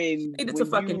when it's a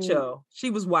fucking chill.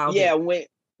 She was wild. Yeah, when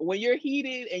you're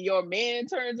heated and your man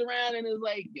turns around and is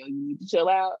like, yo, you need to chill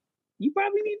out. You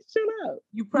probably need to chill out.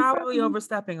 You probably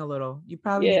overstepping a little. You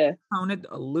probably need to tone it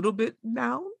a little bit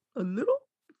down, a little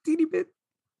teeny bit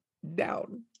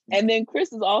down. And then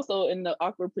Chris is also in the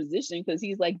awkward position because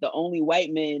he's like the only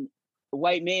white man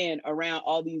around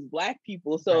all these Black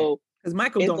people. So because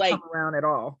Michael don't come around at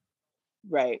all.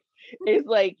 Right. It's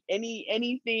like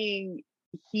anything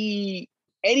he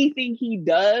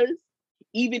does,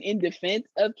 even in defense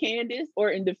of Candace or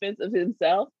in defense of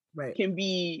himself, can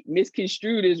be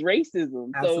misconstrued as racism.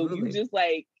 Absolutely. So you just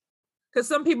like, because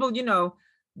some people,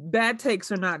 bad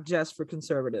takes are not just for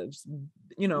conservatives.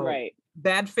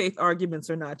 Bad faith arguments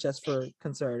are not just for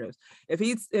conservatives. If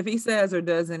he says or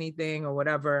does anything or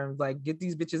whatever, like, get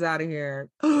these bitches out of here,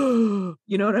 you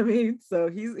know what I mean? So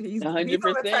he's 100%. He's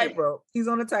on a tightrope. He's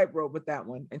on a tightrope with that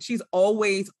one. And she's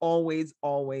always when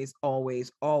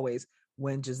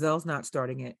Gizelle's not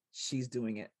starting it, she's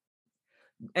doing it.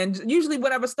 And usually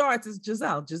whatever starts is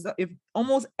Gizelle. If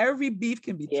almost every beef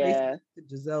can be traced to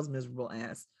Gizelle's miserable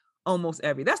ass. Almost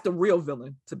every. That's the real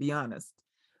villain, to be honest.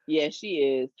 Yeah, she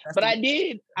is. But I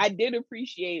did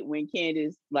appreciate when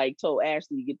Candace like told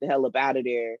Ashley to get the hell up out of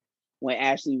there when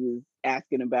Ashley was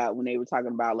asking about when they were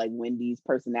talking about like Wendy's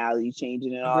personality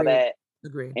changing and all that.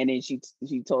 Agree. And then she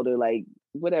told her like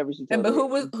whatever she told her. But who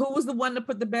was the one to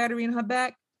put the battery in her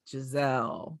back?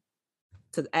 Gizelle.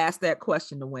 To ask that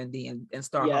question to Wendy and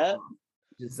start her off.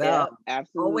 Gizelle.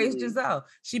 Absolutely. Always Gizelle.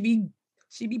 She be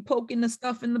poking the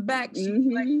stuff in the back. She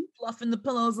be like fluffing the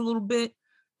pillows a little bit.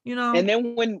 And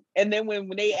then when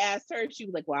they asked her, she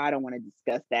was like, well, I don't want to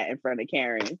discuss that in front of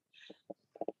Karen.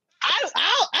 I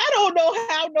don't know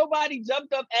how nobody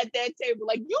jumped up at that table.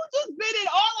 Like, you just been in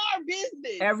all our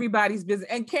business. Everybody's business.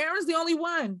 And Karen's the only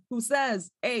one who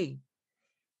says, hey,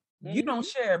 you don't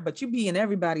share, but you be in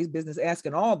everybody's business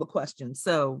asking all the questions.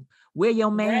 So where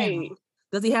your man? Right.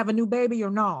 Does he have a new baby or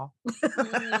no?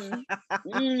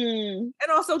 And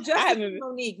also just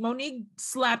Monique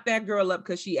slapped that girl up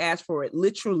because she asked for it,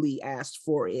 literally asked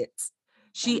for it.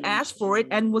 She asked for it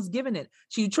and was given it.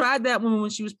 She tried that woman when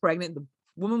she was pregnant. The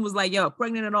woman was like, yo,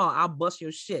 pregnant at all, I'll bust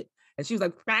your shit. And she was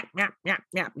like, yap, yap,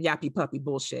 yap, yappy puppy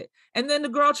bullshit. And then the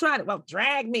girl tried it. Well,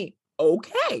 drag me.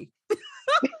 Okay.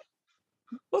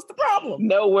 What's the problem?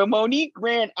 No, when Monique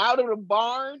ran out of the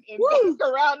barn and back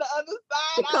around the other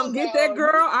side to come get that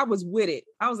girl, I was with it.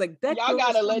 I was like, that y'all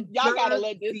gotta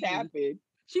let this happen.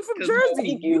 She from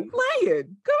Jersey. You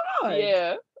playing? Come on.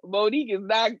 Yeah. Monique is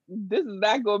not. This is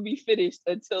not going to be finished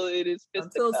until it is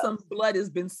until some blood has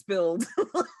been spilled.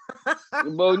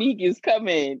 Monique is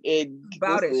coming and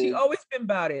about it. She always been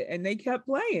about it, and they kept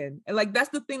playing. And like that's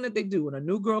the thing that they do when a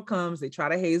new girl comes, they try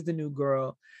to haze the new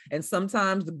girl, and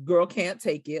sometimes the girl can't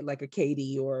take it, like a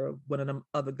Katie or one of them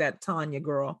other that Tanya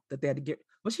girl that they had to get.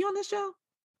 Was she on this show?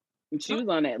 She was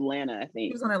on Atlanta, I think.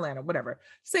 She was on Atlanta. Whatever.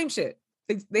 Same shit.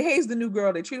 They haze the new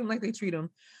girl. They treat them like they treat them,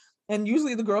 and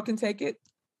usually the girl can take it.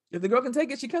 If the girl can take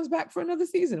it, she comes back for another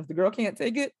season. If the girl can't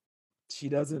take it, she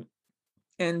doesn't.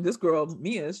 And this girl,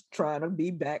 Mia's trying to be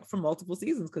back for multiple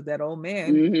seasons because that old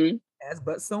man has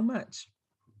but so much.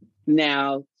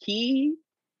 Now, he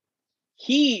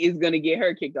is going to get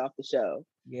her kicked off the show.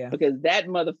 Yeah. Because that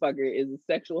motherfucker is a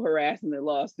sexual harassment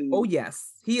lawsuit. Oh,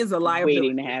 yes. He is a liability.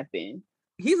 Waiting to happen.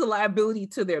 He's a liability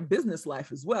to their business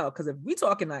life as well. Because if we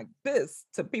talking like this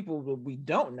to people that we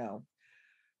don't know.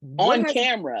 On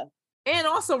camera. And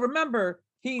also remember,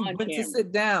 he went to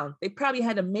sit down. They probably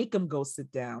had to make him go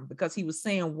sit down because he was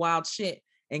saying wild shit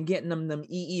and getting them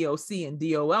EEOC and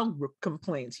DOL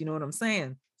complaints. You know what I'm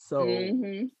saying? So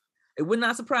it would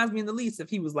not surprise me in the least if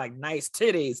he was like nice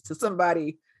titties to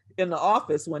somebody in the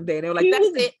office one day. They were like,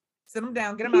 that's it. Sit him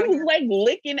down. Get him out of here. He was like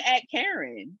licking at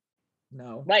Karen.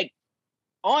 No. Like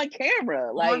on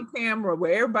camera. Like on camera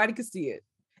where everybody could see it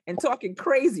and talking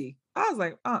crazy. I was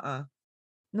like,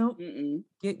 nope.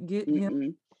 Get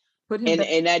him. Put him back.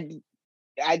 And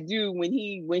I do when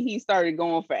he started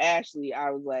going for Ashley,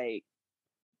 I was like,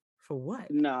 for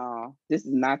what? No, this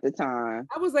is not the time.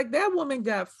 I was like, that woman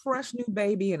got fresh new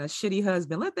baby and a shitty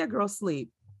husband. Let that girl sleep.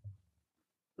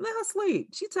 Let her sleep.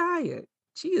 She tired.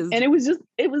 She is. And it was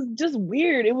just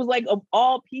weird. It was like, of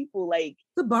all people, like,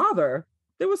 to bother.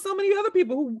 There were so many other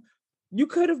people who you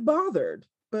could have bothered,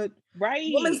 but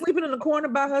woman sleeping in the corner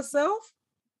by herself.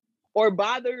 Or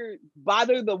bother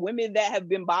the women that have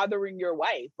been bothering your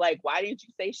wife. Like, why didn't you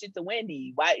say shit to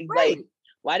Wendy? Why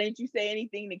didn't you say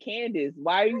anything to Candace?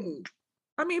 Why are you?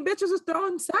 I mean, bitches is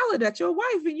throwing salad at your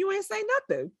wife and you ain't say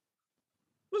nothing.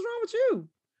 What's wrong with you?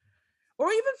 Or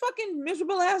even fucking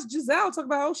miserable ass Giselle talk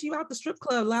about, oh, she out the strip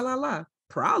club, la la la.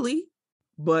 Probably,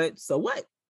 but so what?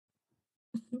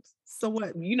 So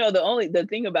what? You know, the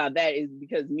thing about that is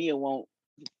because Mia won't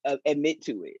admit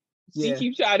to it. She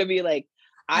keeps trying to be like,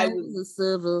 I was a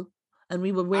server and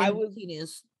we were wearing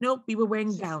bikinis. Nope, we were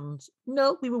wearing gowns.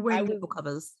 Nope, we were wearing nipple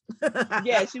covers.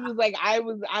 Yeah, she was like, I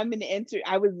was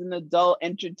an adult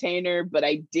entertainer, but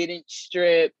I didn't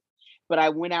strip. But I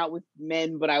went out with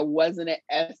men, but I wasn't an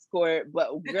escort.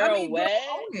 But girl, what?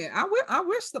 I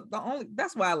wish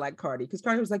that's why I like Cardi, because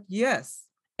Cardi was like, yes,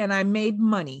 and I made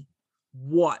money.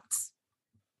 What?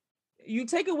 You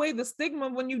take away the stigma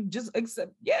when you just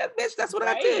accept, yeah, bitch, that's what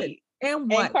I did.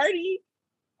 And what?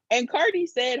 And Cardi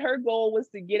said her goal was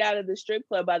to get out of the strip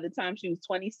club by the time she was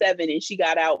 27, and she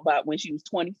got out when she was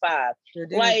 25.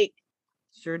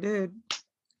 Sure did.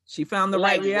 She found the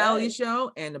right reality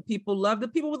show, and the people loved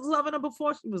it. People was loving her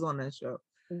before she was on that show.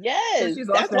 Yes,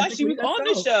 that's why she was on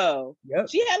the show. Yep.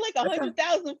 She had like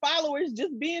 100,000 followers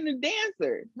just being a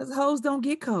dancer. Because hoes don't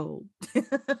get cold.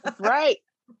 Right.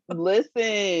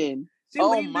 Listen. She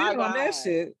leaned in on that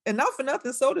shit. And not for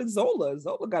nothing, so did Zola.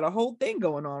 Zola got a whole thing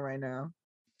going on right now.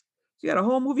 She got a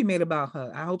whole movie made about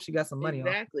her. I hope she got some money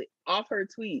exactly off her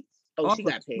tweets. Oh, she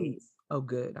got paid. Oh,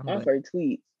 good. Off her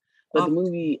tweets. But the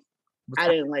movie, I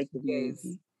didn't like the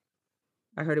movie.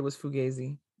 I heard it was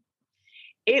fugazi.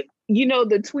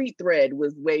 The tweet thread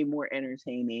was way more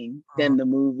entertaining than the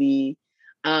movie.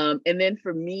 And then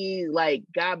for me, like,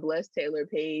 God bless Taylor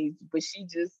Page, but she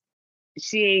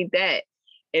ain't that.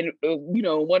 And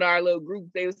one of our little groups,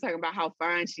 they was talking about how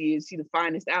fine she is. She's the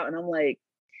finest out, and I'm like,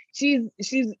 she's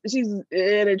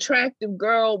an attractive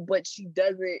girl, but she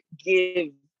doesn't give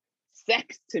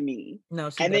sex to me. No,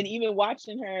 then even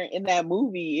watching her in that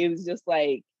movie, it was just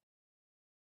like,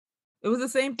 it was the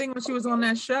same thing when she was on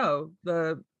that show,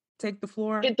 the Take the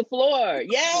Floor. Hit the Floor.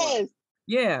 Yes.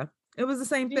 Yeah. It was the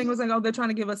same thing. It was like, oh, they're trying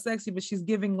to give us sexy, but she's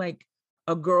giving like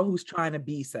a girl who's trying to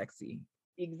be sexy.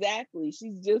 Exactly.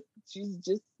 She's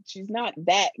not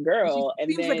that girl.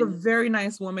 She seems like a very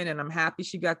nice woman, and I'm happy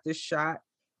she got this shot.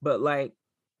 But like,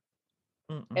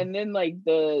 and then like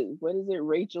what is it,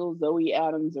 Rachel Zoe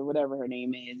Adams or whatever her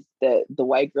name is, the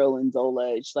white girl in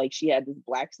Zola, she had this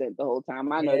black scent the whole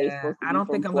time. I know they're supposed to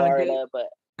be from Florida, but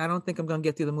I don't think I'm gonna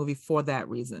get through the movie for that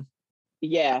reason.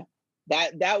 Yeah,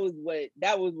 that was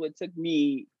what took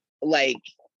me, like,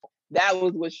 that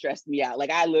was what stressed me out.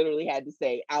 Like, I literally had to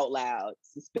say out loud,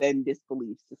 suspend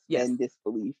disbelief.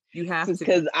 Disbelief. You have to,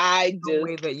 because I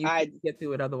get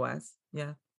through it otherwise.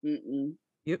 Yeah.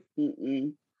 Yep.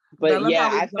 But I love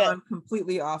how we've gone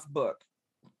completely off book.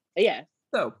 Yeah.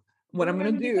 So what I'm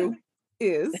going to do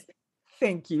is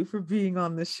thank you for being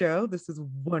on the show. This is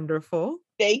wonderful.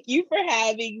 Thank you for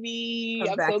having me.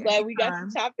 I'm so glad we got to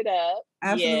chop it up.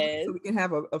 Absolutely. Yes. So we can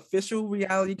have an official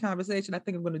reality conversation. I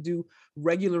think I'm going to do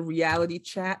regular reality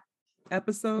chat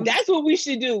episodes. That's what we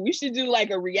should do. We should do like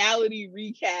a reality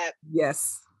recap.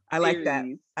 Yes. I like that.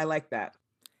 I like that.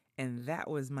 And that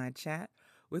was my chat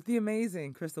with the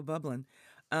amazing Crystal Bublin.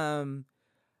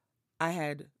 I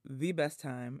had the best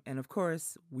time. And of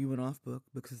course, we went off book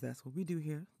because that's what we do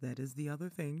here. That is the other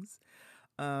things.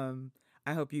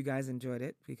 I hope you guys enjoyed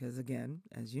it because, again,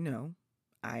 as you know,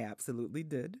 I absolutely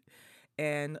did.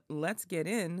 And let's get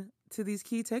in to these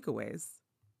key takeaways.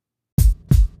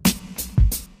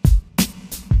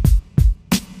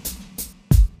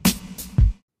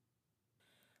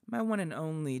 My one and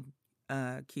only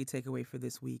key takeaway for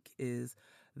this week is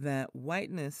that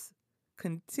whiteness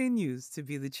continues to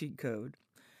be the cheat code.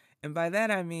 And by that,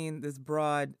 I mean this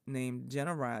broad named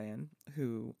Jenna Ryan,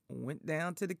 who went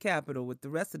down to the Capitol with the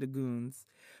rest of the goons,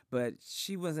 but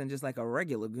she wasn't just like a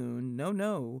regular goon.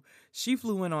 No. She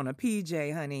flew in on a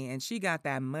PJ, honey, and she got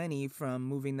that money from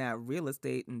moving that real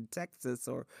estate in Texas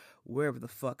or wherever the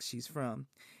fuck she's from.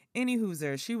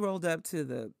 Anywho's she rolled up to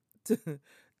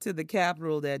the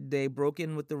Capitol that day, broke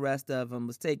in with the rest of them,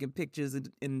 was taking pictures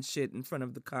and shit in front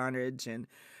of the carnage, and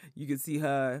you could see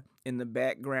her in the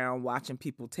background watching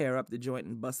people tear up the joint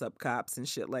and bust up cops and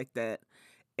shit like that.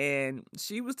 And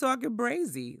she was talking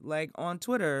brazy, like on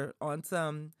Twitter, on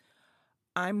some,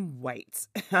 I'm white,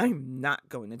 I'm not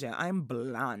going to jail, I'm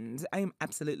blonde, I am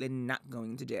absolutely not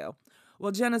going to jail.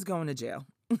 Well, Jenna's going to jail.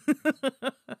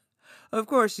 Of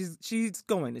course, she's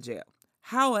going to jail.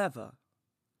 However,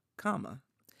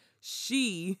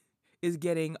 she is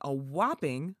getting a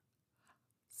whopping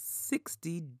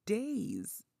 60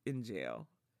 days in jail.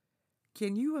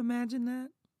 Can you imagine that?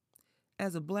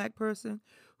 As a black person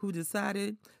who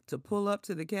decided to pull up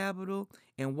to the Capitol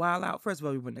and wild out. First of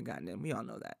all, we wouldn't have gotten in. We all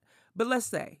know that. But let's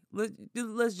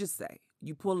just say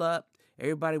you pull up,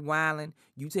 everybody wilding,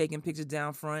 you taking pictures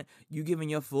down front, you giving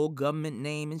your full government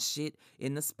name and shit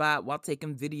in the spot while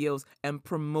taking videos and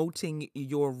promoting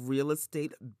your real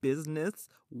estate business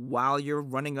while you're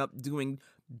running up doing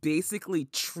basically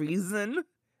treason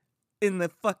in the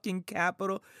fucking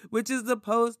Capitol, which is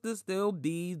supposed to still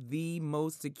be the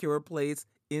most secure place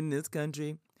in this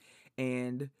country.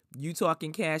 And you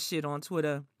talking cash shit on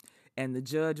Twitter, and the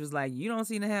judge was like, you don't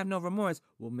seem to have no remorse.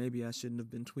 Well, maybe I shouldn't have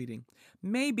been tweeting.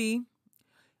 Maybe.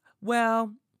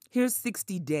 Well, here's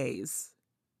 60 days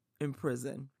in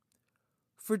prison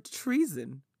for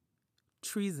treason.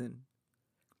 Treason.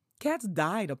 Cats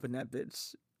died up in that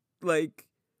bitch. Like,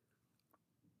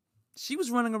 she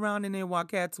was running around in there while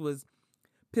Cats was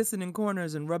pissing in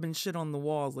corners and rubbing shit on the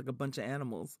walls like a bunch of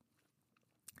animals.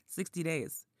 60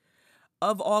 days.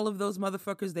 Of all of those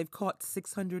motherfuckers, they've caught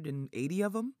 680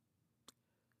 of them.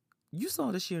 You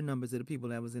saw the sheer numbers of the people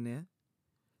that was in there.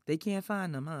 They can't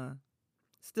find them, huh?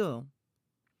 Still.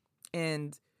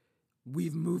 And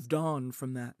we've moved on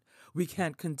from that. We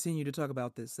can't continue to talk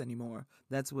about this anymore.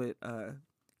 That's what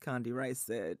Condi Rice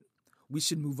said. We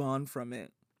should move on from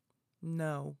it.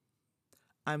 No.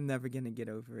 I'm never going to get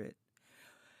over it.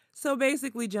 So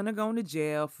basically, Jenna going to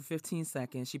jail for 15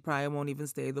 seconds. She probably won't even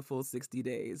stay the full 60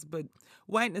 days. But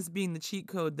whiteness being the cheat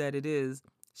code that it is,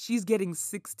 she's getting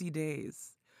 60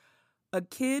 days. A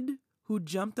kid who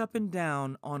jumped up and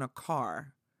down on a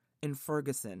car in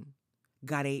Ferguson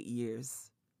got 8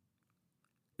 years.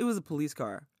 It was a police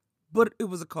car, but it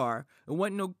was a car. It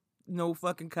wasn't no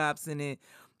fucking cops in it.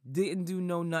 Didn't do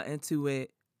nothing to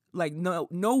it. Like, no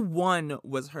one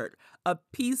was hurt. A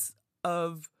piece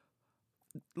of,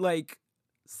 like,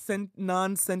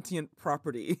 non-sentient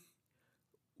property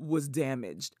was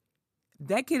damaged.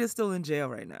 That kid is still in jail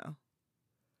right now.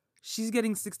 She's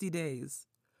getting 60 days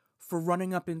for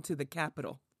running up into the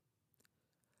Capitol.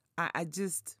 I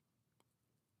just...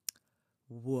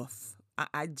 Woof.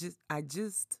 I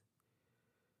just...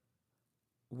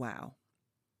 Wow.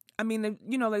 I mean,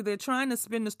 you know, like they're trying to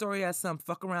spin the story as some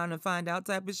fuck around and find out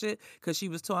type of shit because she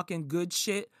was talking good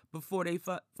shit before they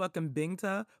fucking binged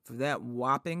her for that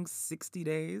whopping 60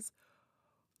 days.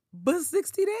 But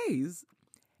 60 days.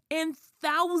 And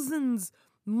thousands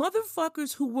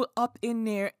motherfuckers who were up in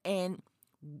there and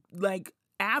like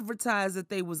advertised that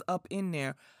they was up in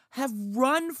there have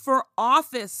run for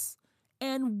office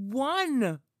and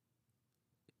won.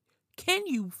 Can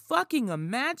you fucking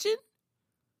imagine?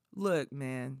 Look,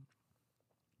 man,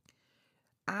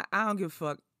 I don't give a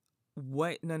fuck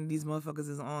what none of these motherfuckers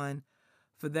is on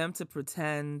for them to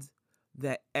pretend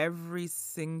that every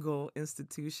single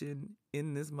institution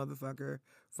in this motherfucker,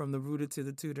 from the rooter to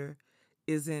the tutor,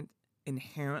 isn't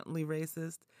inherently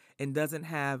racist and doesn't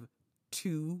have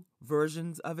two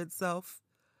versions of itself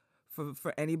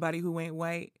for anybody who ain't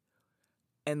white,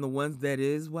 and the ones that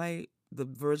is white, the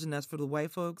version that's for the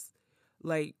white folks.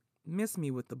 Like, miss me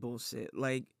with the bullshit.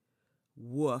 Like,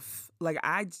 woof. Like,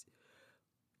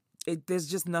 there's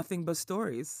just nothing but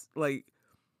stories. Like,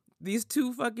 these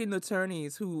two fucking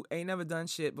attorneys who ain't never done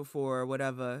shit before or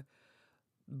whatever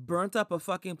burnt up a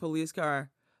fucking police car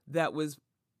that was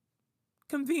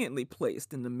conveniently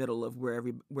placed in the middle of where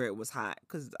it was hot.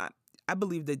 Because I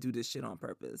believe they do this shit on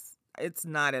purpose. It's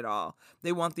not at all.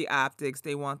 They want the optics.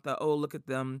 They want the, oh, look at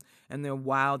them and their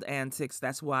wild antics.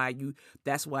 That's why you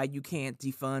can't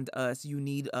defund us. You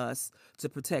need us to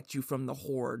protect you from the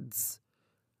hordes.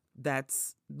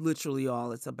 That's literally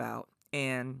all it's about.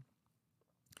 And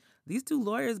these two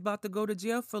lawyers about to go to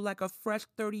jail for like a fresh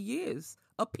 30 years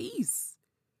apiece.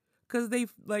 Because they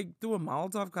like threw a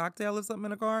Molotov cocktail or something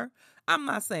in a car. I'm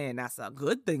not saying that's a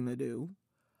good thing to do.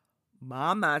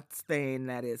 I'm not saying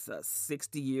that it's a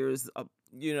 60 years of,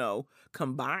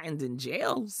 combined in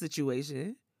jail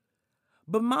situation.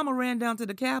 But mama ran down to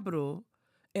the Capitol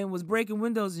and was breaking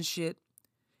windows and shit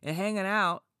and hanging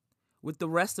out with the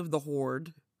rest of the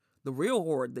horde, the real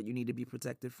horde that you need to be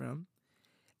protected from.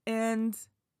 And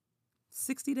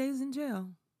 60 days in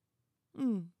jail.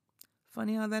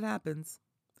 Funny how that happens.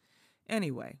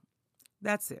 Anyway,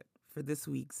 that's it for this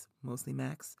week's Mostly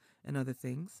Max and Other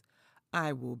Things.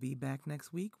 I will be back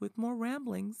next week with more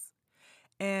ramblings.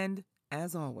 And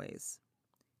as always,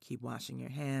 keep washing your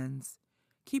hands.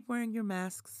 Keep wearing your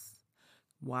masks.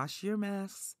 Wash your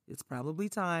masks. It's probably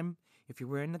time. If you're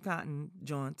wearing the cotton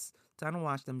joints, time to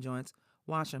wash them joints.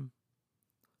 Wash them.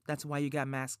 That's why you got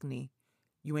masked knee.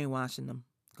 You ain't washing them.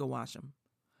 Go wash them.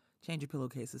 Change your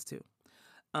pillowcases too.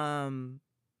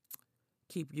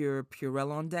 Keep your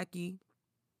Purell on decky.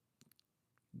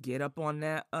 Get up on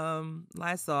that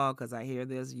Lysol, because I hear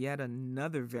there's yet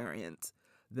another variant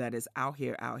that is out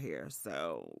here.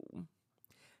 So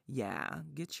yeah,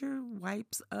 get your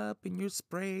wipes up and your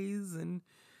sprays, and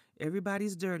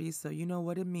everybody's dirty, so you know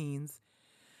what it means.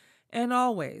 And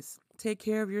always take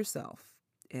care of yourself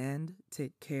and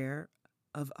take care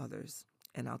of others.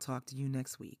 And I'll talk to you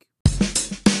next week.